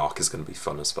tell the arc is going to be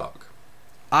fun as fuck.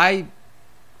 I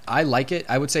like it.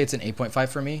 I would say it's an 8.5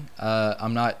 for me.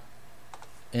 I'm not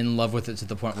in love with it to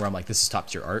the point where I'm like, this is top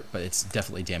tier art, but it's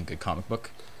definitely a damn good comic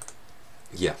book.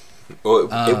 Yeah. Well,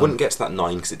 it wouldn't get to that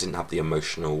 9 because it didn't have the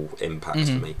emotional impact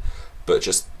for me. But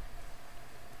just,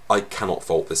 I cannot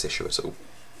fault this issue at all.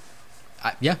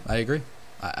 I agree.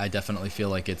 I definitely feel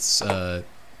like it's Mark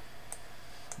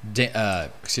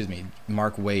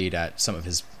Waid at some of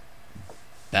his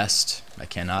best. I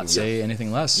cannot say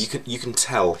anything less. You can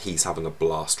tell he's having a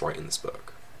blast writing this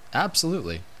book.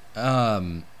 Absolutely.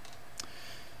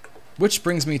 Which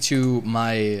brings me to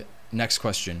my next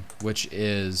question, which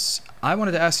is, I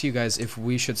wanted to ask you guys if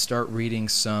we should start reading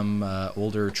some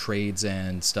older trades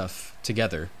and stuff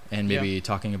together, and maybe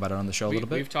talking about it on the show a little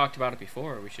bit. We've talked about it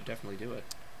before. We should definitely do it.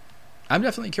 I'm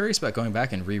definitely curious about going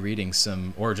back and rereading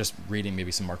some, or just reading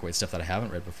maybe some Mark Waid stuff that I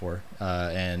haven't read before,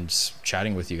 and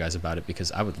chatting with you guys about it,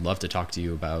 because I would love to talk to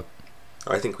you about...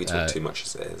 I think we talk too much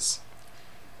as it is.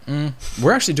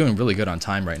 We're actually doing really good on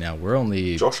time right now. We're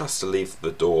only... Josh has to leave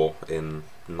the door in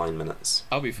 9 minutes.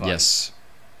 I'll be fine. Yes.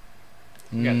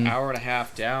 We got an hour and a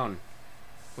half down.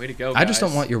 Way to go, I just guys.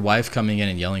 don't want your wife coming in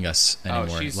and yelling us anymore.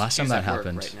 Oh, Last time she's that at work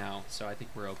happened, right now, so I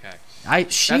think we're okay.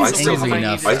 she's That's the angry reason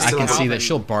enough. I I can still see that haven't-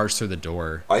 she'll barge through the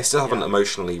door. I still haven't Yeah.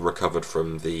 emotionally recovered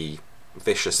from the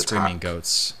vicious Screaming attack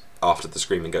goats. after the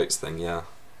screaming goats thing. Yeah,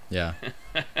 Yeah.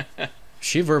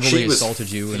 She verbally she was assaulted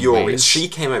you in furious. ways. She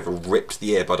came over, ripped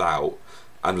the earbud out,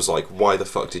 and was like, "Why the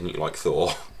fuck didn't you like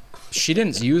Thor?" She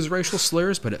didn't use racial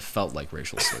slurs, but it felt like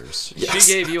racial slurs. Yes.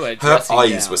 She gave you a Her dressing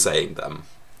eyes down. were saying them.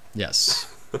 Yes,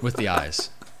 with the eyes.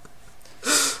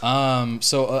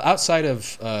 So outside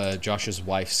of Josh's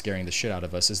wife scaring the shit out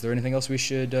of us, is there anything else we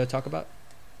should talk about?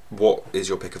 What is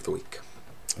your pick of the week?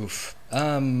 Oof.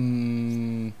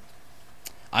 I'm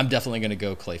definitely gonna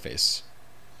go Clayface.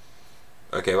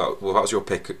 Okay, well, that was your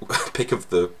pick of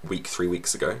the week 3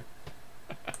 weeks ago.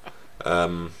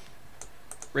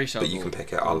 Rachel But you can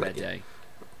pick it. I'll let you. Day.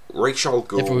 Rachel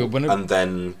If we Gould, wanna- and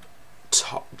then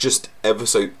just ever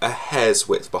so a hair's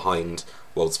width behind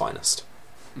World's Finest.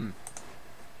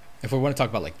 If we want to talk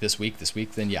about like this week,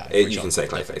 then yeah. You Rachel can say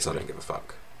Gould. Clayface. I don't give a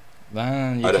fuck. You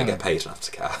I don't kinda- get paid enough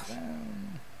to care.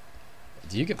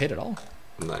 Do you get paid at all?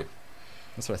 No.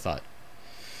 That's what I thought.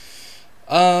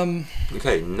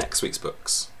 Okay, next week's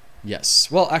books. Yes.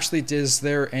 Well, actually, is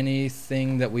there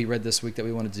anything that we read this week that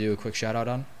we want to do a quick shout out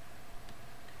on?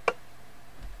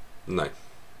 No.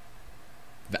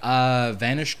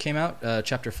 Vanish came out,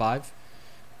 chapter 5.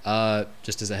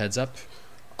 Just as a heads up,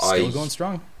 still going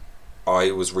strong.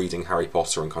 I was reading Harry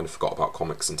Potter and kind of forgot about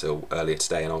comics until earlier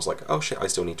today, and I was like, oh shit, I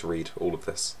still need to read all of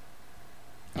this.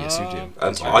 Yes, you do.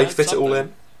 And I I read fit it all something.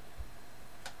 in.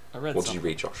 I read What did something. you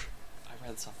read, Josh? I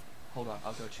read something. Hold on,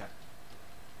 I'll go check.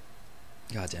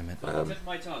 God damn it. Um,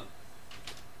 my tongue.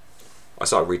 I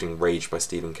started reading Rage by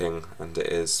Stephen King, and it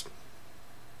is...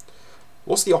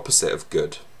 What's the opposite of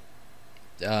good?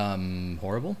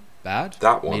 Horrible? Bad?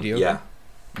 That one, Mediocre? yeah.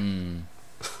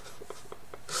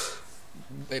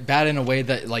 Bad in a way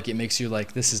that like it makes you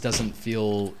like doesn't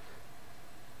feel.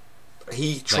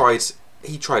 He tried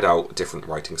out different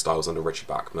writing styles under Richard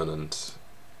Bachman, and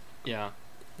Yeah,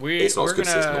 it's not as we're good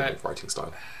as his gonna normal writing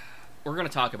style. we're gonna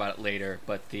talk about it later,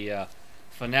 but the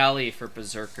finale for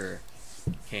Berserker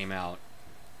came out,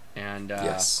 and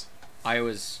Yes. I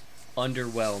was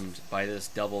underwhelmed by this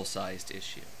double-sized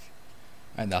issue.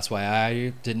 And that's why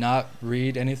I did not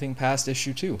read anything past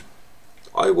issue 2.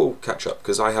 I will catch up,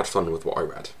 because I had fun with what I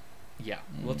read. Yeah,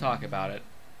 we'll talk about it.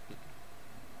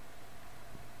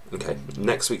 Okay,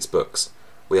 next week's books.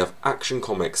 We have Action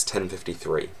Comics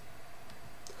 1053.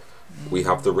 We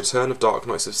have The Return of Dark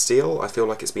Knights of Steel. I feel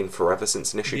like it's been forever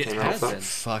since an issue It came out of has that. been.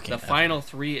 Fucking The final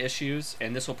 3 issues,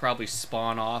 and this will probably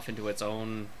spawn off into its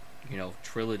own,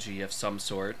 trilogy of some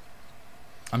sort.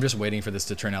 I'm just waiting for this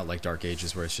to turn out like Dark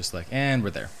Ages, where it's just like, and we're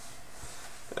there.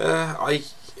 I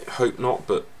hope not,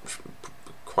 but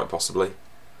quite possibly.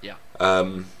 Yeah.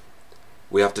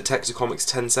 We have Detective Comics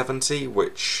 1070,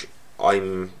 which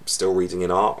I'm still reading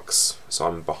in arcs, so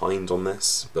I'm behind on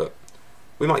this, but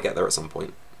we might get there at some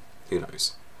point. Who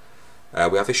knows?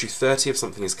 We have issue 30 of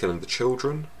Something is Killing the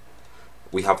Children.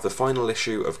 We have the final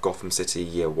issue of Gotham City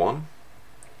Year 1.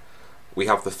 We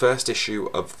have the first issue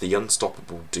of The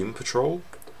Unstoppable Doom Patrol,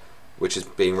 which is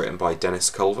being written by Dennis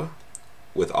Culver,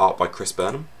 with art by Chris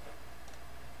Burnham.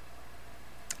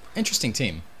 Interesting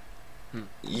team.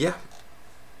 Yeah,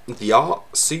 the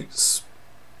art suits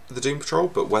the Doom Patrol,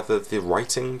 but whether the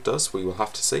writing does, we will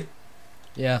have to see.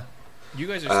 Yeah. You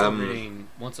guys are still reading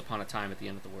Once Upon a Time at the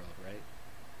End of the World, right?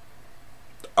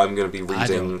 I'm going to be I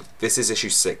reading... don't- This is issue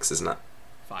 6, isn't it?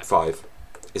 5. 5.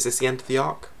 Is this the end of the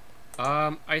arc?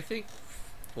 I think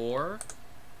 4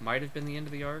 might have been the end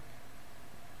of the arc.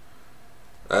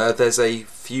 There's a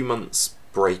few months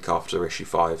break after issue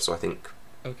 5, so I think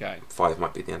Okay. 5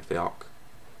 might be the end of the arc.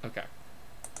 Okay.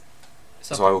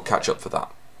 So I will catch up for that.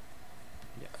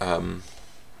 Yeah.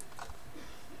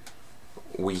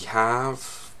 We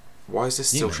have... Why is this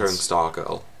still Demons. showing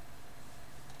Stargirl?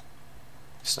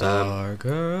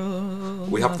 Stargirl.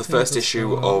 We have the first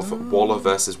issue of Waller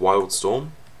vs. Wildstorm,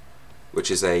 which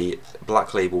is a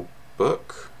Black Label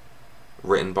book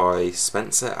written by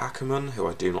Spencer Ackerman, who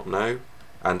I do not know,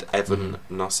 and Evan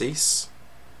Narcisse.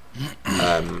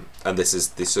 And this is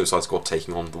the Suicide Squad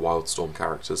taking on the Wildstorm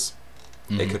characters.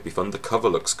 It could be fun. The cover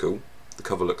looks cool. The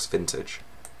cover looks vintage.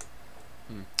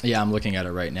 Yeah, I'm looking at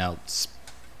it right now. It's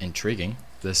intriguing.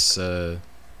 This, I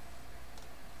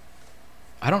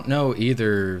don't know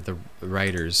either the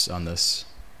writers on this.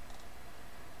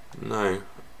 No.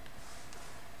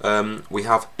 We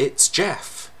have It's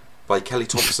Jeff by Kelly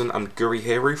Thompson and Guri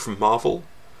Hiru from Marvel.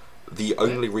 The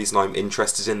only reason I'm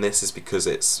interested in this is because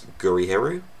it's Guri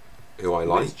Hiru, who I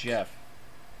like. Jeff.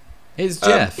 It's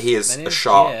Jeff. He is My a name's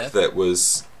shark Jeff. that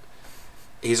was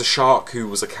He's a shark who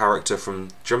was a character from...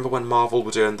 Do you remember when Marvel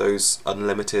were doing those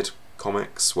Unlimited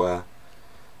comics where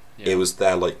it was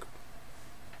their, like,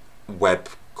 web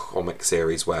comic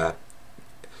series where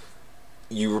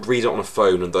you would read it on a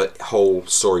phone and the whole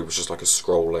story was just like a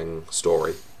scrolling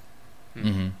story.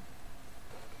 Mm-hmm.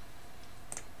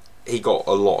 He got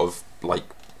a lot of, like...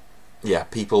 Yeah,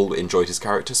 people enjoyed his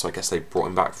character, so I guess they brought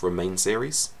him back for a main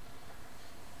series.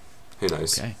 Who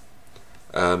knows? Okay.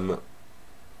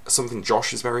 Something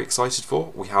Josh is very excited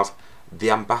for. We have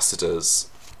The Ambassadors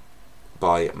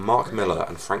by Mark Miller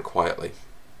and Frank Quietly.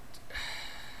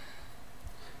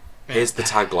 Here's the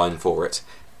tagline for it.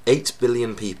 8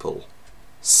 billion people.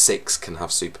 6 can have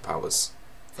superpowers.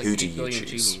 Like Who do 8 you billion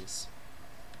choose? genies.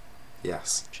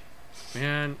 Yes.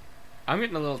 Man, I'm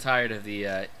getting a little tired of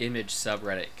the image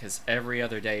subreddit, because every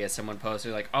other day is someone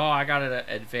posting like, oh, I got an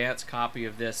advanced copy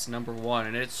of this #1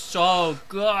 and it's so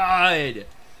good.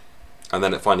 And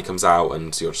then it finally comes out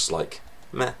and you're just like,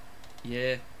 meh.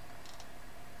 Yeah.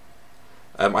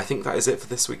 I think that is it for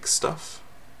this week's stuff.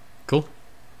 Cool.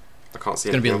 I can't see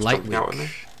It's gonna be a anything else light jumping out at me.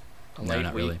 week. A No, late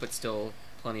not week, really. but still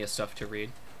plenty of stuff to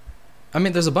read. I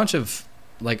mean, there's a bunch of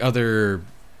like other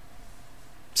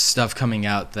stuff coming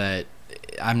out that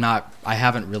I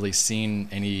haven't really seen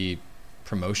any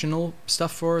promotional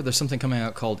stuff for. There's something coming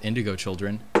out called Indigo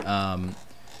Children,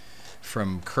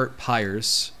 from Kurt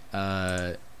Pyers,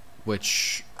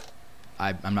 which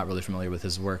I'm not really familiar with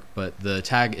his work, but the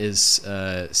tag is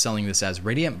selling this as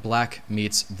Radiant Black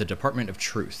meets the Department of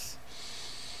Truth.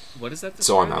 What is that?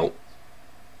 So I'm out.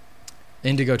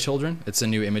 Indigo Children. It's a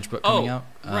new image book coming out.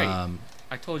 Right.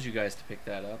 I told you guys to pick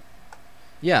that up.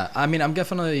 Yeah, I mean, I'm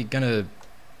definitely gonna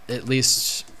at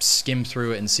least skim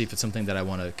through it and see if it's something that I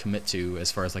want to commit to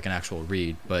as far as like an actual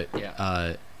read. But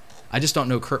Yeah. I just don't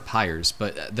know Kurt Pyers,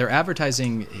 but they're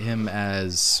advertising him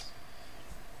as.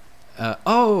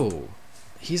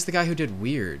 He's the guy who did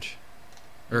Weird,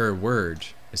 or Word.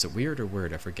 Is it Weird or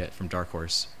Word? I forget. From Dark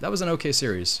Horse. That was an okay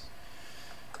series.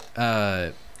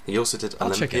 He also did I'll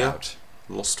Olympia, check it out.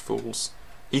 Lost Fools.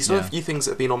 He's done a few things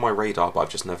that have been on my radar, but I've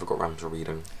just never got around to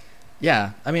reading.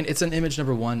 Yeah, I mean, it's an image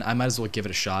 #1. I might as well give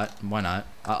it a shot. Why not?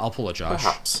 I'll pull a Josh.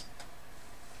 Perhaps.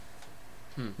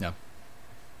 No.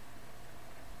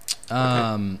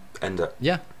 End it.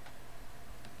 Yeah.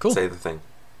 Cool. Say the thing.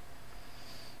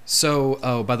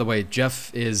 So, by the way,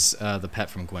 Jeff is the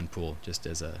pet from Gwenpool, just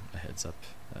as a heads up,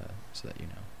 so that you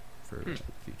know, for the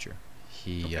future.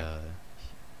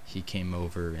 He came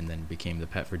over and then became the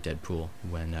pet for Deadpool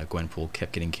when Gwenpool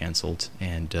kept getting canceled,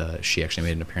 and she actually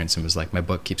made an appearance and was like, my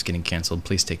book keeps getting canceled,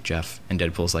 please take Jeff. And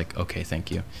Deadpool's like, okay,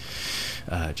 thank you,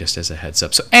 just as a heads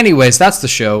up. So anyways, that's the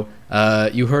show.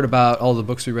 You heard about all the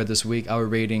books we read this week, our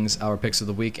ratings, our picks of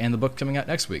the week, and the book coming out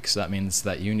next week. So that means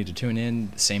that you need to tune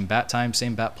in, same bat time,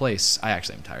 same bat place. I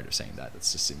actually am tired of saying that. That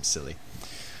just seems silly.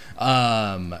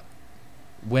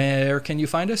 Where can you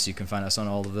find us? You can find us on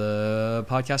all of the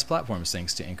podcast platforms,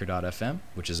 thanks to Anchor.fm,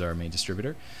 which is our main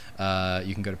distributor.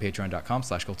 You can go to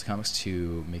patreon.com/cultcomics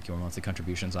to make your monthly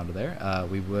contributions onto there.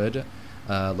 We would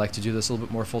like to do this a little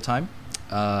bit more full-time.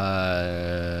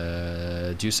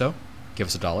 Do so. Give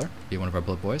us $1. Be one of our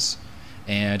Blood Boys.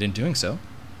 And in doing so,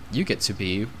 you get to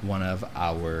be one of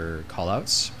our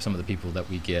call-outs, some of the people that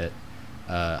we get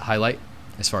highlight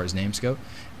as far as names go.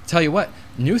 Tell you what,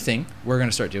 new thing we're going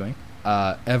to start doing.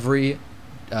 Every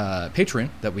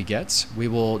patron that we get, we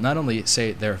will not only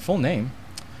say their full name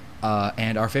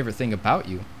and our favorite thing about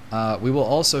you, we will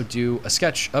also do a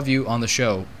sketch of you on the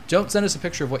show. Don't send us a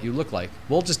picture of what you look like.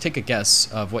 We'll just take a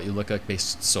guess of what you look like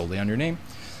based solely on your name,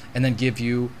 and then give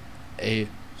you a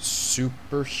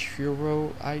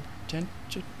superhero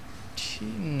identity.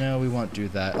 No, we won't do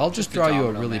that. I'll just draw you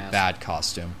a really bad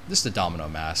costume. Just a domino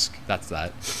mask. That's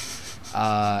that.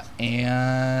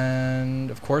 And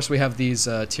of course we have these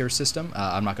tier system.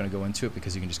 I'm not going to go into it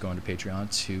because you can just go into Patreon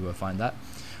to find that.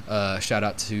 Shout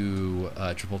out to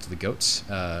Triple to the Goats,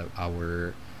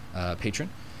 our patron,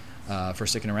 for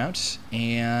sticking around,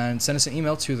 and send us an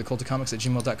email to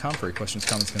thecultofcomics@gmail.com for your questions,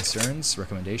 comments, concerns,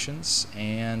 recommendations,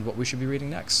 and what we should be reading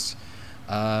next.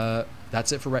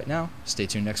 That's it for right now. Stay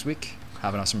tuned next week.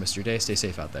 Have an awesome rest of your day. Stay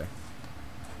safe out there.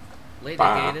 Later,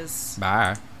 Bye. Gators.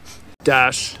 Bye.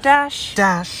 Dash. Dash.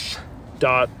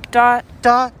 Dot.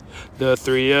 Dot. The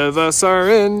three of us are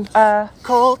in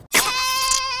Cult.